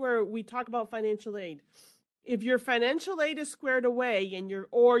 and this is where we talk about financial aid. If your financial aid is squared away and your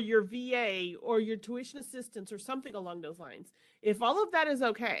VA or your tuition assistance or something along those lines, if all of that is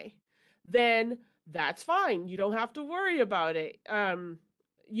okay, then that's fine. You don't have to worry about it.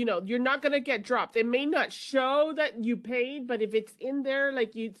 You know, you're not going to get dropped. It may not show that you paid, but if it's in there,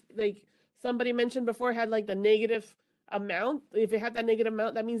 like somebody mentioned before, had like the negative amount. If it had that negative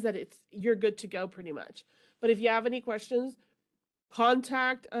amount, that means that you're good to go pretty much. But if you have any questions,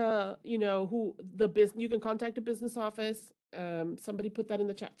 contact you know, you can contact the business office. Somebody put that in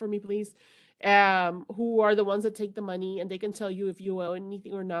the chat for me, please. Who are the ones that take the money, and they can tell you if you owe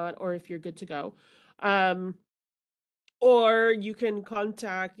anything or not, or if you're good to go. Or you can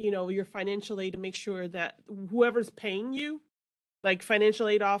contact, you know, your financial aid to make sure that whoever's paying you, like financial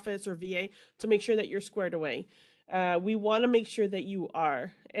aid office or VA, to make sure that you're squared away. We want to make sure that you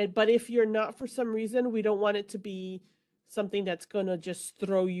are. But if you're not for some reason, we don't want it to be something that's going to just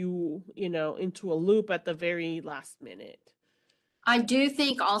throw you, you know, into a loop at the very last minute. I do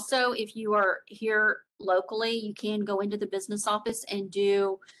think also if you are here locally, you can go into the business office and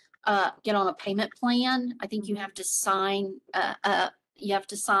get on a payment plan. I think you have to sign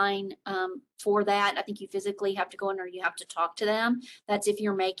for that. I think you physically have to go in, or you have to talk to them. That's if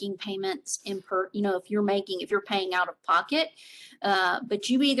you're making payments you know, if you're paying out of pocket. But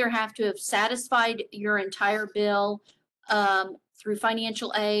you either have to have satisfied your entire bill through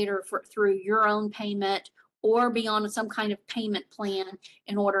financial aid or through your own payment, or be on some kind of payment plan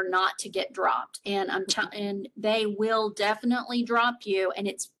in order not to get dropped. And and they will definitely drop you, and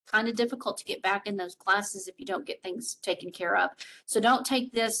it's kind of difficult to get back in those classes if you don't get things taken care of. So don't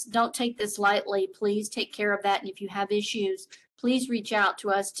take this lightly. Please take care of that. And if you have issues, please reach out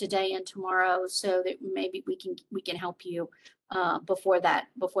to us today and tomorrow so that maybe we can help you before that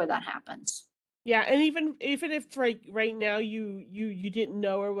happens. Yeah, and even if right now you didn't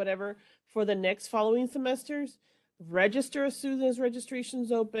know or whatever, for the next following semesters, register as soon as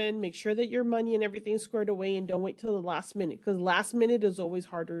registration's open. Make sure that your money and everything's squared away, and don't wait till the last minute, because last minute is always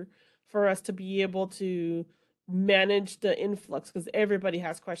harder for us to be able to manage the influx, because everybody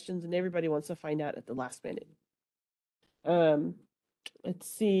has questions and everybody wants to find out at the last minute. Let's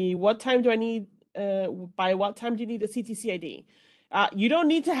see, what time do I need? By what time do you need a CTC ID? You don't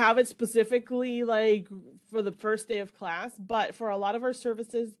need to have it specifically like for the first day of class, but for a lot of our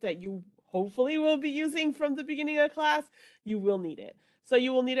services that you hopefully will be using from the beginning of class, you will need it. So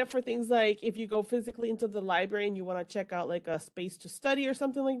you will need it for things like if you go physically into the library and you want to check out like a space to study or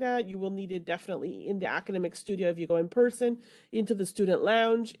something like that, you will need it definitely in the academic studio if you go in person, into the student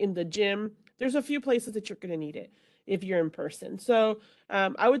lounge, in the gym. There's a few places that you're going to need it if you're in person. So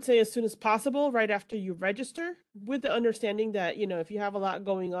I would say as soon as possible, right after you register, with the understanding that, you know, if you have a lot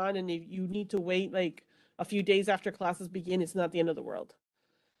going on and if you need to wait like a few days after classes begin, it's not the end of the world.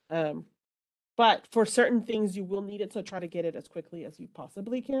 But for certain things, you will need it, so try to get it as quickly as you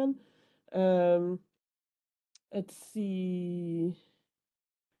possibly can. Let's see.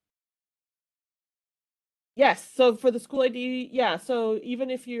 Yes, so for the school ID, yeah, so even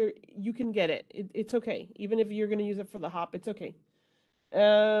if you can get it, it's okay. Even if you're going to use it for the hop, it's okay.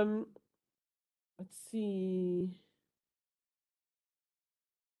 Let's see.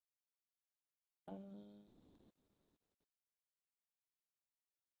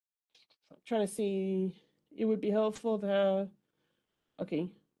 I'm trying to see, it would be helpful to have, okay.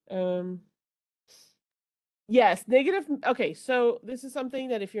 Yes, negative. Okay, so this is something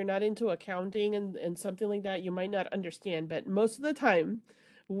that if you're not into accounting and something like that, you might not understand. But most of the time,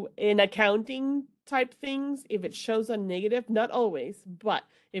 in accounting type things, if it shows a negative, not always, but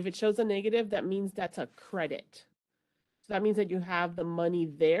if it shows a negative, that means that's a credit. So that means that you have the money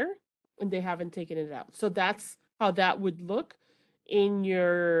there and they haven't taken it out. So that's how that would look in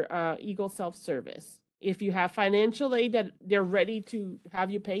your Eagle self-service. If you have financial aid that they're ready to have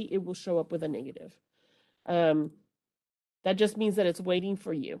you pay, it will show up with a negative. That just means that it's waiting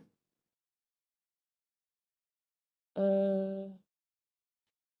for you.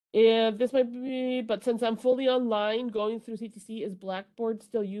 Yeah, this might be, but since I'm fully online going through CTC, is Blackboard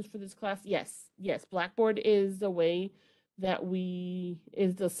still used for this class? Yes, Blackboard is the way that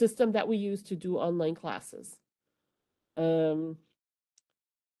is the system that we use to do online classes. And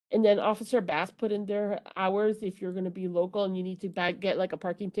then Officer Bass put in their hours if you're going to be local and you need to get like a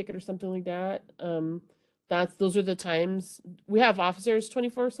parking ticket or something like that. Those are the times. We have officers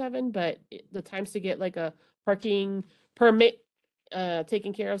 24/7, but the times to get like a parking permit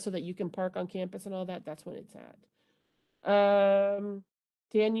taken care of so that you can park on campus and all that, that's when it's at.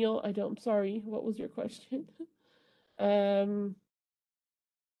 Daniel, I'm sorry, what was your question?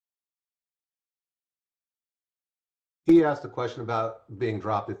 He asked a question about being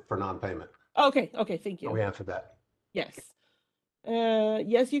dropped for non-payment. Okay, thank you. We answered that. Yes.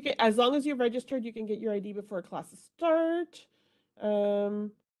 Yes, you can, as long as you're registered, you can get your ID before classes start.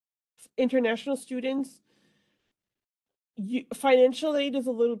 International students, financial aid is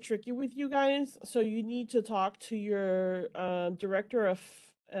a little tricky with you guys, so you need to talk to your director of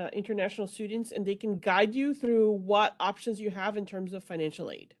international students, and they can guide you through what options you have in terms of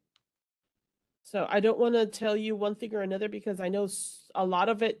financial aid. So I don't want to tell you one thing or another because I know a lot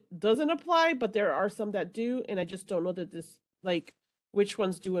of it doesn't apply, but there are some that do, and I just don't know that which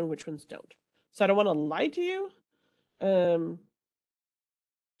ones do and which ones don't. So I don't want to lie to you.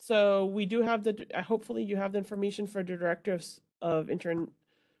 So we do have hopefully you have the information for the directors of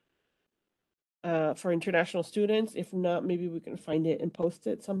for international students. If not, maybe we can find it and post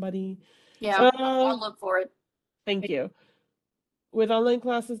it. Somebody. Yeah, I'll look for it. Thank you. With online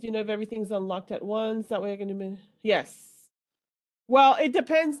classes, do you know if everything's unlocked at once? That way I can do yes. Well, it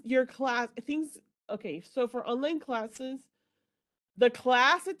depends your class. Okay, so for online classes, the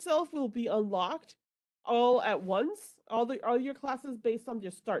class itself will be unlocked all at once. All your classes based on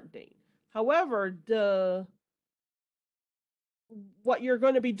your start date. However, what you're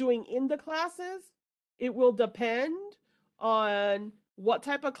going to be doing in the classes, it will depend on what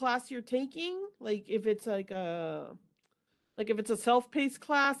type of class you're taking. Like if it's if it's a self-paced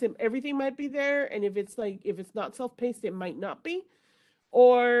class, everything might be there. And if it's not self-paced, it might not be.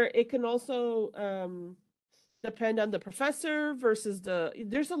 Or it can also depend on the professor versus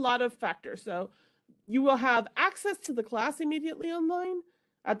there's a lot of factors. So you will have access to the class immediately online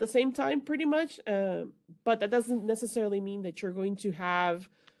at the same time, pretty much. But that doesn't necessarily mean that you're going to have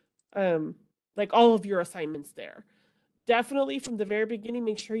all of your assignments there. Definitely from the very beginning,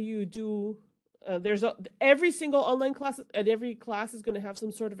 make sure you do. Every single online class and every class is going to have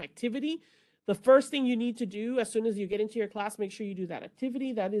some sort of activity. The first thing you need to do as soon as you get into your class, make sure you do that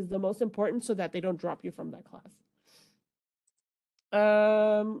activity. That is the most important so that they don't drop you from that class.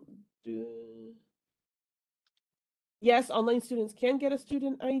 Yes, online students can get a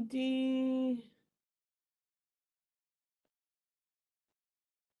student ID.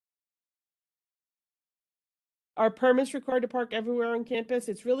 Are permits required to park everywhere on campus?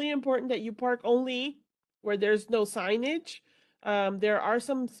 It's really important that you park only where there's no signage. There are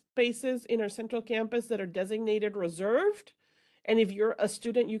some spaces in our central campus that are designated reserved. And if you're a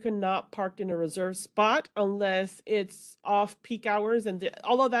student, you cannot park in a reserved spot unless it's off peak hours, and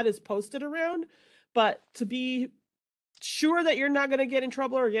all of that is posted around. But to be sure that you're not going to get in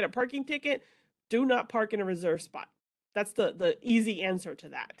trouble or get a parking ticket, do not park in a reserved spot. That's the easy answer to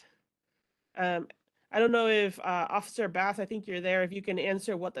that. I don't know if Officer Bass, I think you're there, if you can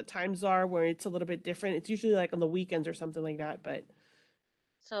answer what the times are where it's a little bit different. It's usually like on the weekends or something like that, but.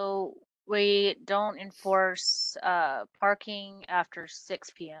 So we don't enforce parking after 6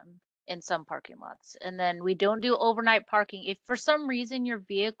 p.m. in some parking lots. And then we don't do overnight parking. If for some reason your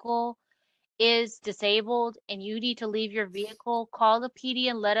vehicle is disabled and you need to leave your vehicle, call the PD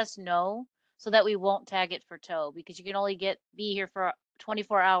and let us know so that we won't tag it for tow, because you can only be here for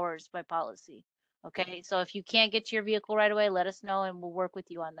 24 hours by policy. Okay, so if you can't get to your vehicle right away, let us know and we'll work with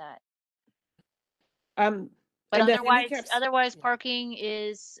you on that. But otherwise, parking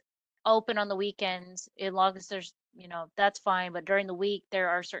is open on the weekends as long as there's, that's fine. But during the week, there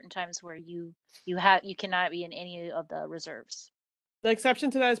are certain times where you cannot be in any of the reserves. The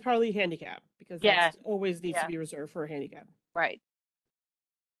exception to that is probably handicap, because that always needs to be reserved for a handicap. Right.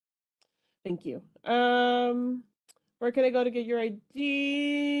 Thank you. Where can I go to get your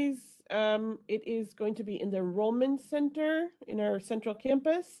IDs? It is going to be in the enrollment center in our central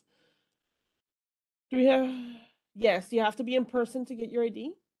campus. Do we have? Yes, you have to be in person to get your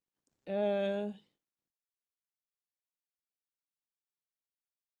ID.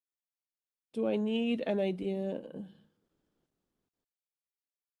 Do I need an idea?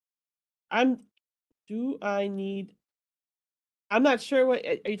 I'm not sure what,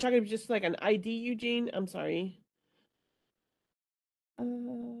 are you talking about just like an ID, Eugene? I'm sorry.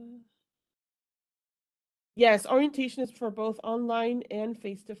 Yes, orientation is for both online and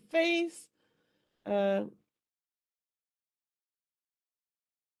face-to-face.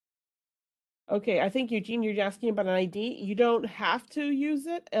 Okay, I think Eugene, you're asking about an ID. You don't have to use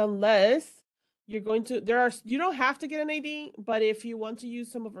it unless you're going to, you don't have to get an ID, but if you want to use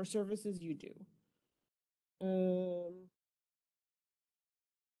some of our services, you do.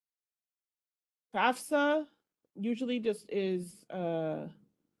 FAFSA usually just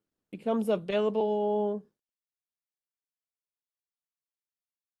becomes available.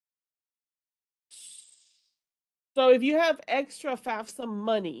 So if you have extra FAFSA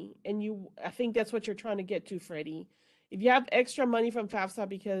money, and I think that's what you're trying to get to, Freddie. If you have extra money from FAFSA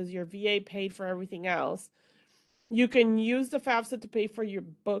because your VA paid for everything else, you can use the FAFSA to pay for your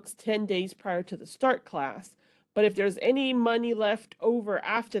books 10 days prior to the start class. But if there's any money left over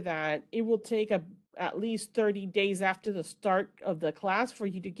after that, it will take at least 30 days after the start of the class for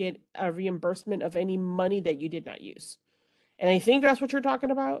you to get a reimbursement of any money that you did not use. And I think that's what you're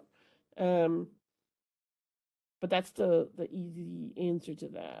talking about. But that's the easy answer to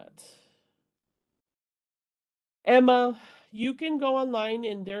that. Emma, you can go online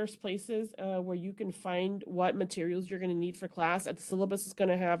and there's places where you can find what materials you're going to need for class. At the syllabus is going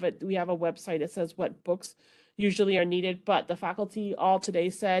to have it. We have a website that says what books usually are needed, but the faculty all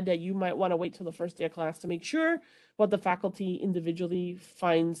today said that you might want to wait till the first day of class to make sure what the faculty individually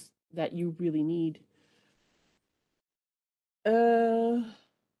finds that you really need.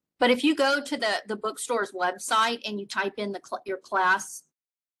 But if you go to the bookstore's website and you type in your class,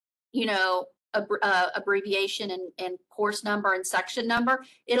 you know, abbreviation and course number and section number,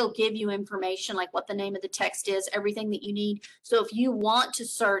 it'll give you information like what the name of the text is, everything that you need. So if you want to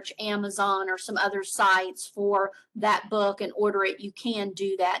search Amazon or some other sites for that book and order it, you can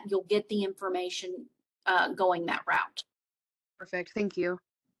do that. You'll get the information going that route. Perfect. Thank you.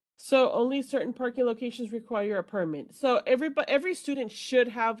 So only certain parking locations require a permit. So every student should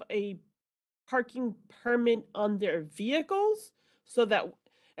have a parking permit on their vehicles, so that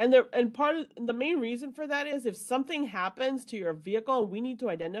and part of the main reason for that is if something happens to your vehicle and we need to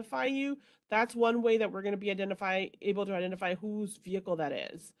identify you, that's one way that we're going to be able to identify whose vehicle that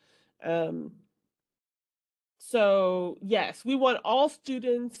is. So yes, we want all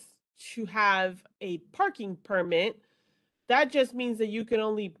students to have a parking permit. That just means that you can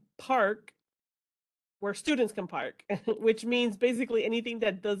only park where students can park, which means basically anything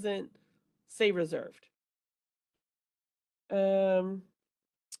that doesn't say reserved.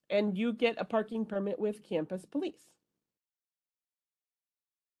 And you get a parking permit with campus police.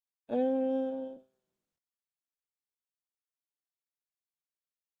 I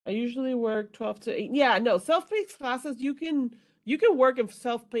usually work 12 to 8. Yeah, no, self-paced classes, you can work in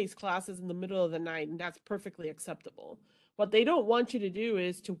self-paced classes in the middle of the night, and that's perfectly acceptable. What they don't want you to do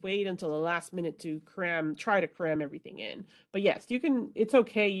is to wait until the last minute to try to cram everything in. But yes, it's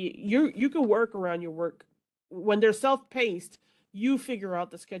okay. You can work around your work. When they're self-paced, you figure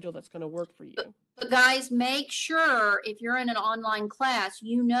out the schedule that's going to work for you. But guys, make sure if you're in an online class,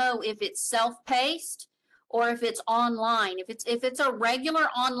 you know if it's self-paced or if it's online. If it's a regular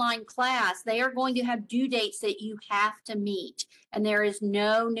online class, they are going to have due dates that you have to meet, and there is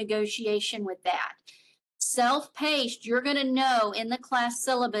no negotiation with that. Self-paced, you're going to know in the class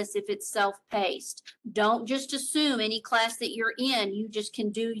syllabus if it's self-paced. Don't just assume any class that you're in, you just can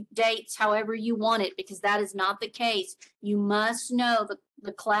do dates however you want it, because that is not the case. You must know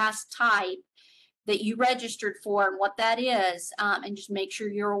the class type that you registered for and what that is, and just make sure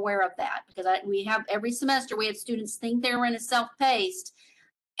you're aware of that, because every semester we have students think they're in a self-paced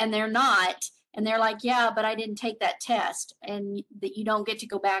and they're not. And they're like, yeah, but I didn't take that test, and that you don't get to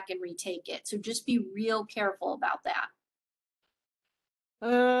go back and retake it. So just be real careful about that.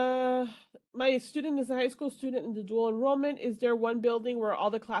 My student is a high school student in the dual enrollment. Is there one building where all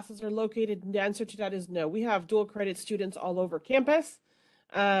the classes are located? And the answer to that is no. We have dual credit students all over campus.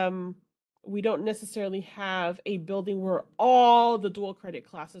 We don't necessarily have a building where all the dual credit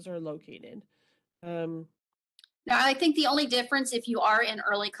classes are located. Now, I think the only difference, if you are in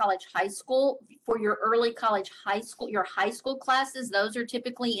early college high school, for your early college high school, your high school classes, those are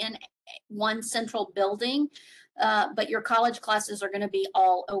typically in one central building, but your college classes are going to be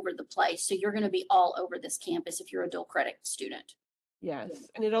all over the place. So you're going to be all over this campus if you're a dual credit student. Yes,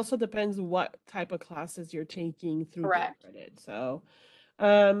 and it also depends what type of classes you're taking through dual credit. So,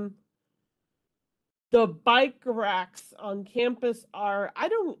 the bike racks on campus I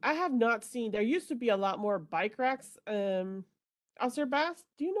have not seen, there used to be a lot more bike racks. Officer Bass,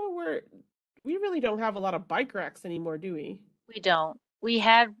 do you know where, we really don't have a lot of bike racks anymore, do we? We don't. We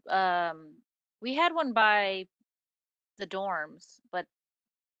had one by the dorms, but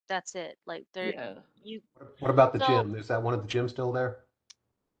that's it. Like What about the gym? Is that one of the gyms still there?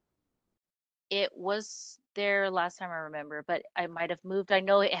 It was there last time I remember, but I might have moved. I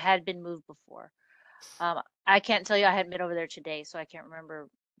know it had been moved before. I can't tell you, I hadn't been over there today, so I can't remember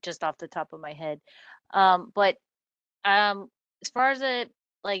just off the top of my head. But as far as it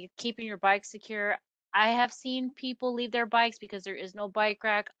like keeping your bike secure, I have seen people leave their bikes because there is no bike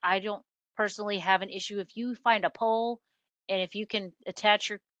rack. I don't personally have an issue if you find a pole and if you can attach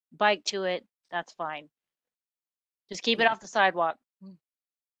your bike to it, that's fine. Just keep it Yeah. off the sidewalk.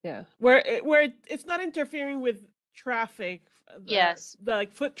 Yeah, it's not interfering with traffic, Yes. the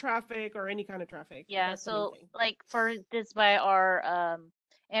like foot traffic or any kind of traffic. Yeah, That's the main so thing. like for instance, by our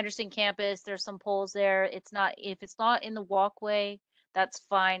Anderson campus, there's some poles there. It's not if it's not in the walkway, that's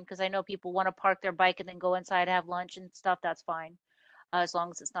fine because I know people want to park their bike and then go inside, have lunch and stuff. That's fine, as long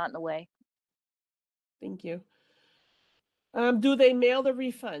as it's not in the way. Thank you. Do they mail the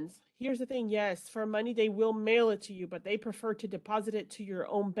refunds? Here's the thing, yes, for money they will mail it to you, but they prefer to deposit it to your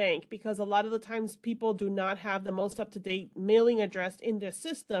own bank because a lot of the times people do not have the most up-to-date mailing address in their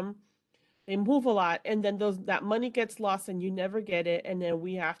system. They move a lot, and then that money gets lost and you never get it, and then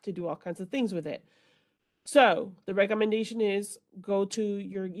we have to do all kinds of things with it. So the recommendation is go to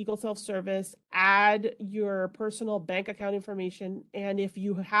your Eagle Self-Service, add your personal bank account information, and if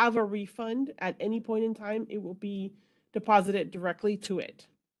you have a refund at any point in time, it will be deposited directly to it.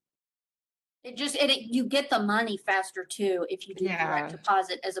 You get the money faster too if you do Yeah. direct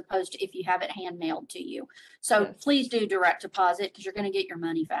deposit as opposed to if you have it hand mailed to you. So Yes. please do direct deposit because you're going to get your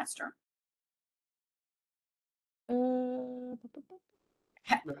money faster.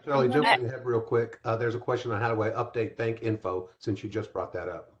 Shirley, jumping ahead real quick, there's a question on how do I update bank info since you just brought that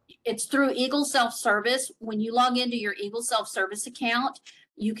up. It's through Eagle Self-Service. When you log into your Eagle Self-Service account,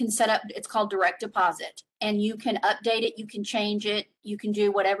 you can set up, it's called direct deposit, and you can update it, you can change it, you can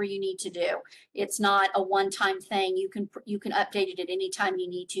do whatever you need to do. It's not a one-time thing. You can update it at any time you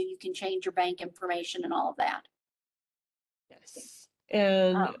need to. You can change your bank information and all of that. Yes.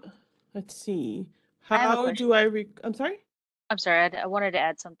 And let's see. I have a How question. do I'm sorry? I'm sorry, I wanted to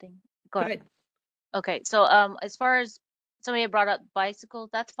add something. Go Go ahead. ahead. Okay, so as far as somebody had brought up bicycles,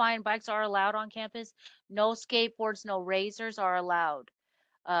 that's fine. Bikes are allowed on campus. No skateboards, no razors are allowed.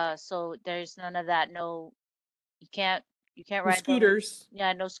 So there's none of that. No, you can't No ride them. scooters.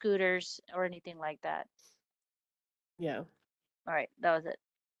 Yeah, no scooters or anything like that. Yeah. All right, that was it.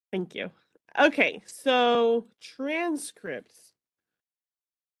 Thank you. Okay, so transcripts.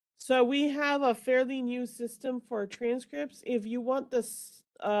 So we have a fairly new system for transcripts. If you want the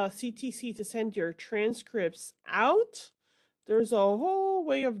CTC to send your transcripts out, there's a whole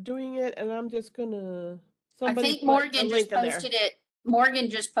way of doing it, and I'm just gonna I think put a Morgan just link in there. posted it. Morgan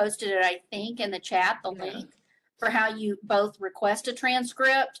just posted it, I think, in the chat, the Yeah. link for how you both request a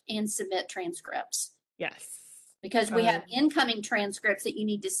transcript and submit transcripts. Yes. Because we have incoming transcripts that you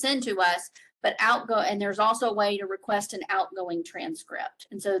need to send to us, but and there's also a way to request an outgoing transcript.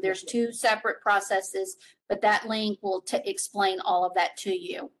 And so there's two separate processes, but that link will explain all of that to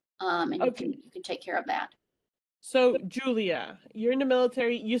you. And you can take care of that. So Julia, you're in the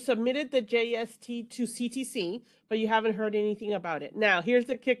military. You submitted the JST to CTC, but you haven't heard anything about it. Now, here's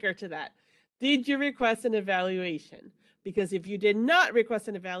the kicker to that. Did you request an evaluation? Because if you did not request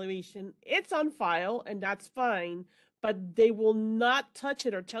an evaluation, it's on file and that's fine, but they will not touch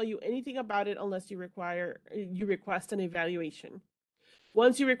it or tell you anything about it unless you request an evaluation.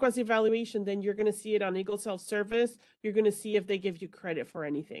 Once you request evaluation, then you're going to see it on Eagle Self-Service. You're going to see if they give you credit for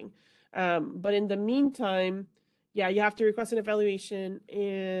anything. But in the meantime, yeah, you have to request an evaluation,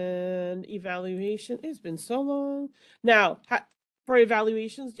 and evaluation, it's been so long. Now, for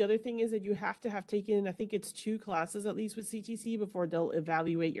evaluations, the other thing is that you have to have taken, I think it's 2 classes at least with CTC before they'll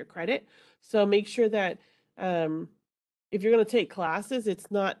evaluate your credit. So make sure that if you're going to take classes, it's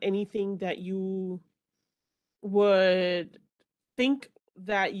not anything that you would think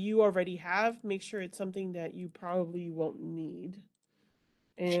that you already have. Make sure it's something that you probably won't need.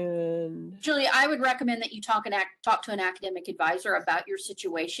 And Julia, I would recommend that you talk to an academic advisor about your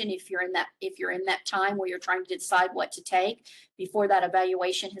situation if you're in that time where you're trying to decide what to take before that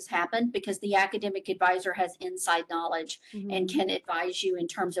evaluation has happened, because the academic advisor has inside knowledge and can advise you in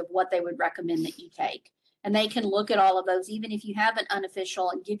terms of what they would recommend that you take. And they can look at all of those, even if you have an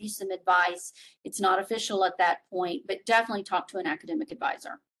unofficial, and give you some advice. It's not official at that point, but definitely talk to an academic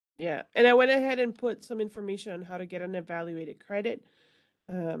advisor. Yeah, and I went ahead and put some information on how to get an evaluated credit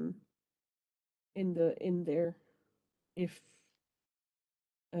in there. If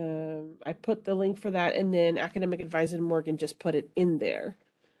I put the link for that, and then academic advisor Morgan just put it in there.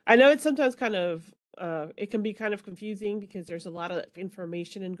 I know it's sometimes kind of it can be kind of confusing because there's a lot of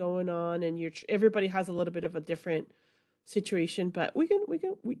information and going on, and everybody has a little bit of a different situation, but we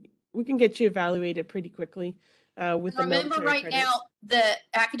can get you evaluated pretty quickly with the Remember, military right credits. now, the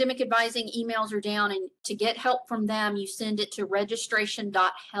academic advising emails are down, and to get help from them, you send it to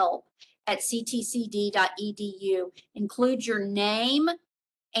registration.help@ctcd.edu. Include your name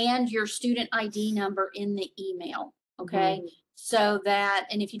and your student ID number in the email, okay? So that,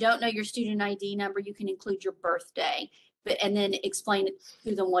 and if you don't know your student ID number, you can include your birthday, and then explain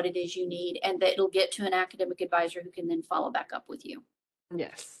to them what it is you need, and that it'll get to an academic advisor who can then follow back up with you.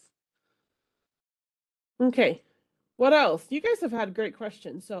 Yes. Okay. What else? You guys have had great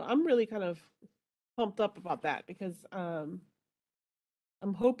questions, so I'm really kind of pumped up about that because I'm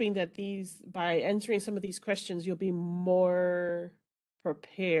hoping that by answering some of these questions, you'll be more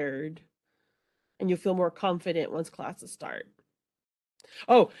prepared and you'll feel more confident once classes start.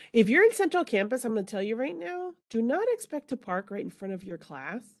 Oh, if you're in Central Campus, I'm going to tell you right now, do not expect to park right in front of your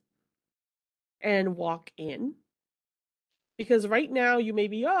class and walk in. Because right now you may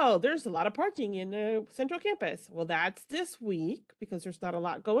be, oh, there's a lot of parking in Central Campus. Well, that's this week because there's not a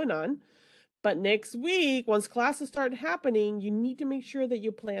lot going on. But next week, once classes start happening, you need to make sure that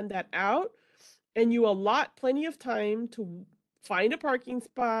you plan that out and you allot plenty of time to find a parking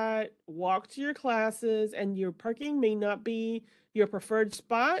spot, walk to your classes, and your parking may not be your preferred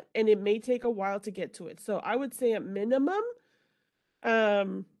spot, and it may take a while to get to it. So I would say at minimum,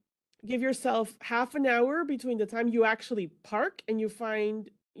 give yourself half an hour between the time you actually park and you find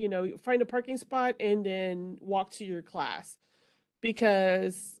a parking spot and then walk to your class,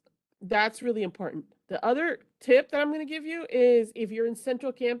 because that's really important. The other tip that I'm going to give you is if you're in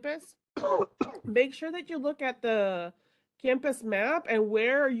Central Campus, make sure that you look at the campus map and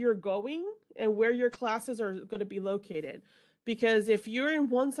where you're going and where your classes are going to be located. Because if you're in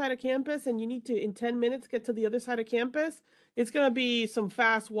one side of campus and you need to, in 10 minutes, get to the other side of campus, it's going to be some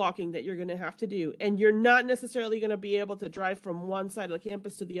fast walking that you're going to have to do. And you're not necessarily going to be able to drive from one side of the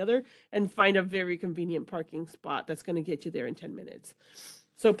campus to the other and find a very convenient parking spot that's going to get you there in 10 minutes.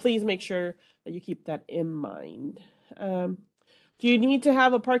 So please make sure that you keep that in mind. Do you need to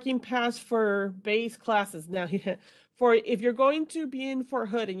have a parking pass for base classes? Now, if you're going to be in Fort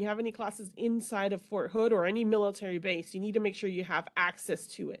Hood and you have any classes inside of Fort Hood or any military base, you need to make sure you have access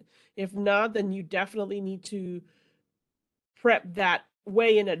to it. If not, then you definitely need to prep that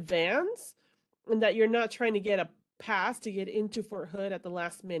way in advance, and that you're not trying to get a pass to get into Fort Hood at the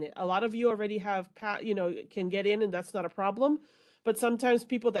last minute. A lot of you already have, can get in, and that's not a problem. But sometimes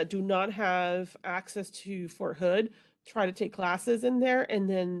people that do not have access to Fort Hood try to take classes in there, and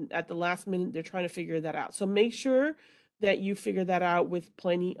then at the last minute, they're trying to figure that out. So make sure that you figure that out with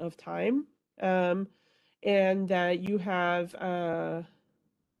plenty of time, and that you have,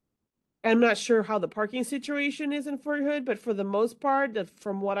 I'm not sure how the parking situation is in Fort Hood, but for the most part,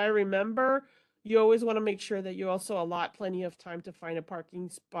 from what I remember, you always want to make sure that you also allot plenty of time to find a parking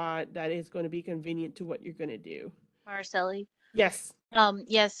spot that is going to be convenient to what you're going to do. Marcelli. Yes.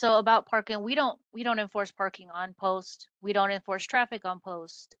 Yes. So about parking, we don't enforce parking on post. We don't enforce traffic on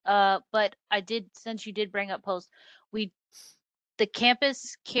post. But since you did bring up post, the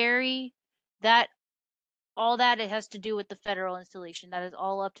campus carry that, all that it has to do with the federal installation. That is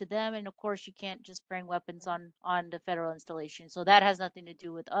all up to them. And of course you can't just bring weapons on the federal installation. So that has nothing to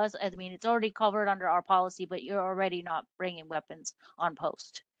do with us. I mean, it's already covered under our policy, but you're already not bringing weapons on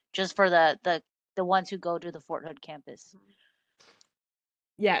post, just for the ones who go to the Fort Hood campus.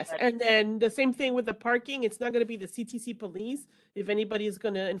 Yes, and then the same thing with the parking. It's not going to be the CTC police. If anybody is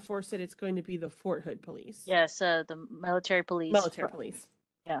going to enforce it, it's going to be the Fort Hood police. Yes, the military police. Military police.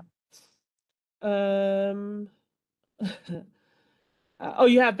 Yeah. Oh,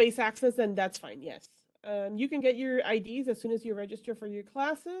 you have base access, and that's fine. Yes. You can get your IDs as soon as you register for your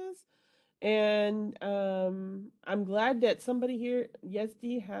classes. And I'm glad that somebody here,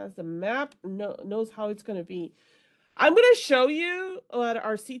 Yesdi, has a map, knows how it's going to be. I'm going to show you on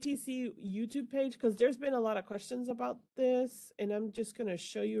our CTC YouTube page, because there's been a lot of questions about this, and I'm just going to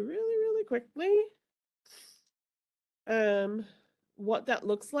show you really, really quickly what that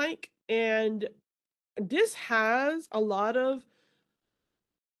looks like. And this has a lot of,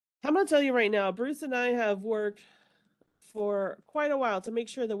 I'm going to tell you right now, Bruce and I have worked for quite a while to make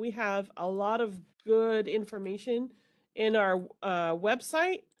sure that we have a lot of good information in our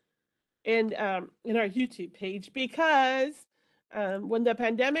website and in our YouTube page, because when the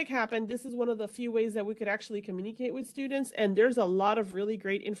pandemic happened, this is one of the few ways that we could actually communicate with students, and there's a lot of really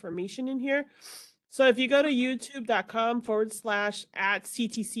great information in here. So if you go to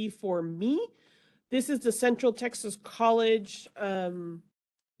youtube.com/@CTC for me, this is the Central Texas College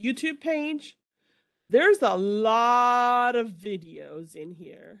YouTube page. There's a lot of videos in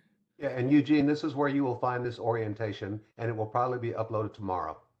here. Yeah, and Eugene, this is where you will find this orientation, and it will probably be uploaded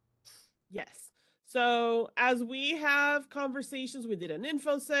tomorrow. Yes. So as we have conversations, we did an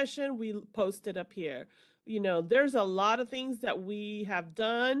info session, we posted up here. You know, there's a lot of things that we have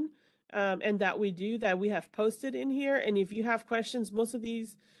done and that we do that we have posted in here. And if you have questions, most of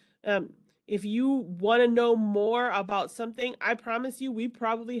these, if you want to know more about something, I promise you, we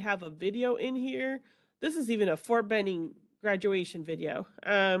probably have a video in here. This is even a Fort Benning graduation video.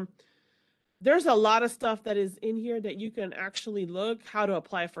 There's a lot of stuff that is in here that you can actually look, how to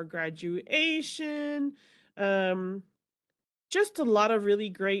apply for graduation, just a lot of really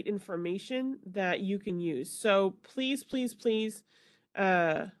great information that you can use. So please, please, please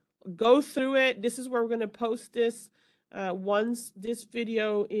go through it. This is where we're going to post this. Once this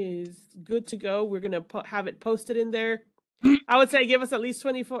video is good to go, we're going to have it posted in there. I would say give us at least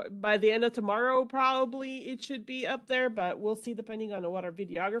 24 by the end of tomorrow. Probably it should be up there, but we'll see depending on what our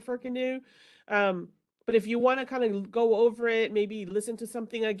videographer can do. But if you want to kind of go over it, maybe listen to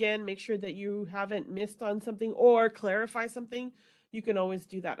something again, make sure that you haven't missed on something or clarify something, you can always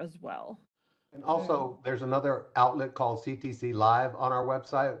do that as well. And also, there's another outlet called CTC Live on our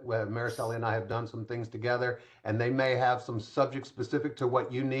website where Mariceli and I have done some things together, and they may have some subject specific to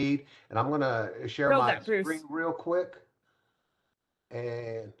what you need. And I'm going to share Show my that, Bruce. screen real quick.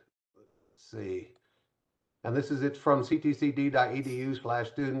 And let's see. And this is it from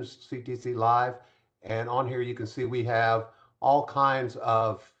ctcd.edu/students, CTC Live. And on here, you can see we have all kinds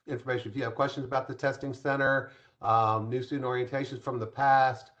of information. If you have questions about the testing center, new student orientations from the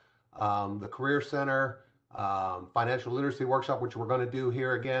past, the Career Center, financial literacy workshop, which we're going to do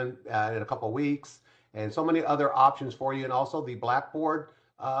here again in a couple of weeks, and so many other options for you. And also the Blackboard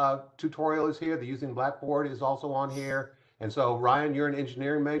tutorial is here. The Using Blackboard is also on here. And so, Ryan, you're an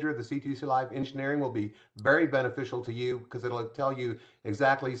engineering major. The CTC Live Engineering will be very beneficial to you because it'll tell you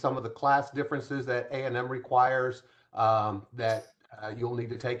exactly some of the class differences that A&M requires that you'll need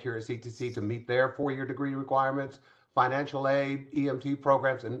to take here at CTC to meet their four-year degree requirements, financial aid, EMT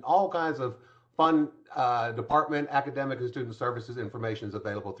programs, and all kinds of fun department, academic, and student services information is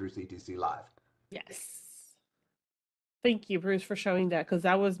available through CTC Live. Yes. Thank you, Bruce, for showing that, because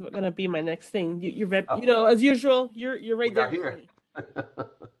that was going to be my next thing. You read, you know, as usual, you're right there. Here.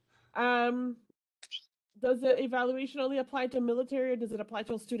 Does the evaluation only apply to military or does it apply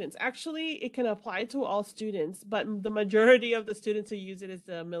to all students? Actually, it can apply to all students, but the majority of the students who use it is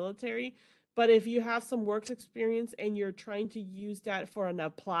the military. But if you have some works experience and you're trying to use that for an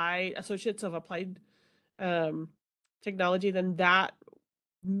associates of applied technology, then that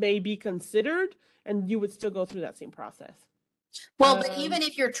may be considered and you would still go through that same process. Well, but even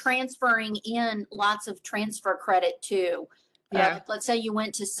if you're transferring in lots of transfer credit too, let's say you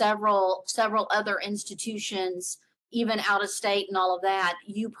went to several other institutions, even out of state and all of that,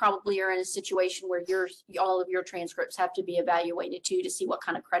 you probably are in a situation where all of your transcripts have to be evaluated too to see what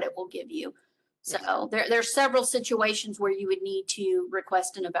kind of credit we'll give you. So there's several situations where you would need to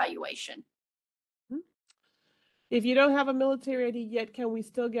request an evaluation. If you don't have a military ID yet, can we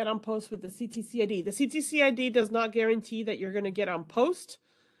still get on post with the CTC ID? The CTC ID does not guarantee that you're going to get on post.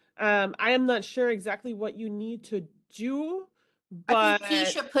 I am not sure exactly what you need to do, but I think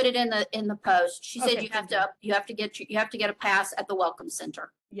Keisha put it in the post. She said Okay, you have to get a pass at the Welcome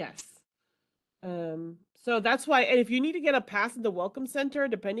Center. yes. So that's why, and if you need to get a pass at the Welcome Center,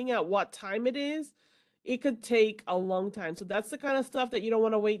 depending on what time it is, it could take a long time. So that's the kind of stuff that you don't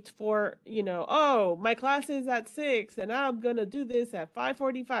want to wait for, you know, oh, my class is at 6 and I'm going to do this at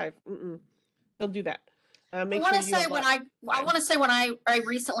 5:45. Don't do that. I want to say when I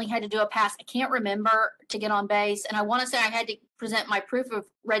recently had to do a pass, I can't remember to get on base. And I want to say I had to present my proof of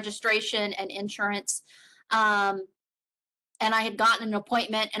registration and insurance. And I had gotten an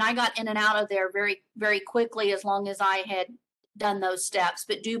appointment and I got in and out of there very, very quickly as long as I had done those steps,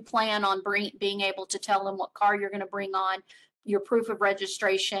 but do plan on being able to tell them what car you're going to bring on, your proof of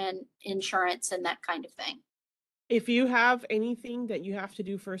registration, insurance, and that kind of thing. If you have anything that you have to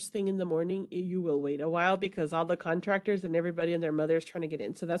do first thing in the morning, you will wait a while because all the contractors and everybody and their mother is trying to get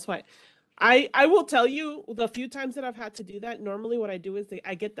in. So that's why I will tell you the few times that I've had to do that. Normally what I do is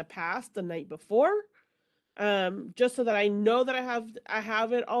I get the pass the night before. Just so that I know that I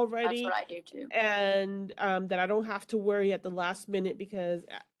have it already. That's what I do too. And that I don't have to worry at the last minute because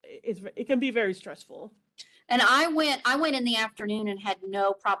it can be very stressful. And I went in the afternoon and had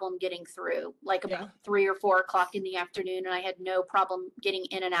no problem getting through, like about 3 or 4 o'clock in the afternoon, and I had no problem getting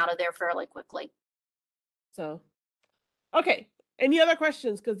in and out of there fairly quickly. So, okay. Any other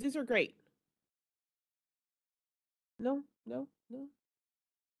questions? Because these are great. No.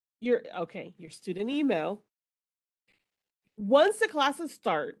 Your student email. Once the classes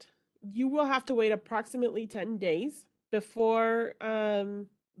start, you will have to wait approximately 10 days before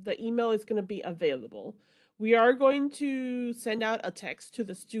the email is going to be available. We are going to send out a text to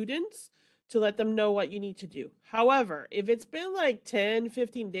the students to let them know what you need to do. However, if it's been like 10,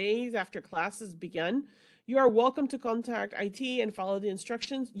 15 days after classes begun, you are welcome to contact IT and follow the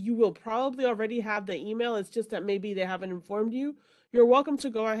instructions. You will probably already have the email. It's just that maybe they haven't informed you. You're welcome to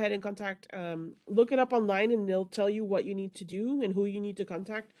go ahead and contact, look it up online, and they'll tell you what you need to do and who you need to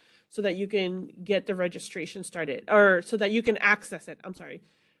contact so that you can get the registration started, or so that you can access it. I'm sorry.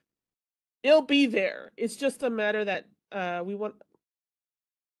 It'll be there. It's just a matter that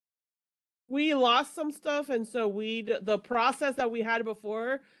we lost some stuff, and so the process that we had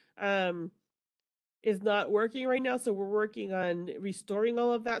before is not working right now. So we're working on restoring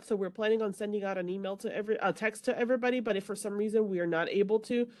all of that. So we're planning on sending out an email to a text to everybody. But if for some reason we are not able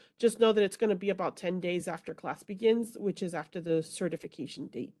to, just know that it's going to be about 10 days after class begins, which is after the certification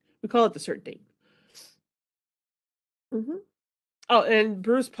date. We call it the cert date. Oh, and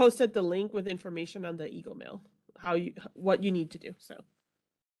Bruce posted the link with information on the Eagle Mail, what you need to do. So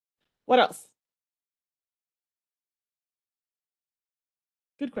what else?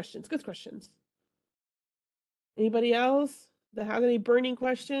 Good questions. Good questions. Anybody else that has any burning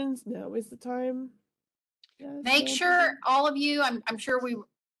questions? Now is the time. Yes, Make no, sure all of you, I'm sure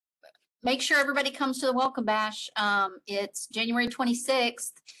make sure everybody comes to the Welcome Bash. It's January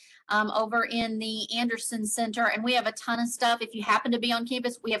 26th over in the Anderson Center, and we have a ton of stuff. If you happen to be on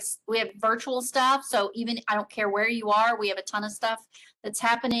campus, we have virtual stuff. So even, I don't care where you are, we have a ton of stuff that's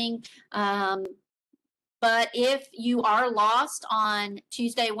happening. But if you are lost on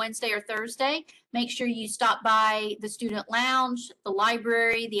Tuesday, Wednesday, or Thursday, make sure you stop by the student lounge, the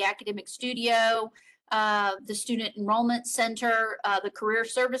library, the academic studio, the student enrollment center, the career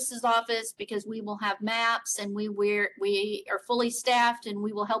services office, because we will have maps, and we are fully staffed, and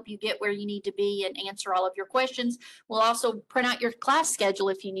we will help you get where you need to be and answer all of your questions. We'll also print out your class schedule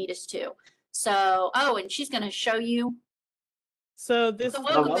if you need us to. So, oh, and she's going to show you. So this The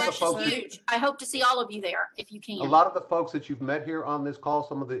Welcome Bash is huge. I hope to see all of you there if you can. A lot of the folks that you've met here on this call,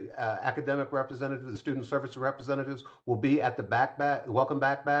 some of the academic representatives, the student service representatives, will be at the Welcome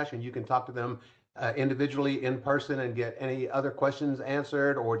Back Bash, and you can talk to them individually in person and get any other questions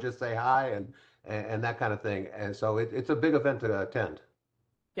answered, or just say hi and that kind of thing. And so it's a big event to attend.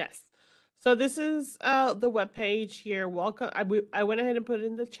 Yes. So this is the webpage here. Welcome. I went ahead and put it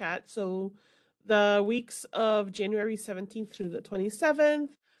in the chat. So the weeks of January 17th through the 27th,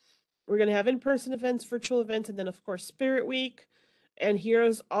 we're going to have in-person events, virtual events, and then of course Spirit Week. And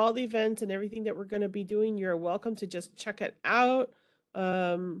here's all the events and everything that we're going to be doing. You're welcome to just check it out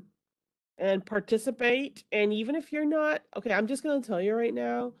and participate. And even if you're not, okay, I'm just going to tell you right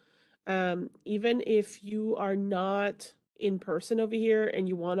now, even if you are not in person over here and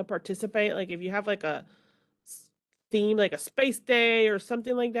you want to participate, like if you have like a theme, like a space day or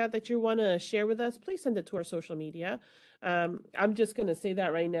something like that you want to share with us, please send it to our social media. I'm just going to say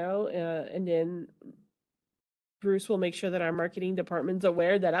that right now, and then Bruce will make sure that our marketing department's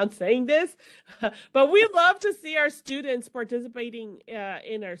aware that I'm saying this. But we love to see our students participating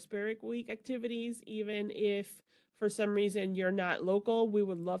in our Spirit Week activities, even if for some reason you're not local. We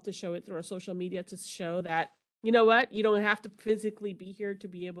would love to show it through our social media to show that, you know what, you don't have to physically be here to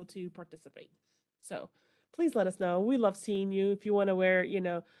be able to participate. So please let us know. We love seeing you. If you want to wear,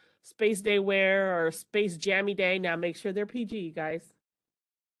 Space Day wear or Space Jammy Day, now make sure they're PG, guys.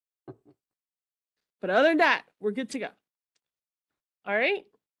 But other than that, we're good to go. All right.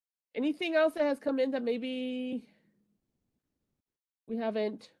 Anything else that has come in that maybe we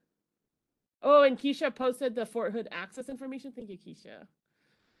haven't? Oh, and Keisha posted the Fort Hood access information. Thank you, Keisha.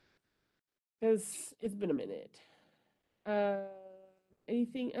 Because it's been a minute.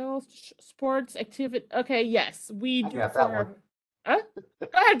 Anything else? Sports activity. Okay, yes, we do. Got that one. Huh? Go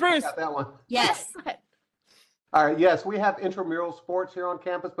ahead, Bruce. Got that one. Yes. All right. Yes, we have intramural sports here on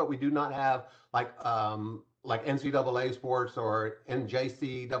campus, but we do not have like NCAA sports or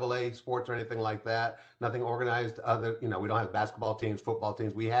NJCAA sports or anything like that. Nothing organized. We don't have basketball teams, football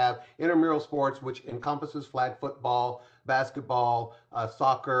teams. We have intramural sports, which encompasses flag football, basketball,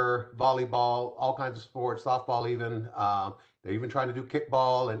 soccer, volleyball, all kinds of sports, softball even. They're even trying to do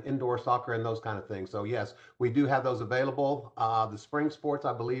kickball and indoor soccer and those kind of things. So yes, we do have those available. The spring sports,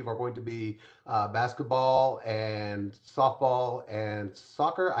 I believe, are going to be basketball and softball and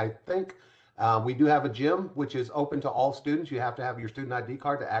soccer, I think. We do have a gym, which is open to all students. You have to have your student ID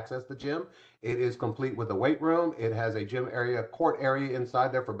card to access the gym. It is complete with a weight room. It has a gym area, court area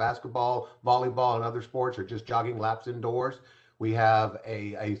inside there for basketball, volleyball, and other sports, or just jogging laps indoors. We have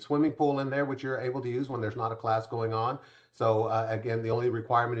a swimming pool in there, which you're able to use when there's not a class going on. So again, the only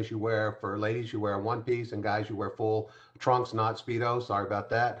requirement is you wear, for ladies, you wear a one piece, and guys, you wear full trunks, not Speedo. Sorry about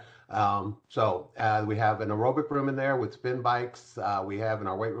that. We have an aerobic room in there with spin bikes. We have in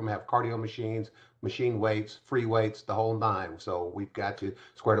our weight room, have cardio machines, machine weights, free weights, the whole nine. So we've got you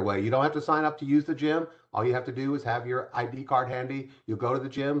squared away. You don't have to sign up to use the gym. All you have to do is have your ID card handy. You'll go to the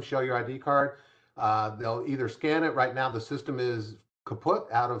gym, show your ID card. They'll either scan it. Right now, the system is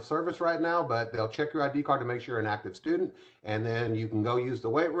kaput, out of service right now, but they'll check your ID card to make sure you're an active student, and then you can go use the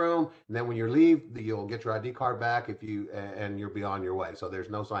weight room. And then when you leave, you'll get your ID card back and you'll be on your way. So there's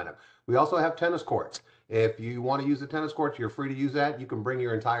no sign up. We also have tennis courts. If you want to use the tennis courts, you're free to use that. You can bring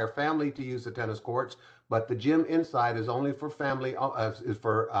your entire family to use the tennis courts, but the gym inside is only for family, is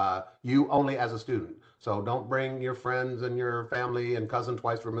for you only as a student. So don't bring your friends and your family and cousin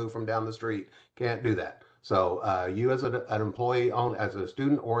twice removed from down the street. Can't do that. So you as an employee, as a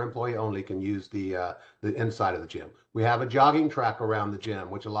student or employee only, can use the inside of the gym. We have a jogging track around the gym,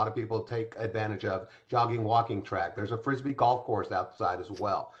 which a lot of people take advantage of. Jogging, walking track. There's a Frisbee golf course outside as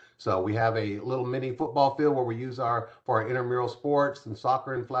well. So we have a little mini football field where we use for our intramural sports and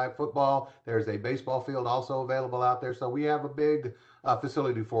soccer and flag football. There's a baseball field also available out there. So we have a big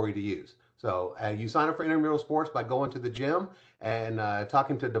facility for you to use. So you sign up for intramural sports by going to the gym and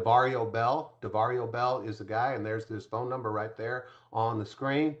talking to Davario Bell. Davario Bell is the guy, and there's his phone number right there on the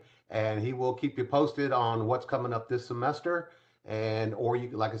screen. And he will keep you posted on what's coming up this semester. Or you,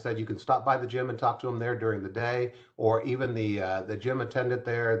 like I said, you can stop by the gym and talk to him there during the day, or even the gym attendant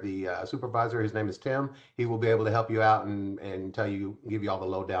there, the supervisor, his name is Tim. He will be able to help you out and give you all the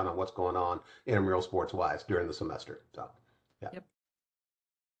lowdown on what's going on intramural sports wise during the semester. So, yeah. Yep.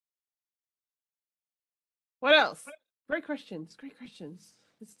 What else? Great questions. Great questions.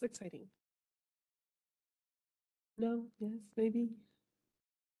 This is exciting. No, yes, maybe.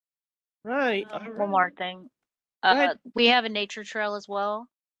 Right. All One right. more thing. Go ahead. We have a nature trail as well.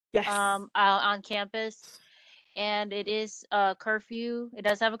 Yes. On campus, and it is curfew. It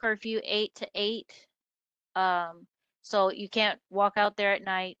does have a curfew, 8 to 8. So you can't walk out there at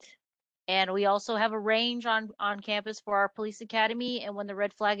night. And we also have a range on campus for our police academy. And when the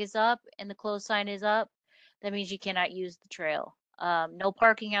red flag is up and the closed sign is up, that means you cannot use the trail. No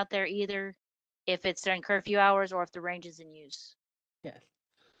parking out there either, if it's during curfew hours or if the range is in use. Yes.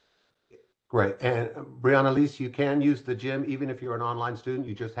 Great. And Brianna Lease, you can use the gym even if you're an online student.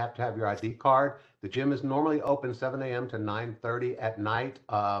 You just have to have your ID card. The gym is normally open 7 a.m. to 9:30 at night,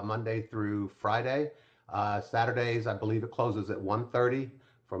 Monday through Friday. Saturdays, I believe it closes at 1:30,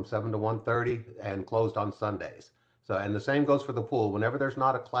 from 7 to 1:30, and closed on Sundays. So, and the same goes for the pool. Whenever there's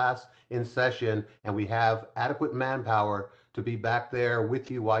not a class in session and we have adequate manpower to be back there with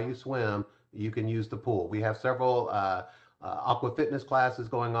you while you swim, you can use the pool. We have several aqua fitness classes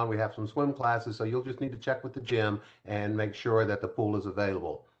going on. We have some swim classes. So you'll just need to check with the gym and make sure that the pool is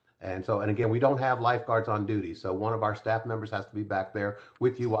available. And again, we don't have lifeguards on duty. So one of our staff members has to be back there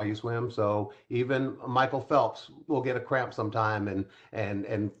with you while you swim. So even Michael Phelps will get a cramp sometime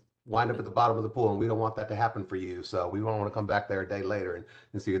and wind up at the bottom of the pool. And we don't want that to happen for you. So we don't want to come back there a day later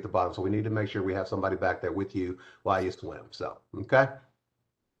and see you at the bottom. So we need to make sure we have somebody back there with you while you swim. So, okay.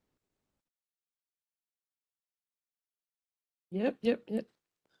 Yep.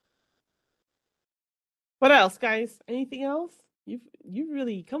 What else, guys? Anything else? You've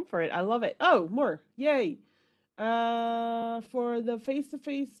really come for it. I love it. Oh, more. Yay. For the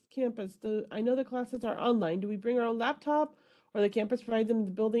face-to-face campus, I know the classes are online. Do we bring our own laptop or the campus provides them in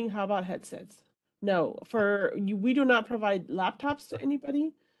the building? How about headsets? No, we do not provide laptops to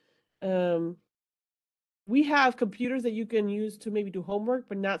anybody. We have computers that you can use to maybe do homework,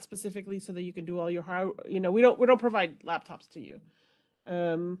 but not specifically so that you can do all your we don't provide laptops to you.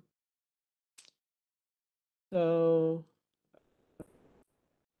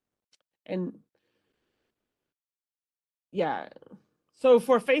 Yeah. So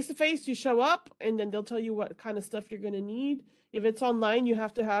for face-to-face, you show up and then they'll tell you what kind of stuff you're going to need. If it's online, you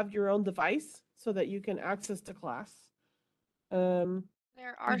have to have your own device so that you can access the class.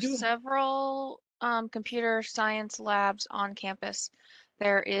 There are several computer science labs on campus.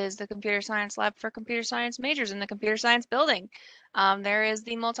 There is the computer science lab for computer science majors in the computer science building. There is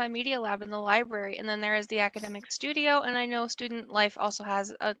the multimedia lab in the library, and then there is the academic studio. And I know Student Life also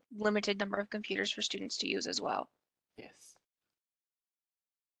has a limited number of computers for students to use as well. Yes.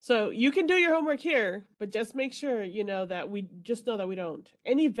 So you can do your homework here, but just make sure, that we don't.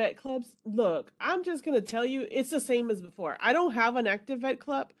 Any vet clubs, look, I'm just going to tell you, it's the same as before. I don't have an active vet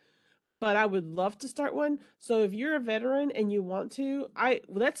club, but I would love to start one. So if you're a veteran and you want to,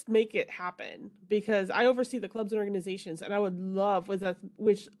 let's make it happen, because I oversee the clubs and organizations, and I would love with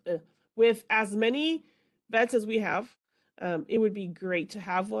as many vets as we have, It would be great to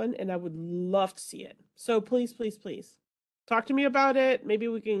have one, and I would love to see it. So please, please, please talk to me about it. Maybe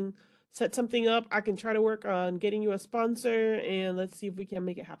we can set something up. I can try to work on getting you a sponsor, and let's see if we can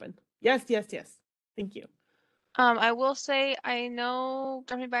make it happen. Yes, yes, yes. Thank you. I will say, I know,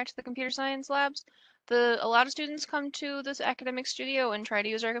 jumping back to the computer science labs, a lot of students come to this academic studio and try to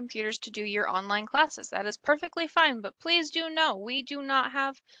use our computers to do your online classes. That is perfectly fine, but please do know we do not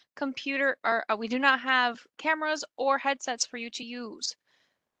have we do not have cameras or headsets for you to use.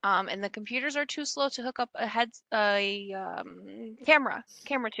 And the computers are too slow to hook up camera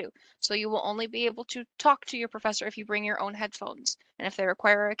to. So you will only be able to talk to your professor if you bring your own headphones. And if they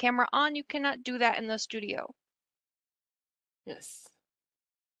require a camera on, you cannot do that in the studio. Yes.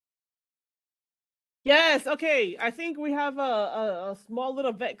 Yes, okay. I think we have a small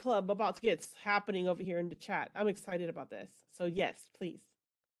little vet club about to get happening over here in the chat. I'm excited about this. So yes, please.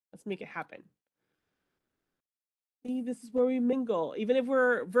 Let's make it happen. See, this is where we mingle. Even if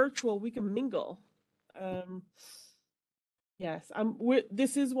we're virtual, we can mingle. Yes,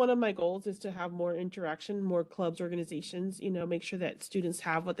 this is one of my goals, is to have more interaction, more clubs, organizations, make sure that students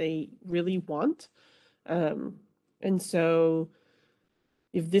have what they really want. And so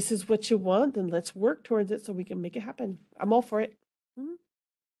if this is what you want, then let's work towards it so we can make it happen. I'm all for it.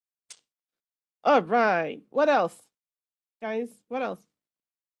 All right. What else, guys? What else?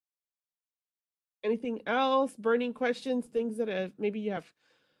 Anything else? Burning questions, things that maybe you have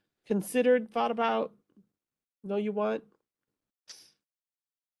considered, thought about, know you want?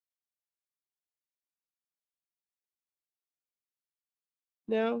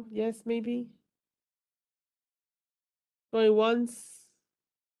 No? Yes, maybe? Going once?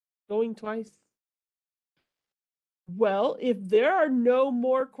 Going twice? Well, if there are no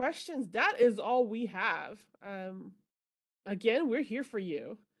more questions, that is all we have. Again, we're here for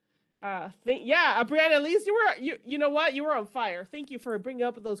you. Brianna, at least you know what? You were on fire. Thank you for bringing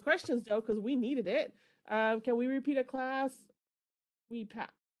up those questions, though, because we needed it. Can we repeat a class?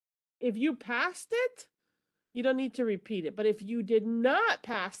 If you passed it, you don't need to repeat it. But if you did not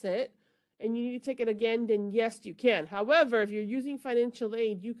pass it and you need to take it again, then yes, you can. However, if you're using financial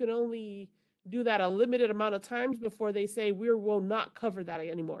aid, you can only do that a limited amount of times before they say we will not cover that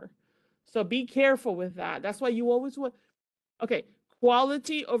anymore. So be careful with that. That's why you always want, okay,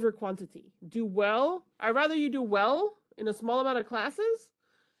 quality over quantity. Do well. I'd rather you do well in a small amount of classes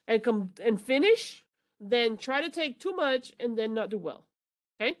and finish than try to take too much and then not do well.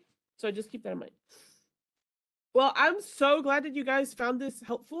 Okay? So just keep that in mind. Well, I'm so glad that you guys found this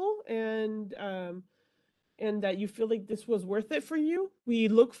helpful and that you feel like this was worth it for you. We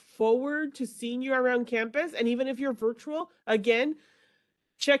look forward to seeing you around campus. And even if you're virtual, again,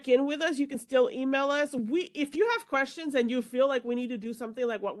 check in with us. You can still email us. If you have questions and you feel like we need to do something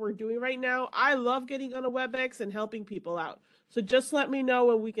like what we're doing right now, I love getting on a WebEx and helping people out. So just let me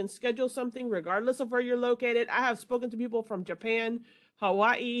know and we can schedule something regardless of where you're located. I have spoken to people from Japan,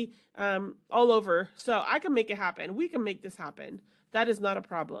 Hawaii, all over. So I can make it happen. We can make this happen. That is not a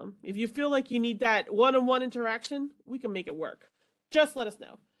problem. If you feel like you need that one-on-one interaction, we can make it work. Just let us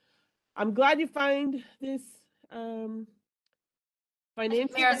know. I'm glad you find this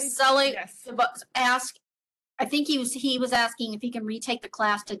financial Mayor aid. Sully Yes. I think he was asking if he can retake the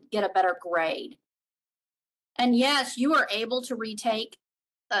class to get a better grade. And yes, you are able to retake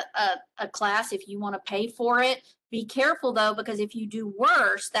a class if you want to pay for it. Be careful though, because if you do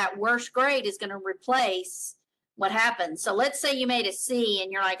worse, that worst grade is going to replace what happened. So let's say you made a C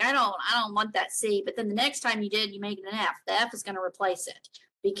and you're like, I don't want that C, but then the next time you did, you made an F. The F is going to replace it.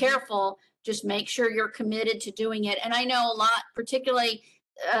 Be careful. Just make sure you're committed to doing it. And I know a lot, particularly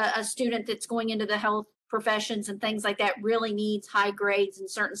a student that's going into the health professions and things like that, really needs high grades in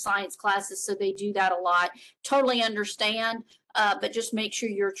certain science classes. So they do that a lot. Totally understand, but just make sure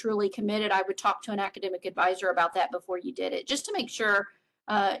you're truly committed. I would talk to an academic advisor about that before you did it, just to make sure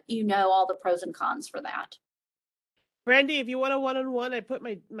you know all the pros and cons for that. Brandy, if you want a one-on-one, I put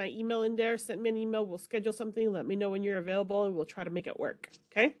my email in there. Send me an email. We'll schedule something. Let me know when you're available and we'll try to make it work.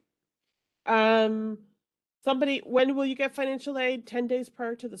 Okay. When will you get financial aid? 10 days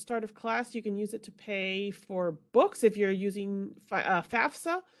prior to the start of class. You can use it to pay for books if you're using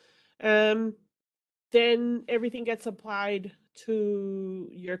FAFSA. Then everything gets applied to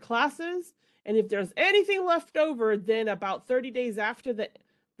your classes. And if there's anything left over, then about 30 days after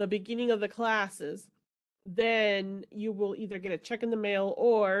the beginning of the classes, then you will either get a check in the mail,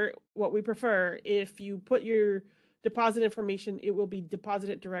 or what we prefer, if you put your deposit information, it will be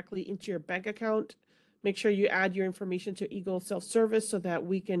deposited directly into your bank account. Make sure you add your information to Eagle Self-Service so that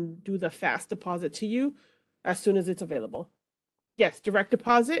we can do the fast deposit to you as soon as it's available. Yes, direct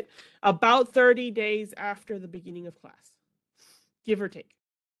deposit about 30 days after the beginning of class. give or take.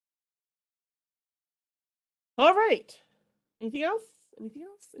 All right. Anything else? Anything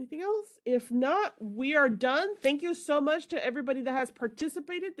else? Anything else? If not, we are done. Thank you so much to everybody that has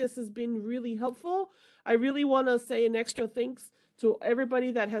participated. This has been really helpful. I really want to say an extra thanks to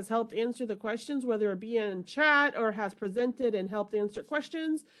everybody that has helped answer the questions, whether it be in chat or has presented and helped answer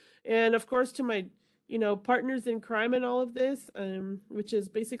questions. And of course, to my partners in crime and all of this, which is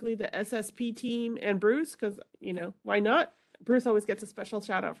basically the SSP team and Bruce, because, why not? Bruce always gets a special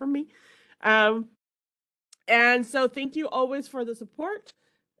shout out from me. And so thank you always for the support.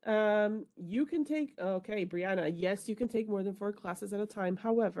 You can take, okay, Brianna, yes, you can take more than 4 classes at a time.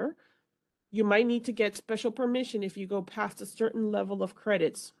 However, you might need to get special permission if you go past a certain level of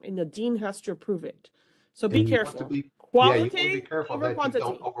credits, and the dean has to approve it. So be careful. Yeah, you want to be careful that you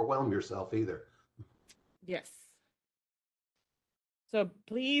don't overwhelm yourself either. Yes. So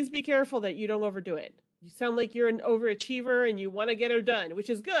please be careful that you don't overdo it. You sound like you're an overachiever and you want to get it done, which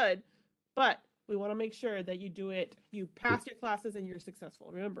is good, but we want to make sure that you do it, you pass your classes and you're successful.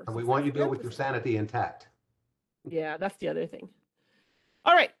 Remember. And we want you to do it with your sanity intact. Yeah, that's the other thing.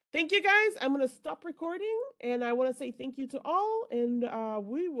 All right. Thank you, guys. I'm going to stop recording, and I want to say thank you to all, and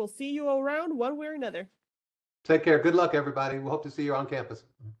we will see you around one way or another. Take care. Good luck, everybody. We hope to see you on campus.